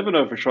simulated, then we'll never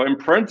know for sure. In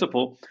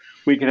principle,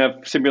 we can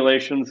have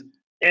simulations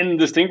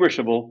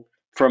indistinguishable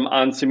from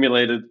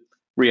unsimulated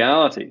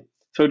reality.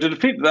 So to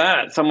defeat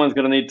that, someone's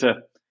going to need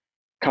to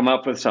come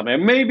up with something.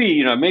 And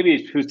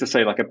maybe who's to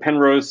say, like a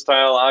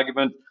Penrose-style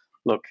argument.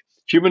 Look,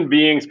 human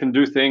beings can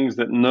do things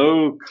that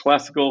no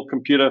classical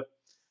computer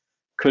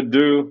could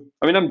do.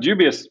 I mean, I'm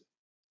dubious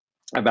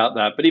about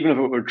that. But even if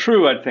it were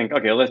true, I'd think,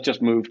 okay, let's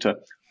just move to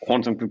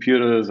quantum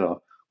computers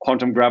or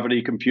quantum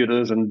gravity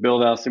computers and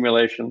build our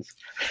simulations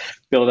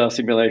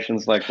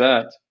like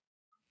that.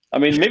 I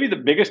mean, maybe the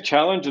biggest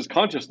challenge is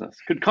consciousness.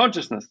 Could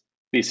consciousness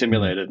be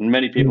simulated? And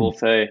many people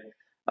say,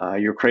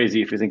 you're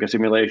crazy if you think a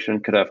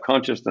simulation could have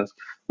consciousness.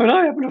 But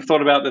I happen to have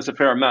thought about this a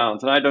fair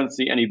amount, and I don't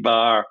see any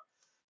bar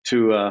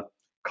to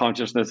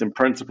consciousness in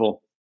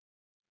principle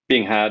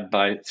being had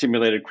by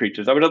simulated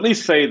creatures. I would at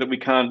least say that we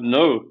can't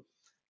know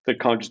that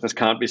consciousness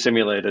can't be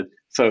simulated.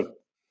 So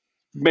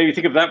maybe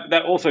think of that.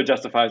 That also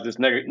justifies this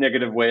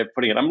negative way of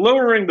putting it. I'm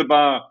lowering the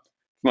bar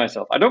for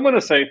myself. I don't want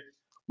to say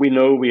we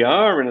know we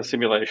are in a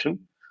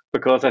simulation,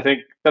 because I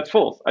think that's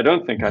false. I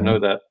don't think I know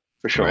that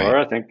for sure. Right.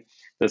 I think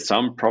there's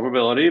some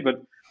probability, but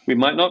we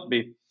might not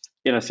be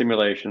in a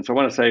simulation. So I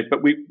want to say,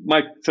 but we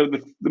might. So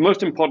the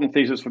most important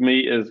thesis for me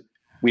is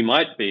we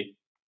might be.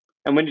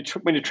 And when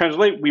you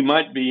translate we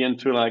might be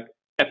into like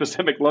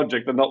epistemic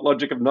logic, the not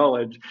logic of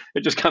knowledge,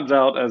 it just comes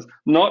out as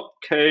not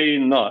K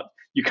not.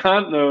 You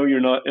can't know you're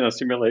not in a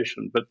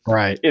simulation. But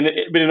right.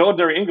 But in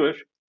ordinary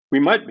English, we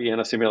might be in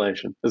a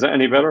simulation. Is that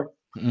any better?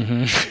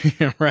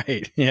 Mm-hmm.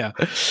 Right. Yeah,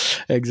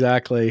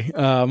 exactly.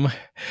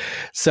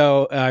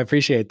 So I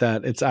appreciate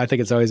that. I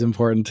think it's always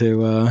important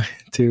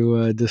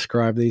to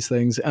describe these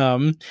things.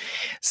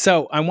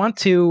 So I want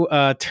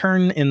to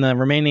turn in the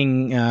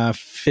remaining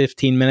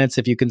 15 minutes,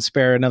 if you can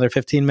spare another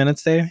 15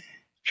 minutes, Dave.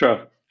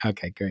 Sure.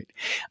 Okay, great.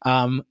 So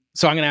I'm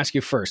going to ask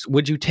you first,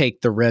 would you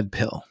take the red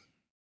pill?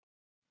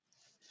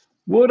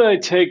 Would I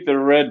take the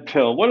red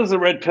pill? What does the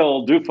red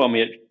pill do for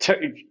me?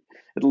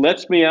 It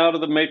lets me out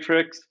of the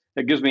matrix.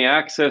 It gives me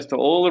access to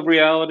all of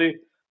reality.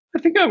 I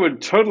think I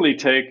would totally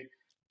take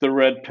the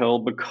red pill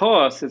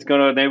because it's going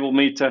to enable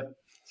me to.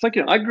 It's like,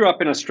 I grew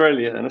up in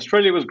Australia, and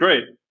Australia was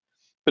great.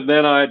 But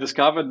then I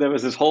discovered there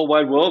was this whole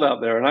wide world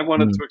out there, and I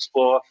wanted to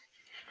explore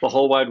the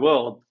whole wide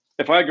world.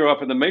 If I grew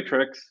up in the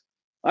Matrix,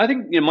 I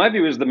think, in my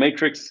view, is the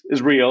Matrix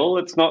is real.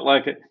 It's not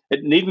like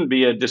it needn't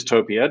be a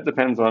dystopia. It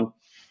depends on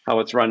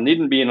how it's run. It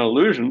needn't be an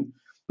illusion.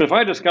 But if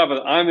I discover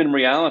that I'm in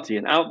reality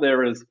and out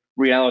there is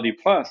reality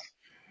plus,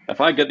 if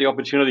I get the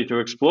opportunity to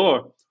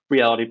explore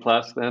reality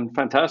plus, then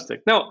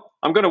fantastic. Now,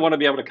 I'm going to want to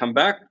be able to come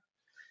back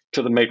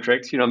to the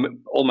Matrix.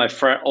 All my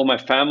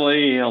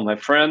family, all my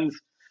friends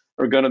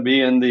are going to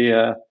be in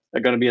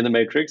the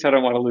Matrix. I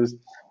don't want to lose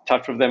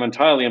touch with them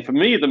entirely. And for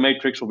me, the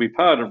Matrix will be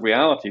part of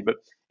reality. But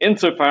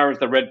insofar as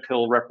the red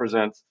pill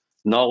represents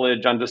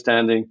knowledge,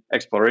 understanding,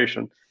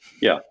 exploration,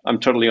 yeah, I'm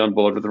totally on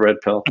board with the red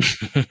pill.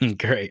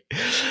 Great.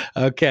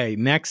 Okay,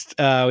 next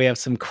we have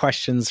some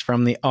questions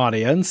from the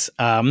audience.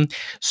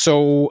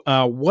 So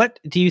what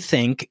do you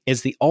think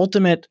is the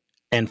ultimate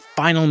and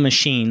final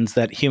machines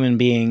that human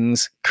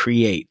beings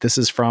create? This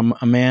is from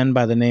a man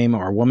by the name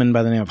or a woman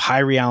by the name of High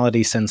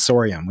Reality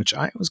Sensorium, which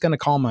I was going to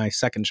call my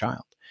second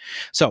child.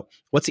 So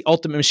what's the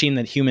ultimate machine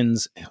that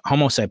humans,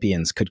 Homo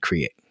sapiens, could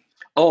create?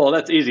 Oh,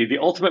 that's easy. The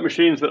ultimate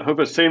machines that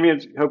Homo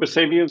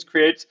sapiens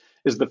creates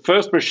is the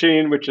first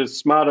machine, which is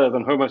smarter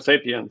than Homo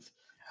sapiens.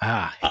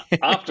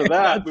 After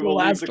that, we will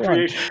leave the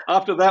creation.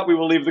 After that, we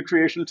will leave the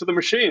creation to the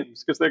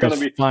machines because they're going to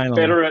be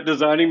better at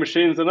designing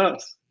machines than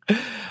us.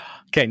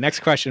 Okay, next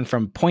question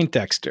from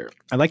Poindexter.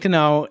 I'd like to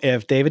know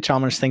if David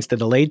Chalmers thinks the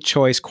delayed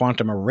choice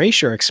quantum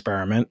erasure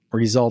experiment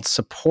results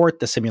support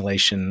the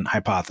simulation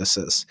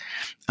hypothesis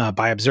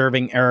by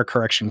observing error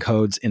correction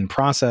codes in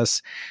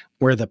process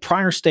where the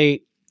prior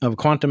state of a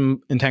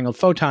quantum entangled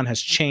photon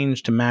has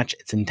changed to match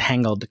its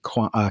entangled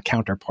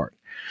counterpart.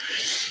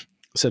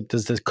 So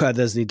does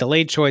the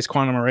delayed choice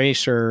quantum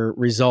erasure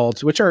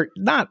results, which are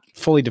not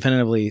fully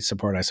definitively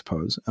support, I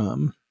suppose,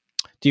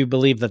 do you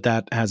believe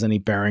that has any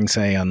bearing,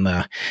 say, on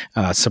the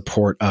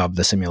support of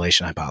the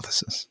simulation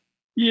hypothesis?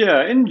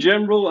 Yeah, in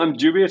general, I'm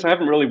dubious. I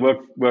haven't really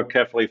worked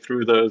carefully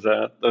through those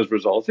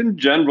results. In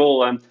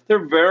general, there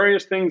are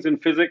various things in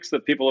physics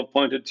that people have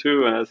pointed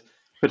to as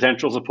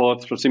potential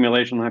supports for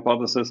simulation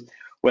hypothesis,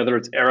 whether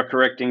it's error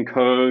correcting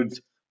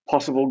codes,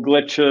 possible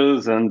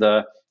glitches, and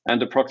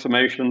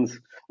approximations.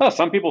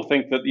 Some people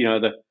think that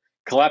the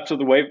collapse of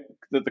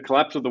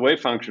the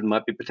wave function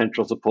might be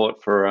potential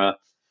support for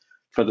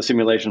the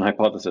simulation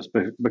hypothesis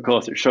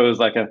because it shows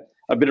like a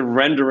bit of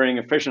rendering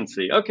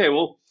efficiency. Okay,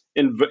 well,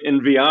 in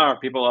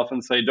VR, people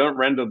often say don't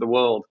render the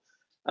world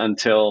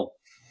until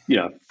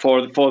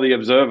for the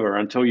observer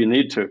until you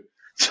need to.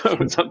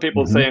 So some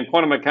people say in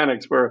quantum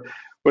mechanics we're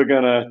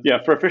gonna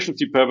for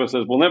efficiency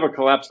purposes we'll never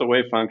collapse the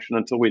wave function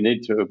until we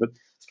need to. But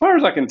as far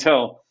as I can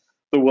tell,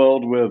 the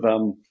world with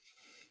an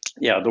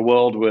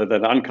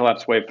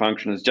uncollapsed wave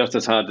function is just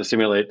as hard to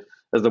simulate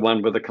as the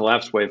one with a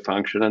collapsed wave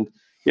function. And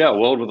a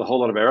world with a whole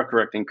lot of error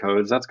correcting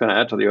codes, that's going to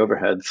add to the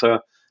overhead. So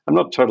I'm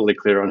not totally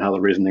clear on how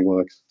the reasoning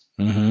works.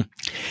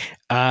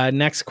 Mm-hmm.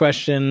 Next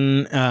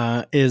question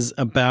is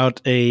about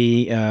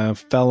a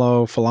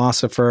fellow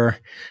philosopher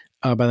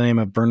by the name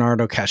of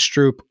Bernardo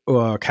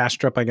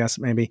Kastrup, I guess,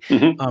 maybe.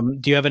 Mm-hmm.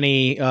 Do you have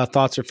any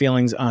thoughts or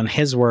feelings on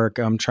his work?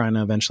 I'm trying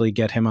to eventually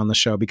get him on the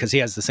show because he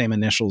has the same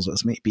initials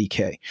as me,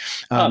 BK.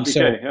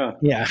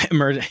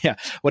 BK,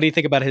 What do you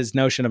think about his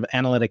notion of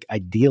analytic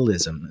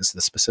idealism is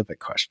the specific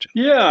question.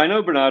 Yeah, I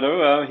know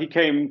Bernardo. He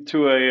came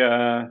to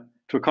a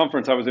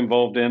conference I was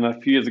involved in a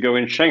few years ago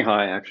in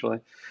Shanghai, actually,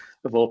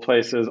 of all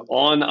places,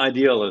 on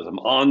idealism,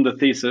 on the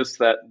thesis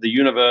that the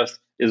universe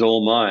is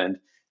all mind.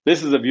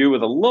 This is a view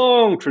with a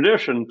long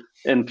tradition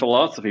in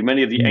philosophy.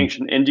 Many of the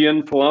ancient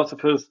Indian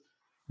philosophers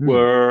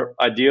were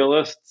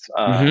idealists.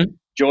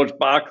 George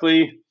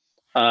Berkeley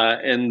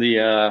in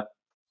the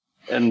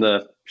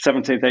 17th,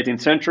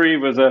 18th century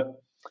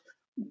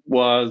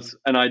was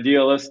an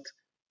idealist.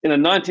 In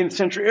the 19th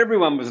century,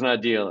 everyone was an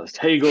idealist.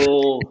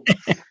 Hegel,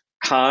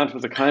 Kant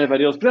was a kind of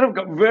idealist. But then it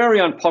got very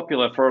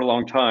unpopular for a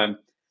long time.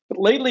 But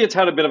lately, it's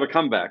had a bit of a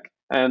comeback.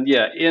 And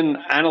in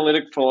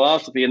analytic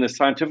philosophy, in this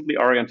scientifically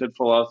oriented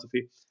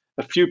philosophy,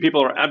 a few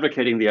people are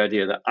advocating the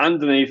idea that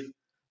underneath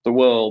the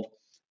world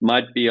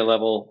might be a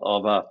level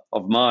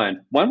of mind.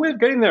 One way of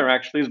getting there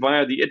actually is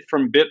via the it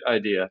from bit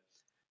idea. And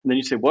then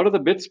you say, what are the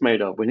bits made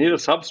of? We need a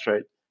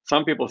substrate.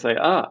 Some people say,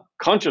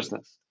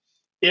 consciousness.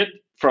 It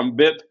from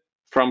bit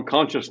from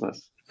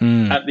consciousness.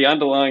 At the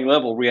underlying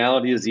level,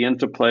 reality is the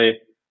interplay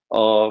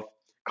of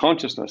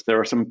consciousness. There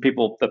are some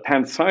people, the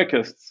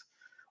panpsychists,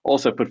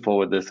 also put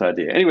forward this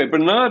idea. Anyway,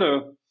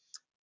 Bernardo,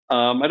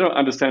 I don't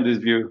understand his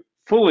view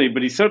fully,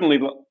 but he certainly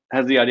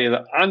has the idea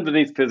that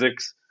underneath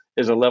physics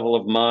is a level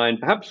of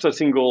mind, perhaps a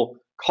single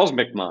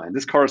cosmic mind.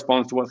 This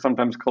corresponds to what's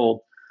sometimes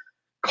called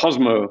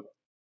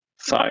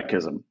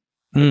cosmopsychism.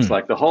 It's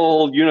like the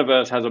whole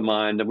universe has a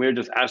mind, and we're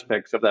just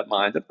aspects of that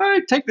mind. And I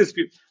take this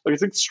view,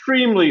 it's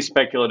extremely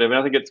speculative, and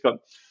I think it's got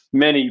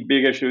many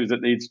big issues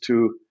it needs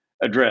to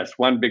address.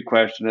 One big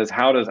question is,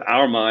 how does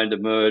our mind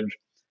emerge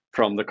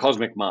from the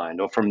cosmic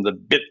mind or from the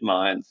bit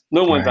minds?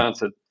 No one's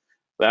answered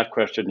that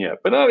question yet.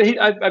 But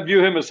I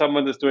view him as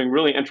someone that's doing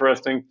really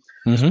interesting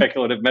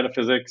speculative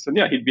metaphysics. And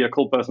he'd be a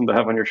cool person to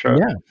have on your show.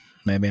 Yeah,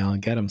 maybe I'll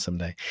get him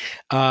someday.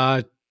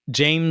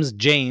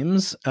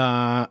 James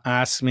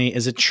asked me,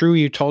 is it true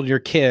you told your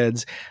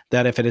kids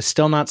that if it is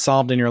still not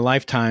solved in your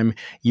lifetime,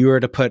 you are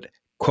to put,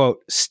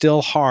 quote,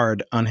 still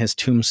hard on his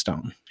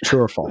tombstone?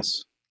 True or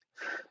false?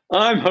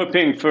 I'm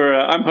hoping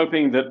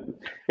that,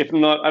 if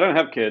not, I don't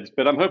have kids,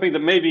 but I'm hoping that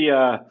maybe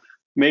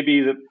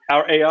that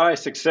our AI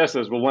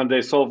successors will one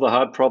day solve the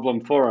hard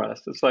problem for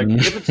us. It's like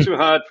if it's too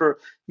hard for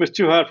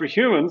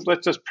humans,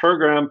 let's just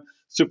program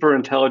super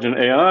intelligent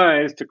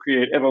AIs to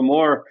create ever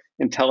more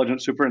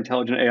intelligent, super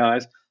intelligent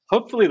AIs.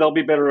 Hopefully they'll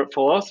be better at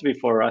philosophy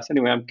for us.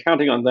 Anyway, I'm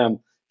counting on them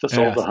to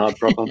solve the hard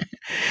problem.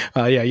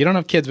 Yeah, you don't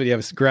have kids, but you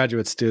have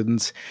graduate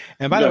students.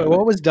 And by the way,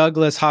 what was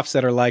Douglas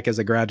Hofstadter like as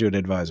a graduate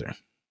advisor?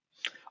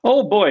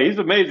 Oh boy, he's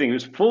amazing. He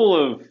was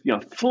full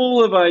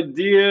of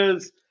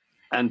ideas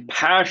and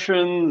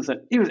passions,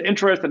 and he was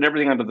interested in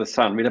everything under the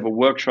sun. We'd have a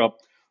workshop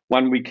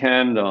one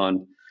weekend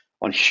on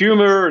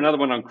humor, another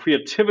one on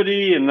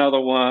creativity, another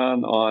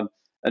one on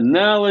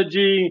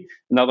analogy,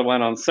 another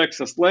one on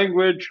sexist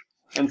language,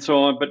 and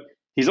so on. But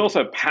he's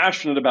also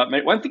passionate about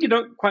one thing you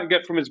don't quite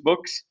get from his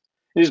books.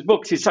 In his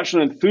books, he's such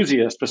an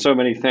enthusiast for so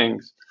many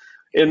things.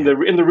 In the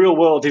real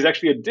world, he's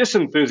actually a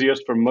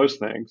disenthusiast for most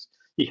things.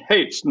 He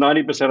hates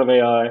 90% of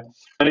AI,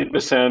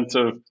 90%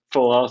 of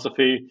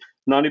philosophy,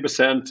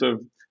 90%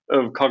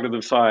 of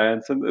cognitive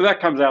science, and that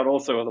comes out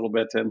also a little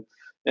bit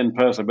in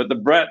person. But the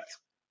breadth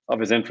of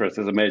his interest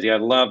is amazing. I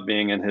love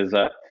being in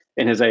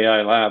his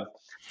AI lab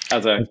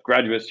as a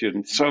graduate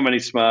student. So many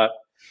smart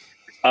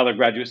other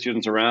graduate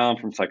students around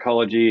from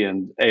psychology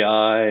and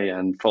AI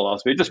and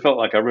philosophy. It just felt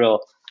like a real,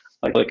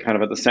 like kind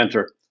of at the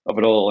center of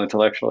it all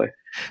intellectually.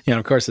 Yeah, and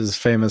of course, his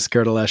famous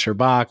Gödel Escher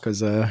Bach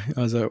was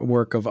a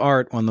work of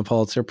art, won the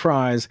Pulitzer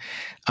Prize.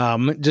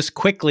 Just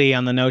quickly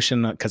on the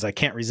notion, because I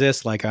can't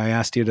resist, like I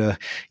asked you to,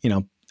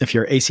 if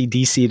you're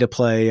AC/DC to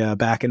play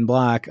Back in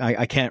Black,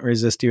 I can't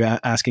resist you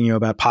asking you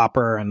about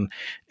Popper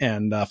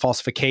and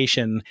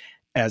falsification.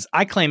 As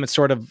I claim, it's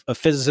sort of a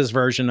physicist's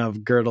version of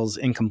Gödel's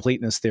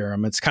incompleteness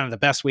theorem. It's kind of the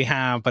best we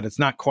have, but it's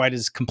not quite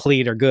as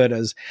complete or good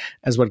as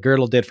what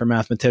Gödel did for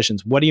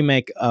mathematicians. What do you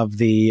make of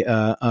the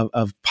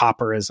of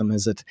Popperism?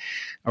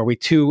 Are we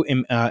too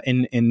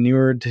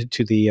inured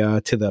to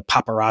the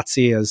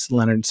paparazzi, as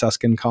Leonard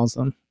Susskind calls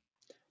them?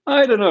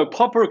 I don't know.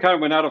 Popper kind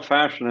of went out of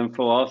fashion in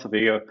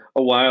philosophy a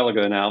while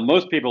ago now.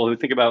 Most people who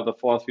think about the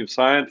philosophy of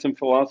science and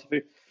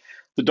philosophy,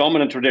 the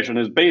dominant tradition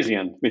is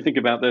Bayesian. We think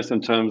about this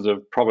in terms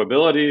of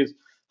probabilities,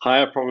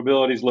 higher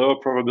probabilities, lower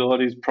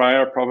probabilities,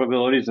 prior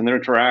probabilities, and their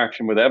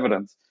interaction with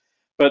evidence.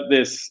 But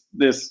this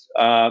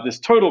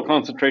total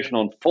concentration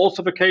on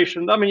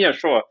falsification, I mean, yeah,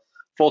 sure,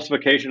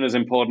 falsification is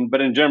important,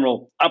 but in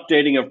general,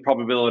 updating of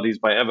probabilities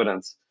by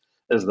evidence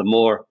is the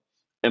more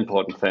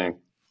important thing.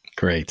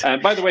 Great.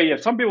 And by the way,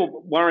 some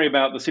people worry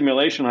about the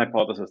simulation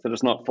hypothesis, that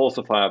it's not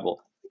falsifiable.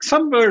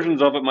 Some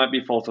versions of it might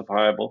be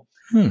falsifiable.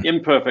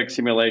 Imperfect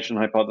simulation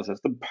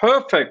hypothesis. The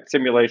perfect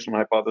simulation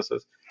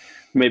hypothesis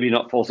may be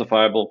not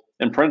falsifiable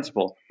in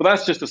principle. But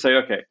that's just to say,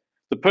 okay,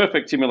 the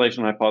perfect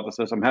simulation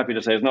hypothesis, I'm happy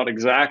to say, is not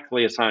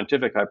exactly a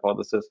scientific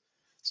hypothesis.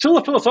 Still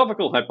a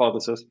philosophical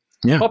hypothesis.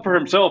 Yeah. Popper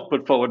himself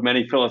put forward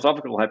many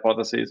philosophical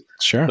hypotheses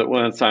that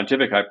weren't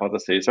scientific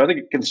hypotheses. So I think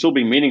it can still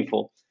be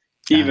meaningful,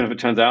 even if it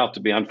turns out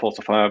to be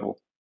unfalsifiable.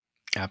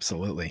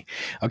 Absolutely.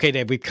 Okay,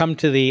 Dave, we've come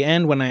to the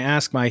end when I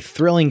ask my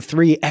thrilling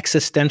 3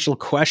 existential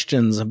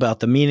questions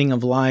about the meaning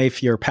of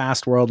life, your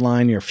past world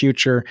line, your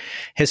future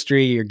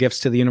history, your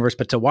gifts to the universe.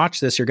 But to watch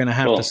this, you're going to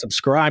have to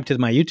subscribe to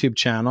my YouTube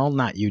channel.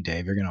 Not you,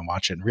 Dave. You're going to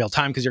watch it in real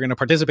time because you're going to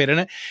participate in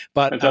it.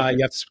 But you have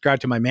to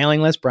subscribe to my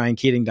mailing list,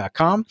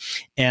 briankeating.com.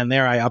 And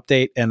there I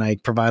update and I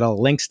provide all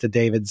the links to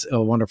David's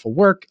wonderful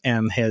work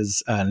and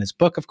his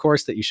book, of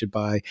course, that you should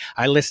buy.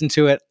 I listened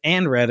to it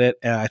and read it.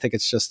 I think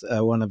it's just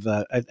one of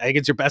the, I think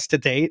it's your best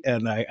to date,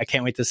 and I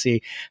can't wait to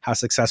see how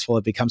successful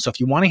it becomes. So if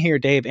you want to hear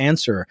Dave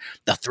answer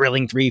the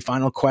thrilling 3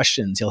 final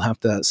questions, you'll have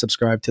to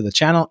subscribe to the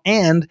channel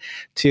and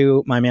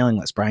to my mailing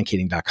list,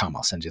 briankeating.com.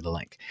 I'll send you the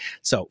link.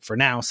 So for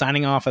now,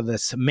 signing off of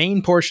this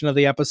main portion of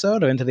the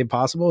episode of Into the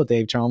Impossible with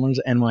Dave Chalmers,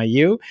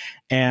 NYU,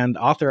 and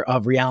author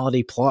of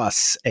Reality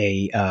Plus,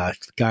 a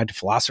guide to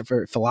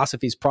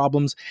philosophy's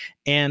problems,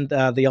 and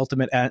the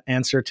ultimate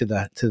answer to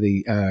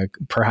the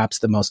perhaps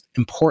the most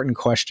important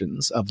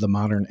questions of the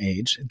modern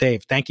age.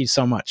 Dave, thank you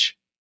so much.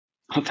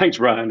 Oh, thanks,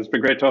 Brian. It's been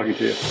great talking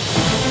to you.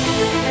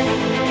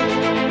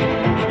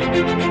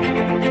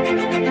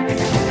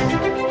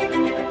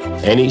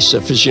 Any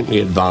sufficiently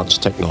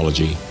advanced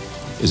technology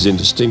is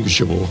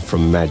indistinguishable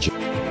from magic.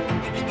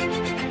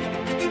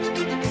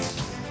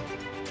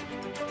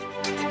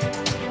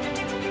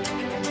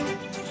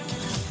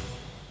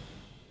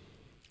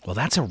 Well,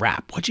 that's a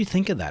wrap. What'd you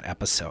think of that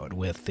episode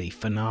with the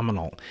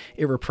phenomenal,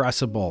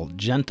 irrepressible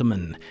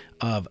gentleman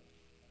of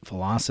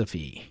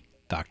philosophy,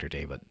 Dr.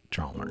 David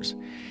Chalmers?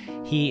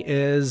 He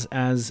is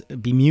as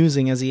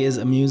bemusing as he is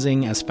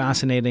amusing, as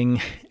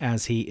fascinating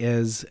as he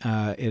is.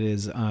 It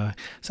is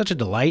such a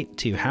delight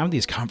to have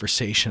these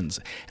conversations,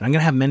 and I'm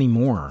going to have many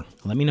more.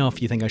 Let me know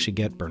if you think I should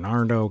get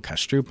Bernardo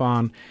Kastrup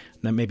on,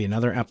 then maybe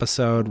another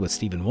episode with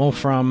Stephen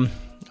Wolfram,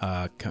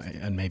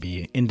 and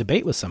maybe in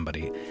debate with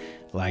somebody.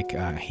 Like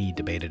he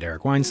debated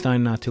Eric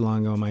Weinstein not too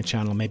long ago on my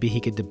channel. Maybe he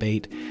could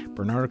debate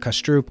Bernardo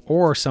Kastrup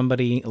or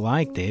somebody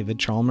like David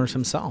Chalmers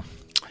himself.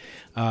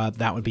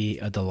 That would be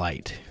a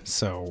delight.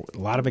 So a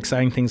lot of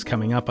exciting things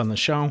coming up on the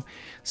show.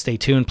 Stay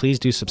tuned. Please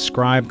do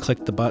subscribe.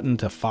 Click the button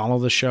to follow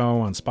the show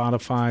on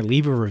Spotify.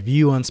 Leave a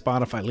review on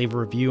Spotify. Leave a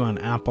review on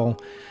Apple.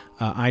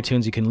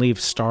 iTunes, you can leave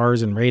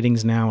stars and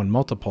ratings now in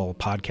multiple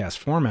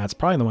podcast formats,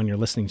 probably the one you're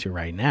listening to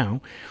right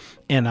now.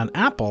 And on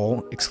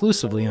Apple,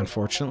 exclusively,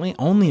 unfortunately,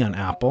 only on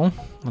Apple,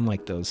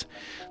 unlike those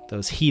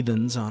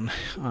heathens on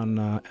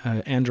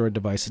Android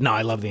devices. No,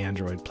 I love the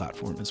Android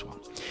platform as well.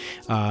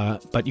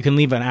 But you can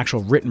leave an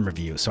actual written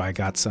review. So I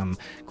got some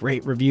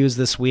great reviews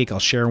this week. I'll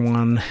share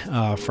one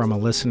from a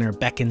listener,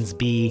 Beckons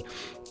B,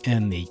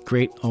 in the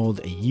great old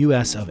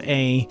US of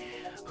A,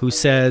 who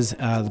says,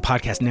 the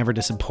podcast never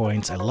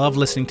disappoints. I love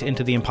listening to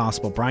Into the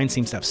Impossible. Brian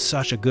seems to have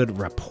such a good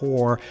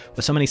rapport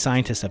with so many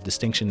scientists of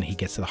distinction. He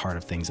gets to the heart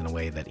of things in a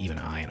way that even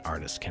I, an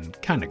artist, can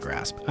kind of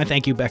grasp. I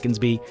thank you,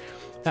 Beckonsby.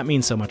 That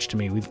means so much to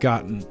me. We've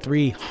gotten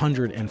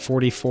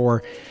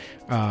 344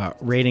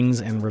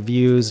 ratings and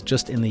reviews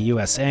just in the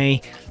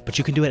USA, but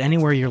you can do it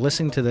anywhere you're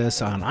listening to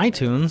this, on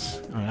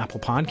iTunes, on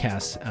Apple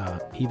Podcasts,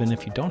 even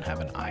if you don't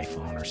have an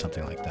iPhone or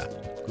something like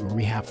that.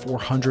 We have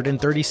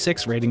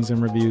 436 ratings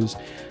and reviews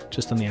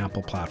just on the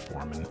Apple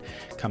platform, and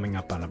coming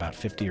up on about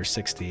 50 or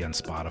 60 on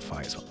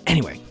Spotify as well.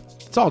 Anyway,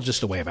 it's all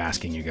just a way of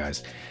asking you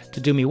guys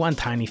to do me one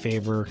tiny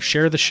favor.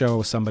 Share the show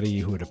with somebody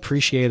who would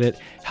appreciate it.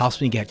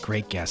 Helps me get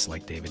great guests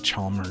like David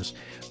Chalmers,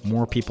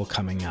 more people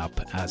coming up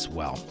as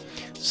well.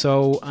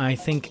 So I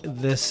think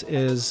this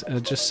is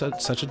just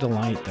such a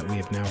delight that we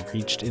have now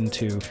reached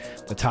into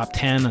the top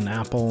 10 on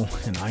Apple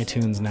and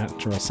iTunes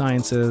Natural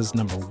Sciences,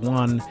 number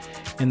 1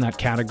 in that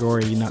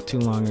category not too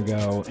long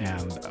ago,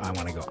 and I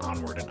want to go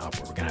onward and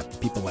upward. We're going to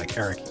have people like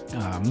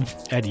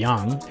Ed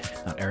Yong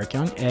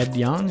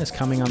is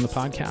coming on the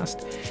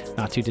podcast,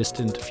 not too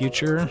distant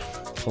future,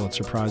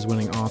 Pulitzer Prize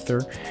winning author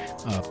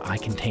of I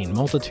Contain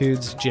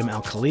Multitudes, Jim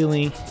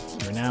Al-Khalili,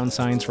 renowned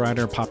science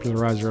writer,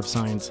 popularizer of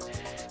science.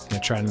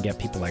 Going to try and get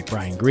people like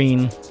Brian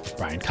Greene,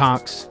 Brian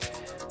Cox.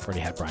 Already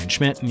had Brian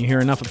Schmidt, and you hear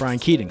enough of Brian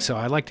Keating. So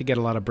I like to get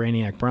a lot of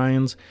Brainiac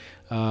Brians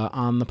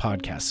on the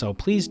podcast. So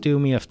please do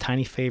me a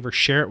tiny favor.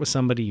 Share it with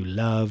somebody you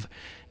love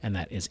and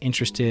that is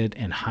interested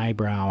in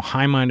highbrow,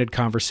 high-minded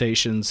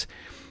conversations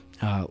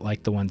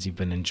like the ones you've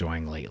been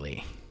enjoying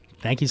lately.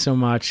 Thank you so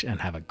much, and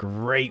have a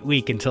great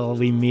week until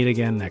we meet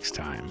again next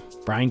time.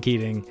 Brian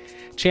Keating,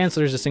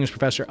 Chancellor's Distinguished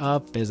Professor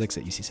of Physics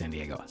at UC San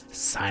Diego,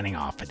 signing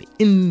off for the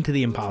Into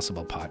the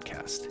Impossible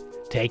podcast.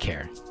 Take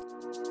care.